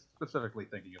 you're specifically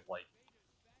thinking of like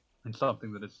in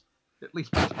something that is at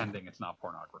least pretending it's not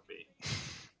pornography.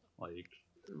 Like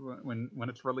when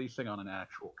it's releasing on an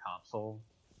actual console,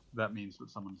 that means that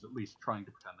someone's at least trying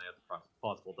to pretend they have the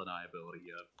plausible deniability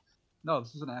of, no,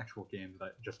 this is an actual game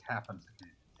that just happens to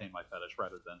contain my fetish,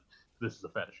 rather than this is a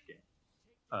fetish game.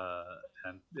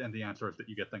 And the answer is that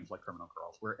you get things like Criminal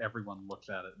Girls, where everyone looks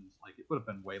at it and is like, it would have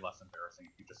been way less embarrassing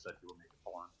if you just said you were making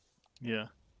porn. Yeah,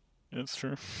 it's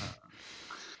true.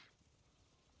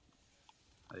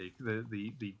 Like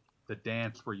the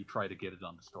dance where you try to get it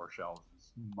on the store shelves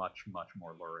is much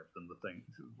more lurid than the thing.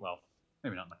 Well,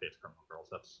 maybe not in the case of Criminal Girls.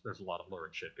 There's a lot of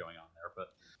lurid shit going on there,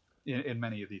 but in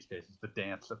many of these cases, the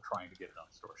dance of trying to get it on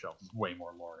the store shelves is way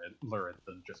more lurid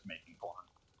than just making porn.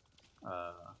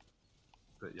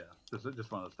 But yeah, this is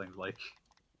just one of those things. Like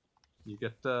you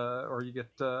get a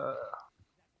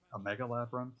Mega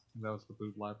Labyrinth. That was the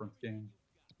Boob Labyrinth game.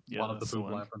 Yeah, One of the that's the Boob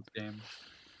one. Labyrinth games.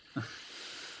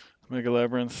 Mega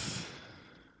Labyrinth.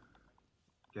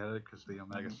 Get it? Because the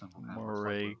Omega symbol kind of looks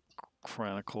Moray like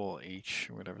Chronicle H,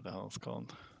 or whatever the hell it's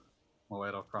called.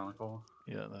 Moedo Chronicle.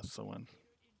 Yeah, that's the one.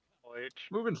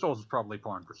 Moving Souls is probably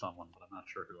porn for someone, but I'm not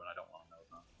sure who, and I don't want to know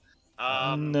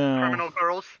them. No. Criminal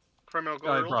Girls. Criminal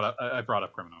Girls. I brought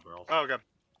up Criminal Girls. Oh, good.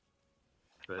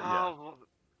 But yeah,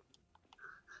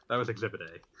 that was Exhibit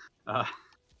A.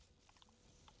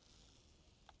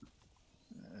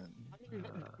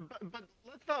 But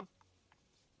let's not.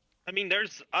 I mean,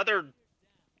 there's other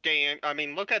game. I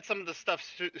mean, look at some of the stuff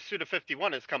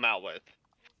Suda51 has come out with.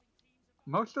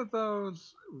 Most of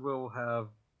those will have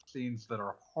scenes that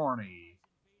are horny,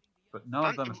 but none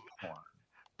of them is porn.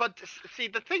 But see,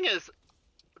 the thing is,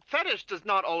 fetish does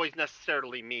not always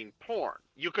necessarily mean porn.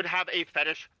 You could have a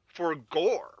fetish for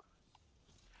gore.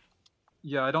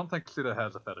 Yeah, I don't think Suda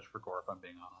has a fetish for gore, if I'm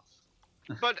being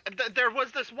honest. But there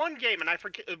was this one game, and I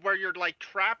forget, where you're like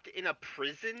trapped in a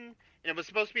prison, and it was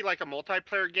supposed to be like a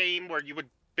multiplayer game where you would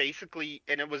basically,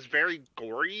 and it was very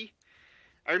gory.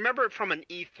 I remember it from an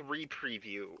E3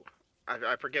 preview.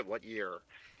 I forget what year,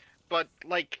 but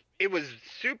like it was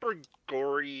super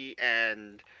gory,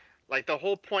 and like the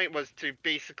whole point was to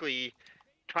basically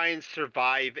try and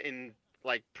survive in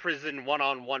like prison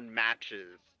one-on-one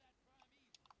matches.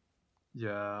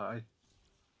 Yeah,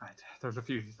 there's a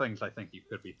few things I think you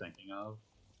could be thinking of,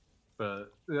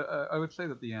 but I would say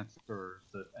that the answer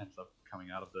that ends up coming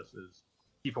out of this is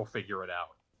people figure it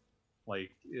out.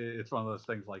 Like, it's one of those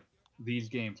things like, these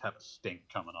games have a stink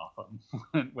coming off of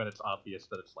them when it's obvious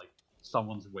that it's like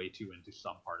someone's way too into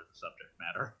some part of the subject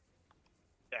matter.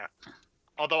 Yeah.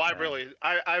 Although I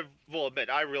will admit,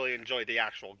 I really enjoy the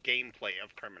actual gameplay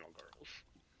of Criminal Girls.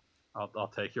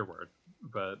 I'll take your word,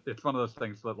 but it's one of those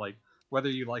things that like whether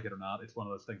you like it or not, it's one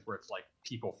of those things where it's like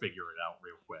people figure it out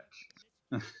real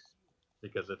quick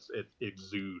because it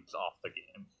exudes off the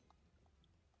game.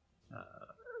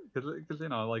 Because you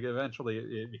know, like eventually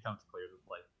it becomes clear that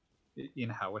like in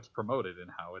how it's promoted and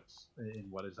how it's in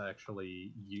what is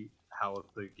actually how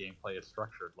the gameplay is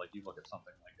structured. Like you look at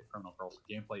something like the Criminal Girls,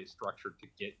 the gameplay is structured to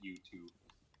get you to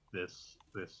this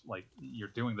like you're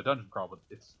doing the dungeon crawl, but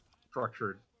it's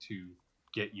structured to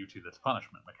get you to this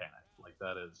punishment mechanic. Like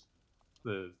that is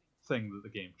the thing that the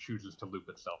game chooses to loop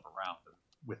itself around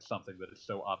with something that is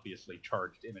so obviously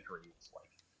charged imagery. It's like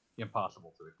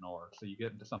impossible to ignore. So you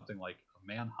get into something like a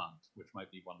manhunt, which might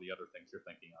be one of the other things you're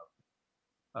thinking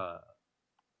of.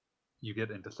 You get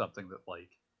into something that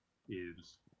like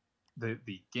is the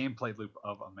gameplay loop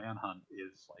of a manhunt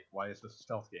is like, why is this a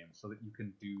stealth game? So that you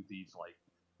can do these like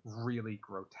really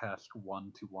grotesque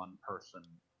one-to-one person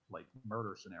like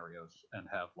murder scenarios and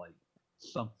have like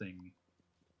something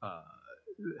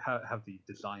have the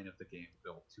design of the game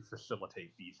built to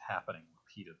facilitate these happening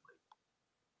repeatedly.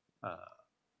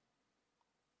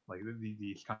 Like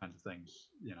these kinds of things,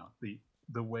 you know,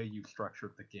 the way you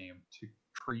structured the game to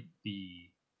treat the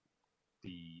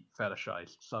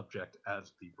fetishized subject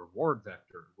as the reward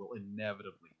vector will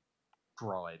inevitably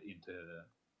draw it into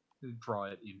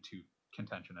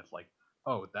contention. It's like,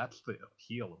 oh, that's the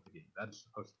appeal of the game. That is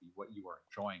supposed to be what you are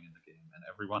enjoying in the game, and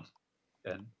everyone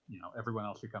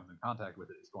else who comes in contact with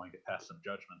it is going to pass some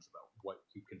judgments about what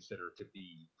you consider to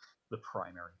be the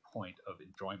primary point of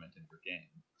enjoyment in your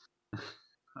game.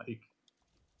 Like,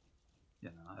 you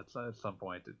know, at some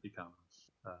point it becomes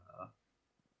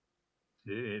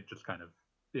it just kind of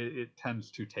it tends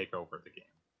to take over the game.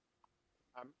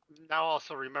 I'm now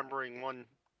also remembering one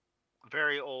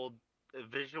very old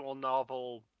visual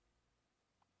novel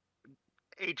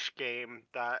H game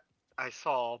that I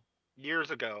saw years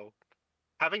ago,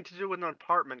 having to do with an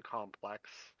apartment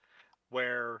complex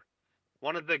where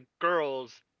one of the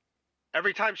girls,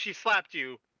 every time she slapped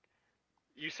you,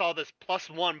 you saw this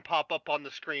 +1 pop up on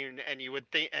the screen, and you would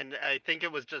think, and I think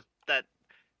it was just that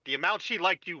the amount she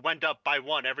liked you went up by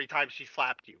 1 every time she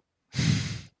slapped you.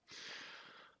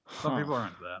 Some people are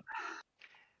into that.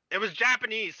 It was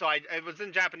Japanese, so it was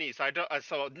in Japanese, so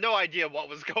so no idea what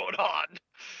was going on.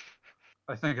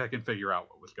 I think I can figure out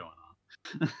what was going on.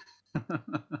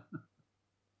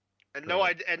 And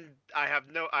I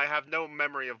have no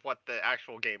memory of what the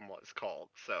actual game was called.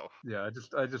 So yeah,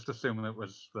 I just assume it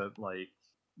was that, like,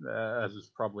 as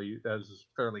is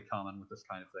fairly common with this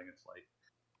kind of thing. It's like,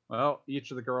 well,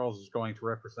 each of the girls is going to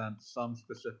represent some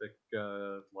specific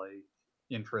like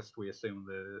interest we assume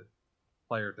the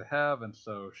player to have, and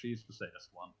so she's the sadist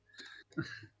one.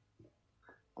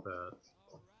 But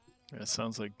It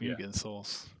sounds like Mugen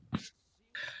Souls.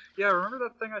 yeah, remember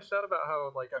that thing I said about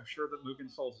how, like, I'm sure that Mugen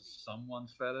Souls is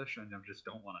someone's fetish, and I just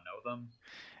don't want to know them?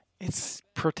 It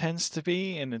pretends to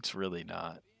be, and it's really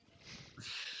not.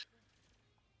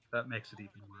 That makes it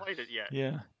even worse. Played it yet?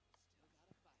 Yeah.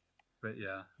 But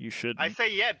yeah. You should. I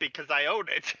say yet because I own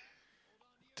it.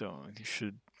 Don't. You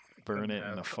should burn it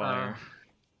in a fire.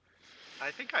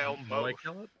 I think I own Moe both.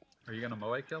 kill it? Are you gonna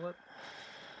Moe kill it?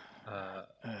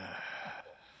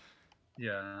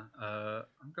 Yeah.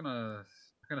 I'm gonna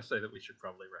say that we should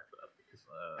probably wrap it up because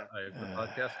I have been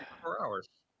podcasting for 4 hours.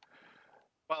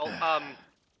 Well,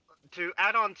 to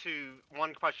add on to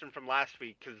one question from last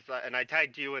week, and I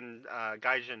tagged you and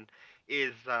Gaijin,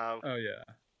 is oh yeah.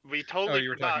 We totally you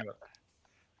were forgot. talking about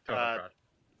Toho Project.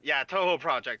 Yeah, Toho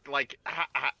Project. Like,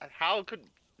 how could...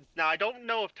 Now, I don't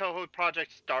know if Toho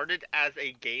Project started as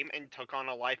a game and took on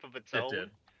a life of its own. It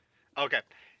did. Okay.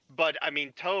 But, I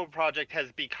mean, Toho Project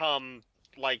has become,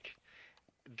 like,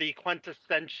 the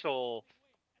quintessential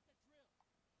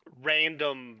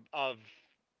random of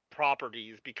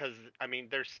properties because, I mean,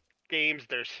 there's games,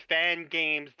 there's fan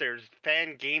games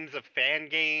of fan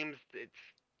games.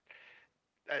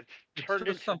 It's turned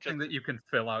into just something that you can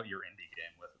fill out your indie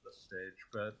game with at this stage,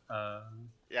 but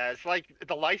yeah, it's like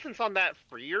the license on that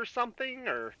free or something,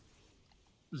 or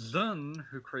Zun,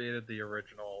 who created the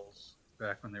originals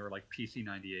back when they were like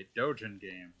PC-98 Dojin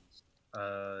games,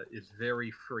 is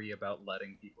very free about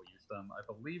letting people use them. I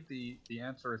believe the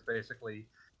answer is basically,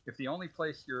 if the only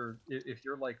place if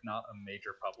you're like not a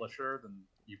major publisher, then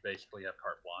you basically have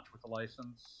carte blanche with the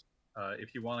license.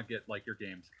 If you want to get like your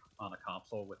games on a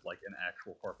console with like an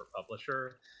actual corporate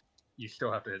publisher, you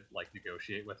still have to like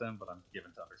negotiate with them, but I'm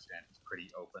given to understand it's pretty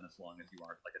open as long as you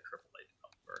aren't like a AAA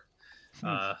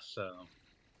developer. So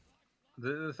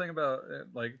the thing about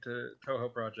like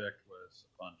Toho Project was a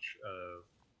bunch of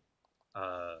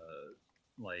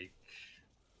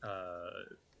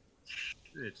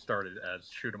it started as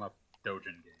shoot 'em up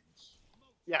Dojin games,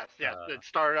 Yes, yes. Uh, It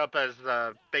started up as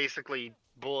basically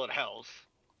bullet hells.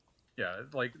 Yeah,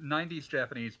 like 90s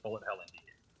Japanese bullet hell indie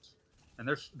games. And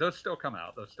those still come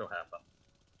out, those still happen.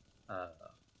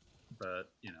 But,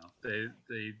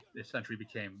 they essentially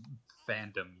became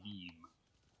fandom meme.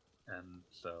 And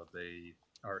so they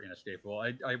are inescapable.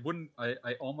 I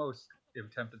almost am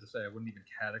tempted to say I wouldn't even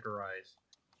categorize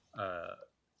uh,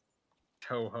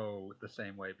 Toho the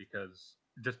same way, because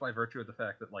just by virtue of the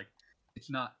fact that, like, it's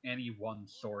not any one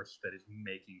source that is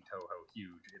making Toho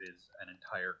huge. It is an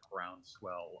entire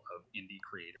groundswell of indie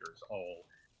creators all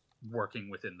working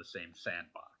within the same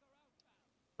sandbox.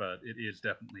 But it is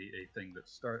definitely a thing that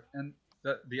and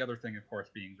the other thing, of course,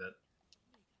 being that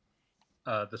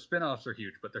the spin-offs are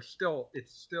huge, but it's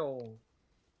still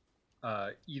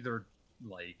either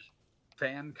like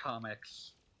fan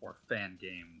comics or fan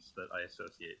games that I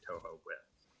associate Toho with.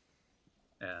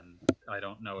 And I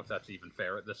don't know if that's even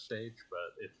fair at this stage,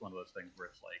 but it's one of those things where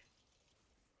it's like,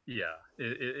 yeah,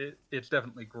 it's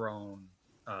definitely grown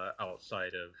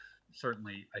outside of,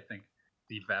 certainly, I think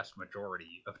the vast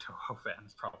majority of Toho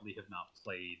fans probably have not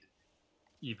played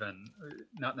even,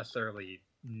 not necessarily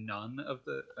none of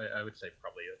the, I would say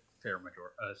probably a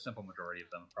simple majority of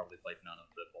them have probably played none of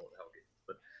the bullet hell games,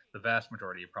 but the vast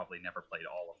majority have probably never played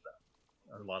all of them.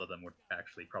 A lot of them would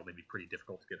actually probably be pretty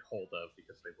difficult to get hold of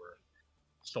because they were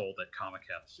sold at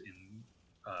Comic-Cons in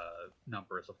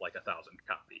numbers of like 1,000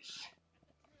 copies.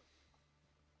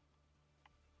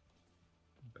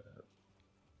 But,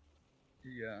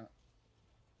 yeah,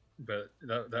 but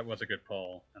that was a good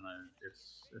poll, and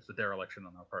it's a dereliction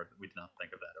on our part that we did not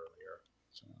think of that earlier.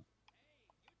 So,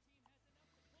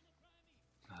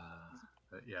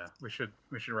 but yeah, we should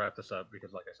wrap this up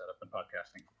because, like I said, I've been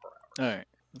podcasting for 4 hours. All right,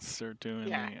 let's start doing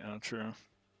Yeah. the outro.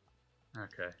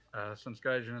 Okay. Since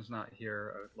Gaijin is not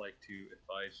here, I would like to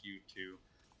advise you to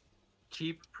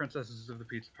keep Princesses of the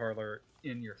Pizza Parlor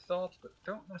in your thoughts, but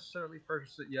don't necessarily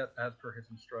purchase it yet, as per his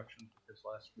instructions, because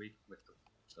last week, with the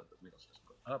stuff that Wheels just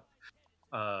put up,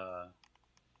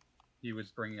 he was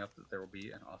bringing up that there will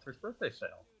be an author's birthday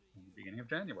sale in the beginning of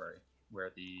January,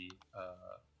 where the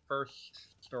first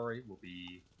story will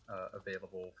be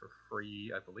available for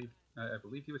free. I believe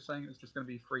he was saying it was just going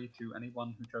to be free to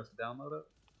anyone who chose to download it.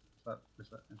 Is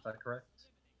that correct? I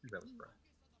think that was correct.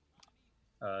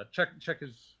 Check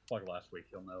his plug last week.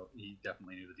 You'll know he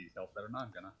definitely knew the details better than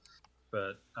I'm gonna.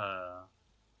 But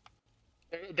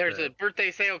There's a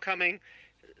birthday sale coming.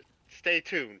 Stay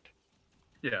tuned.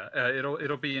 yeah,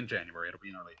 it'll be in January. It'll be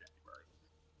in early January.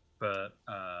 But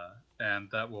and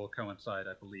that will coincide,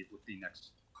 I believe, with the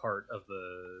next part of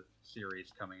the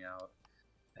series coming out.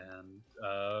 And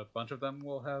a bunch of them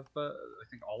will have, I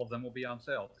think all of them will be on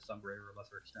sale to some greater or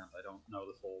lesser extent. I don't know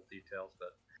the full details,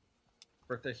 but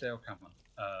birthday sale coming.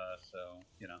 So,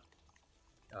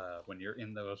 when you're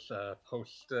in those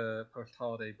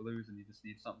post-holiday blues and you just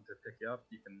need something to pick you up,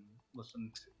 you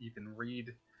can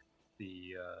read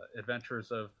the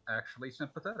adventures of actually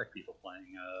sympathetic people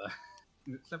playing,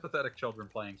 sympathetic children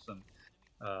playing some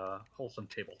wholesome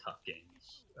tabletop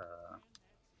games.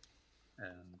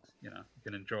 And you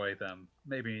can enjoy them.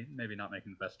 Maybe not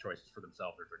making the best choices for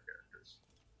themselves or their characters.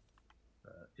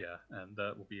 Yeah, and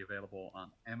that will be available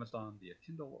on Amazon via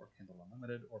Kindle or Kindle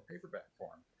Unlimited or paperback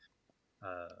form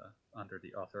under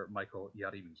the author Michael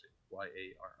Yarimizu,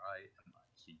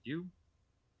 Yarimicu.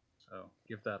 So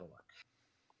give that a look.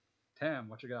 Tam,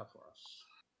 what you got for us?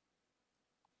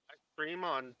 I stream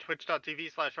on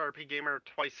twitch.tv/rpgamer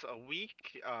twice a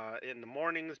week in the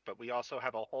mornings, but we also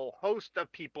have a whole host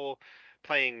of people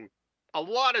playing a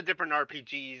lot of different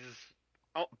RPGs,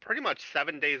 pretty much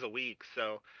 7 days a week.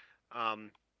 So,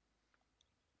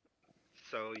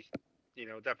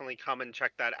 definitely come and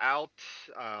check that out.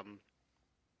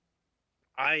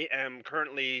 I am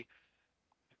currently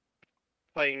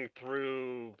playing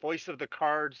through Voice of the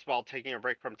Cards while taking a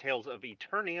break from Tales of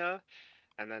Eternia,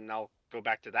 and then I'll go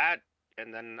back to that.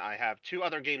 And then I have 2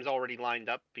 other games already lined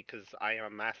up because I am a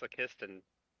masochist and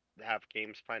have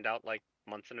games planned out like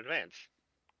months in advance.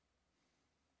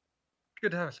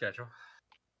 Good to have a schedule.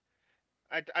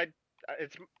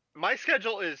 It's my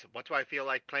schedule is what do I feel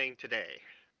like playing today.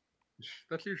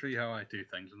 That's usually how I do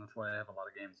things, and that's why I have a lot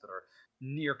of games that are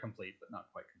near complete but not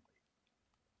quite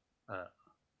complete.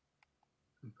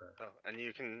 And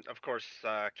you can, of course,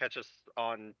 catch us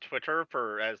on Twitter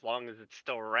for as long as it's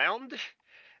still around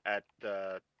at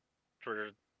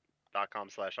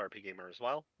twitter.com/rpgamer as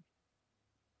well.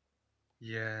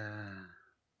 Yeah.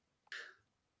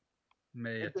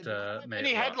 May It it didn't have may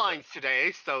any it rot. headlines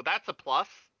today, so that's a plus.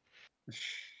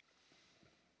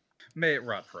 May it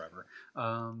rot forever.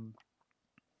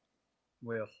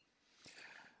 Well,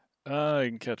 You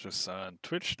can catch us on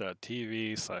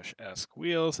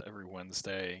twitch.tv/askwheels every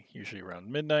Wednesday, usually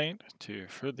around midnight,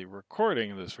 for the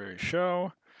recording of this very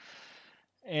show.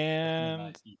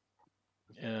 And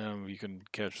you can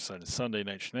catch us on Sunday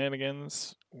Night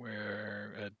Shenanigans,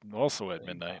 also at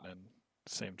midnight, and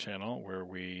same channel, where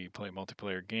we play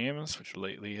multiplayer games, which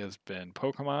lately has been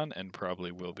Pokemon and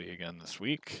probably will be again this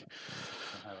week.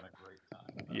 I'm having a great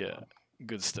time. Yeah,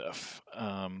 good stuff.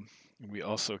 We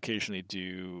also occasionally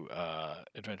do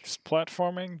adventures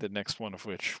platforming, the next one of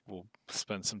which will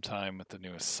spend some time with the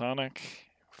newest Sonic,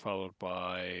 followed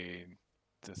by,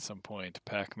 at some point,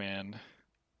 Pac-Man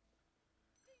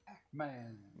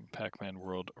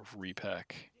World of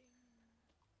Repack.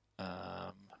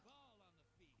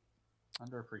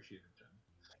 Underappreciated, Jim.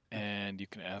 And you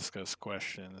can ask us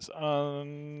questions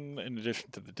in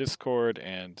addition to the Discord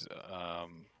and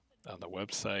on the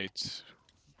website,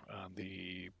 on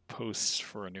the posts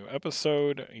for a new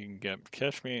episode. You can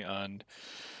catch me on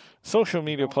social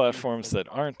media platforms that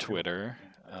aren't Twitter,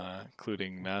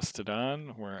 including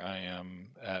Mastodon, where I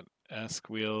am at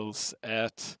AskWheels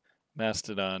at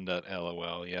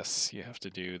mastodon.lol. Yes, you have to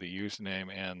do the username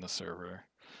and the server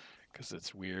because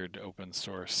it's weird open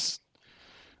source,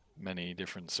 many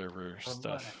different server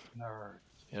stuff.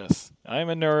 Yes, I'm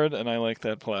a nerd and I like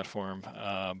that platform.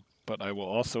 But I will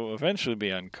also eventually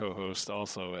be on co-host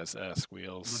also as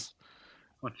AskWheels.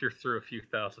 Once you're through a few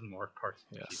thousand more parts.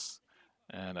 Yes.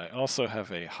 And I also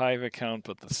have a Hive account,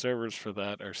 but the servers for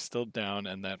that are still down,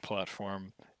 and that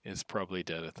platform is probably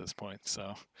dead at this point.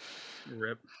 So,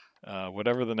 RIP.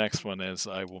 Whatever the next one is,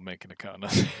 I will make an account on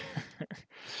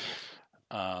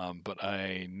there. But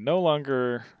I no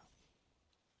longer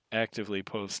actively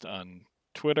post on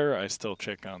Twitter. I still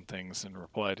check on things and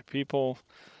reply to people.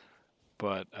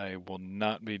 But I will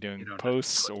not be doing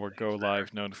posts or go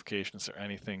live notifications or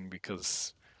anything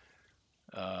because,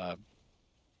 the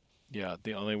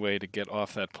only way to get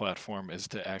off that platform is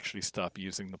to actually stop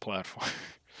using the platform.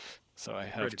 So I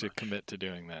have to commit to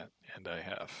doing that, and I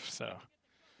have. So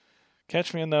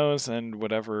catch me in those, and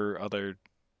whatever other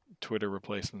Twitter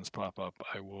replacements pop up,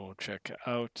 I will check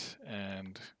out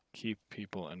and keep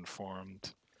people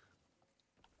informed.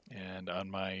 And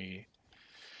on my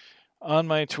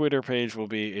Twitter page will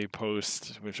be a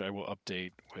post which I will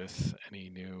update with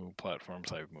any new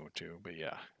platforms I've moved to. But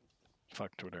yeah,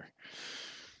 fuck Twitter.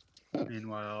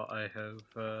 Meanwhile, I have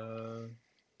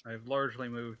largely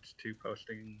moved to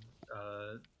posting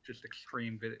just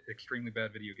extremely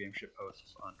bad video game shit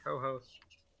posts on co-host.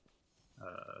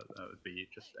 That would be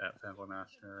just at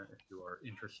FanboyMaster if you are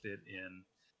interested in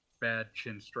bad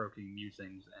chin stroking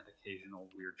musings and occasional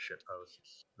weird shit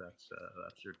posts. That's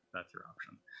your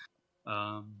option.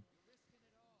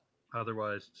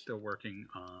 Otherwise, still working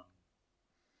on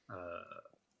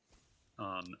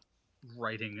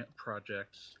writing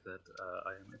projects that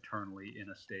I am eternally in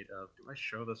a state of, do I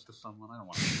show this to someone? I don't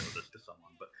want to show this to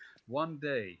someone, but one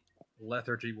day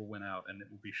Lethargy will win out and it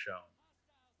will be shown.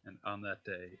 And on that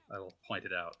day, I will point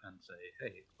it out and say,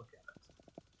 hey, look at it.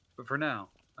 But for now,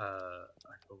 I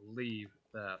believe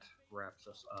that wraps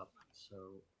us up.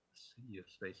 So, see you,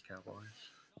 Space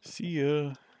Cowboys. See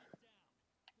ya.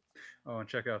 Oh, and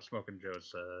check out Smokin'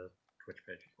 Joe's Twitch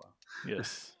page as well.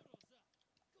 Yes.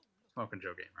 Smokin'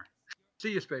 Joe Gamer.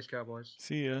 See you, Space Cowboys.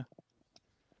 See ya.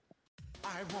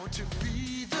 I want to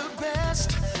be the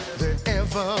best there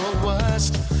ever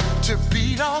was, to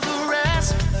beat all the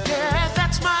rest. Yeah,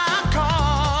 that's my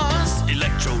cause.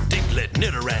 Electro, Diglett,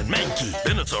 Nidoran, Mankey,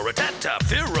 Venusaur, Rattata,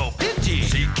 Fearow, Pidgey,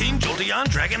 Seaking, Jolteon,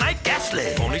 Dragonite,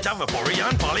 Ghastly, Ponyta,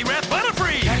 Vaporeon, Poliwrath,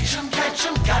 Butterfree. Catch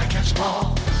 'em, gotta catch 'em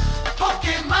all.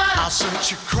 Pokemon! I'll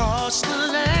search across the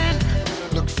land,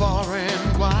 look far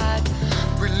and wide,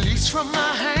 release from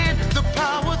my hand the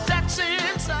power that's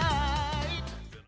inside.